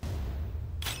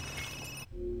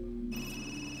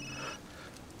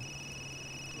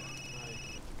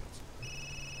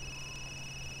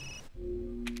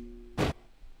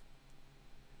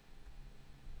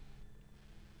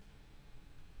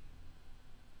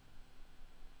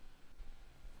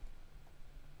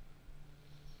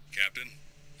 Captain,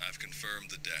 I've confirmed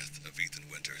the death of Ethan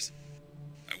Winters.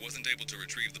 I wasn't able to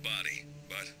retrieve the body,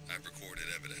 but I've recorded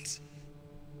evidence.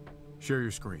 Share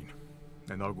your screen,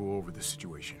 and I'll go over the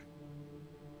situation.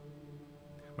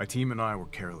 My team and I were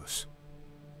careless.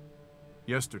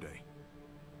 Yesterday,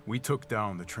 we took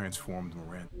down the transformed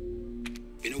Miranda.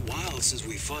 Been a while since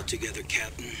we fought together,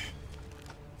 Captain.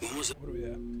 When was it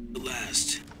the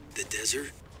last? The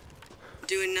desert?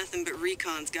 Doing nothing but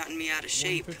recon's gotten me out of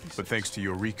shape. But thanks to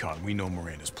your recon, we know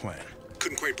Miranda's plan.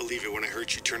 Couldn't quite believe it when I heard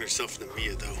she turned herself into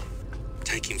Mia, though.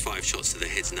 Taking 5 shots to the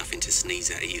head's nothing to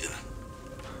sneeze at either.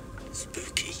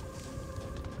 Spooky.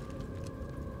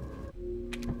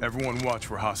 Everyone watch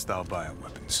for hostile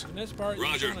bioweapons. In this part,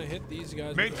 Roger. you want to hit these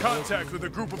guys. Made contact with a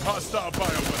group of hostile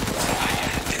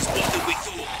bioweapons. There's more than we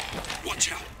thought.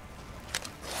 Watch out.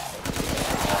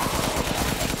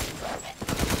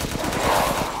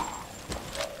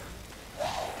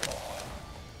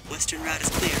 Western route is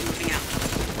clear, moving out.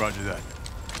 Roger that.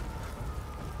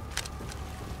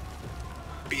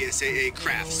 BSAA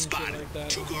craft spotted.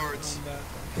 2 guards.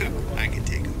 I can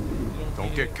take them.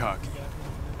 Don't get cocky.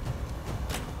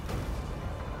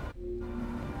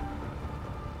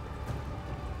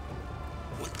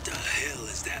 What the hell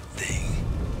is that thing?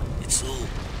 It's all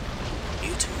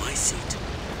mutamycete.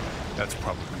 That's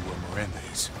probably where Miranda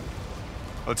is.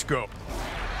 Let's go.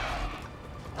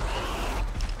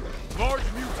 Large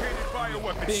mutated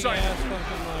bioweapon Big sighted. ass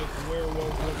fucking like werewolf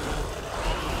looking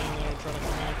thing that'll try to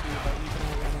come after you, but you can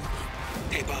outrun them.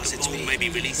 Hey boss, it's me. Maybe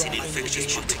releasing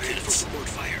infectious particulates.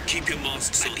 Fire. Keep your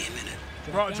masks on. Might be a minute.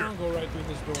 Roger. Down, go right through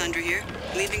this door. Tundra here.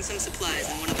 Leaving some supplies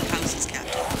in one of the houses,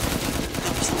 Captain.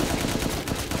 Help us look.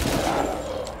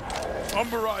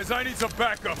 Umberized, I need some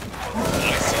backup. I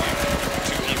see you.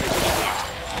 2 meters to the left.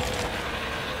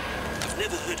 I've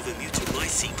never heard of a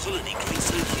mutamycete colony growing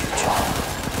so huge.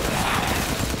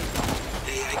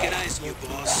 Hey, I get eyes on you,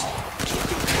 boss. Keep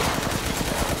going.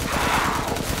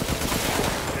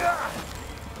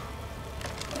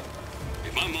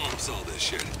 If my mom saw this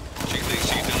shit, she'd think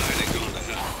she died and gone to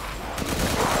hell.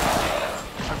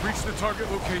 I've reached the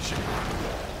target location.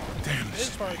 Damn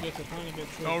This part gets a tiny bit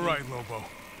tricky. All right, Lobo.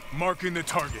 Marking the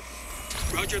target.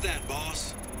 Roger that,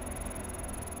 boss.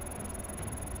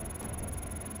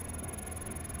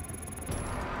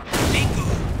 Bingo!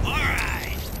 All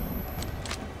right!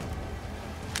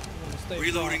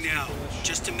 Reloading now.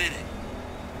 Just a minute.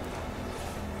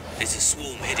 There's a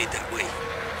swarm headed that way. I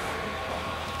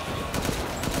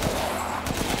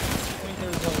think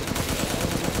there's like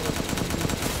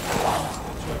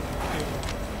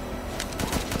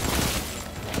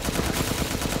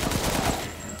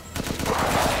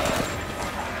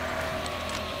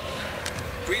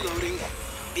Reloading.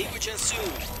 Be with you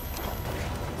soon.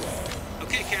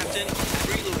 Okay, Captain.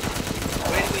 Reloading.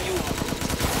 Ready when you are.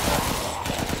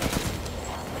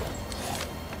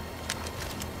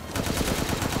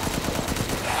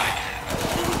 The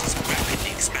world is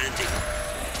rapidly expanding.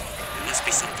 There must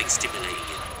be something stimulating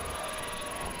it.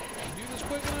 do this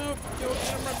quick enough. Go get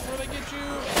them right before they get you.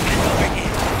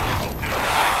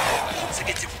 Looks like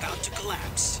it's about to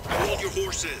collapse. Hold your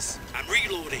horses. I'm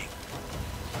reloading.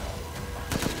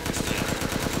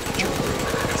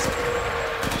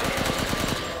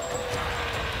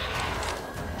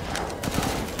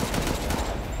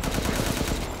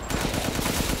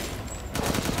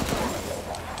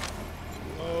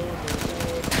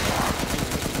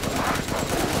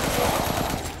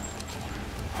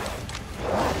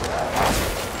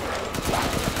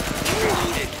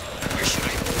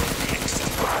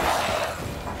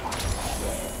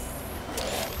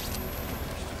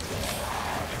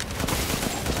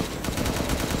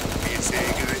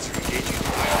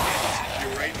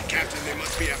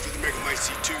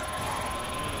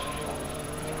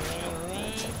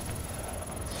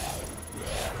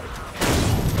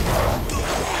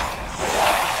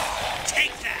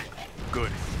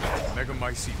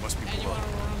 Must be and you want to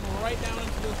run right down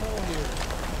into this hole here.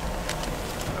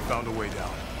 I found a way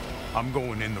down. I'm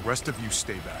going in. The rest of you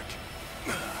stay back.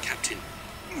 Captain,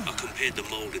 I compared the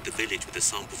mold at the village with a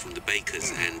sample from the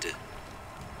bakers, and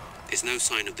there's no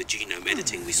sign of the genome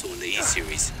editing we saw in the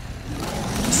E-series.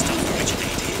 The stuff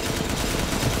originated here.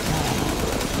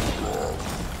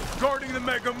 Guarding the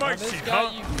megamycete,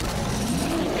 huh? You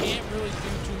can't really do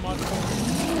too much on.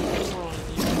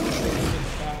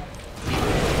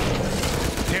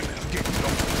 Damn it, I'm getting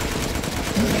low.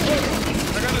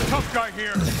 I got a tough guy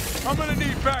here. I'm gonna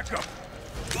need backup.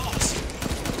 Boss,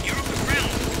 you're on the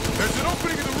ground. There's an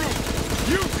opening in the roof.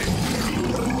 Use it.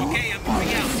 Okay, I'm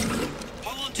moving out.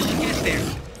 Hold on till I get there.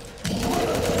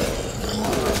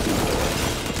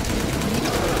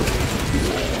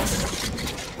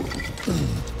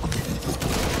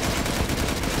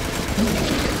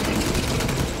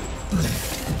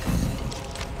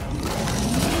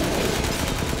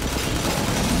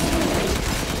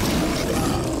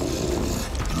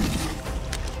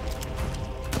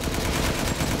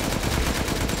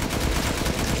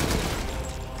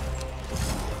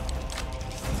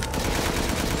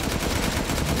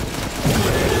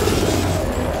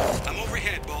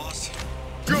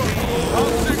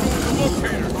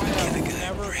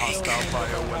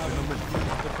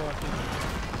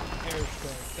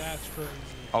 airstrike. That's crazy.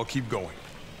 I'll keep going.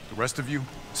 The rest of you,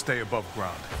 stay above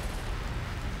ground.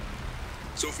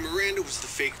 So if Miranda was the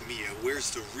fake Mia,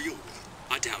 where's the real one?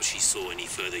 I doubt she saw any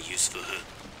further use for her.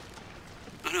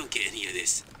 I don't get any of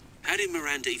this. How did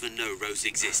Miranda even know Rose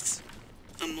exists?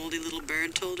 A moldy little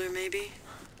bird told her, maybe?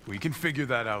 We can figure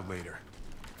that out later.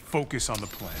 Focus on the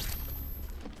plan.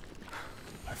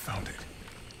 I found it.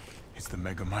 It's the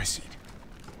Megamycete.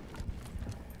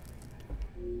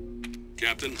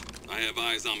 Captain, I have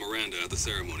eyes on Miranda at the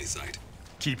ceremony site.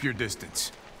 Keep your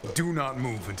distance. Do not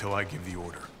move until I give the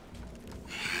order.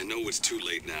 I know it's too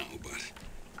late now, but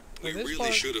we this really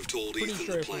part, should have told pretty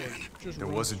Ethan the plan. There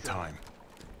wasn't time.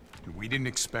 And we didn't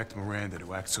expect Miranda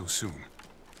to act so soon.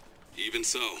 Even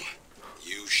so,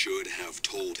 you should have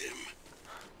told him.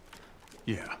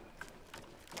 Yeah.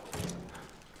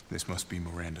 This must be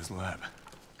Miranda's lab.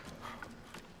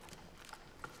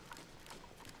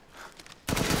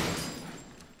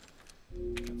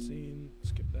 Cutscene.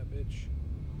 Skip that bitch.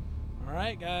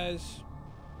 Alright, guys.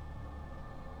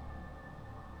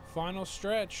 Final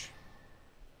stretch.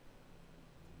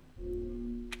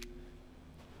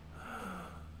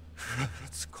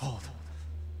 It's cold.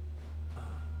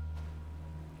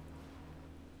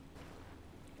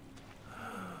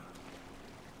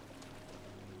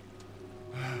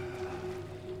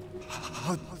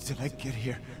 How did I get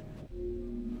here?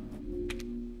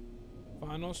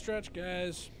 Final stretch,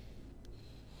 guys.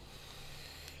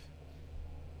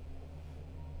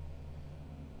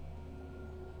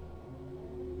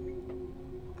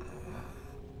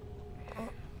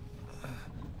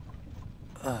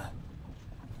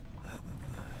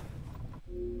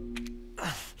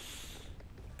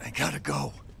 I gotta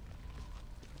go.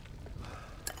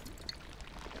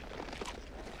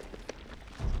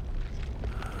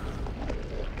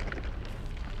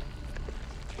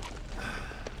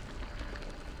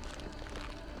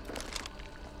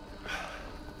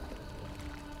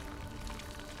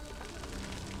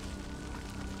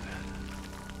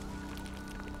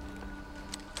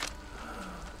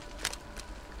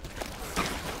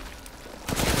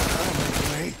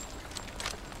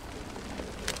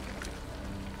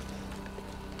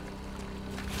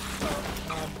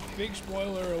 Big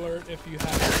spoiler alert if you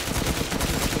haven't finished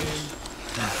this game,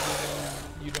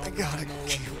 you don't know what the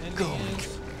ending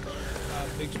is.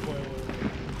 Big spoiler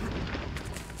alert.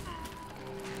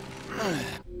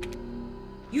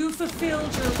 You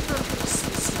fulfilled your purpose,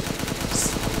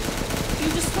 Mr. You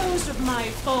disposed of my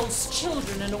false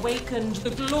children and awakened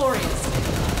the glorious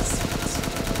Megamycete.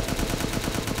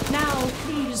 Now,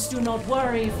 please do not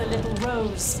worry for little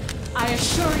Rose. I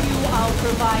assure you I'll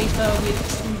provide her with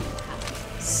true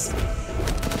happiness.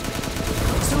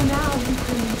 So now you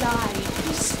can die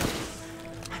peacefully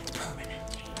and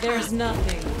permanently. There's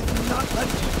nothing. Not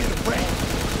letting you get away.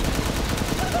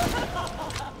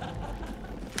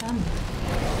 Come.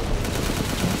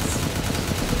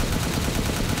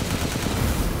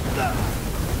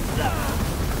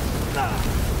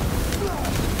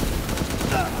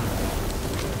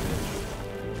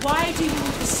 Why do you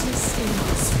persist in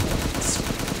this field?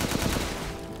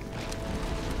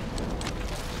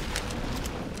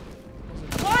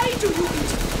 Why do you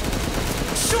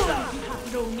interfere? Surely you have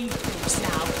no need for us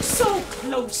now. So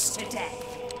close to death.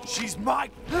 She's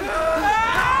mine.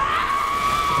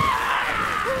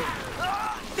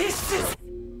 This is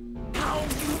how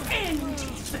you end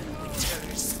Ethan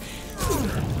Winters.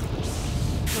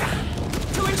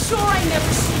 To ensure I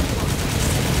never see you.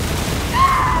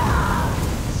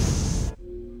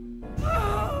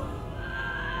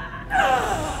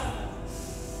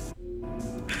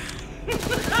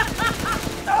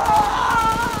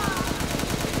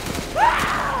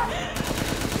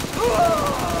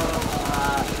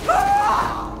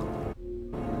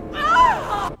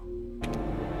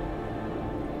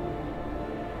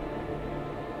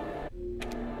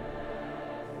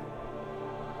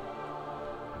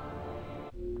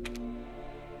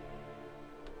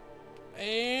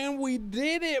 And we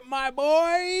did it, my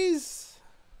boys!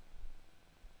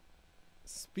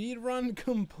 Speedrun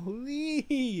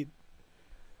complete!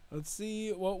 Let's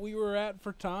see what we were at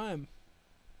for time.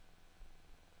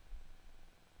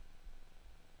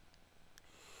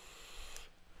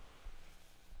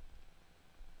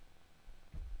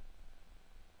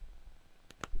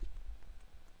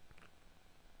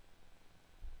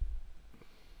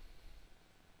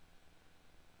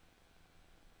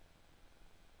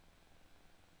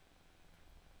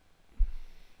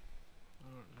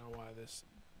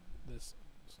 This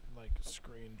like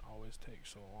screen always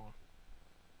takes so long.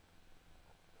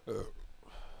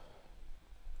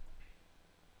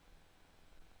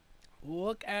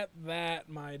 Look at that,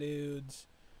 my dudes.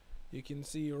 You can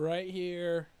see right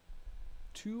here,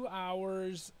 2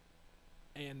 hours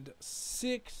and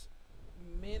 6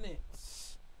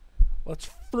 minutes. Let's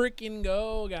freaking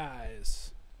go,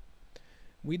 guys.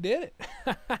 We did it.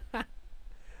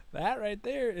 That right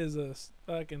there is a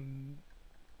fucking,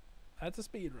 that's a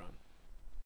speed run.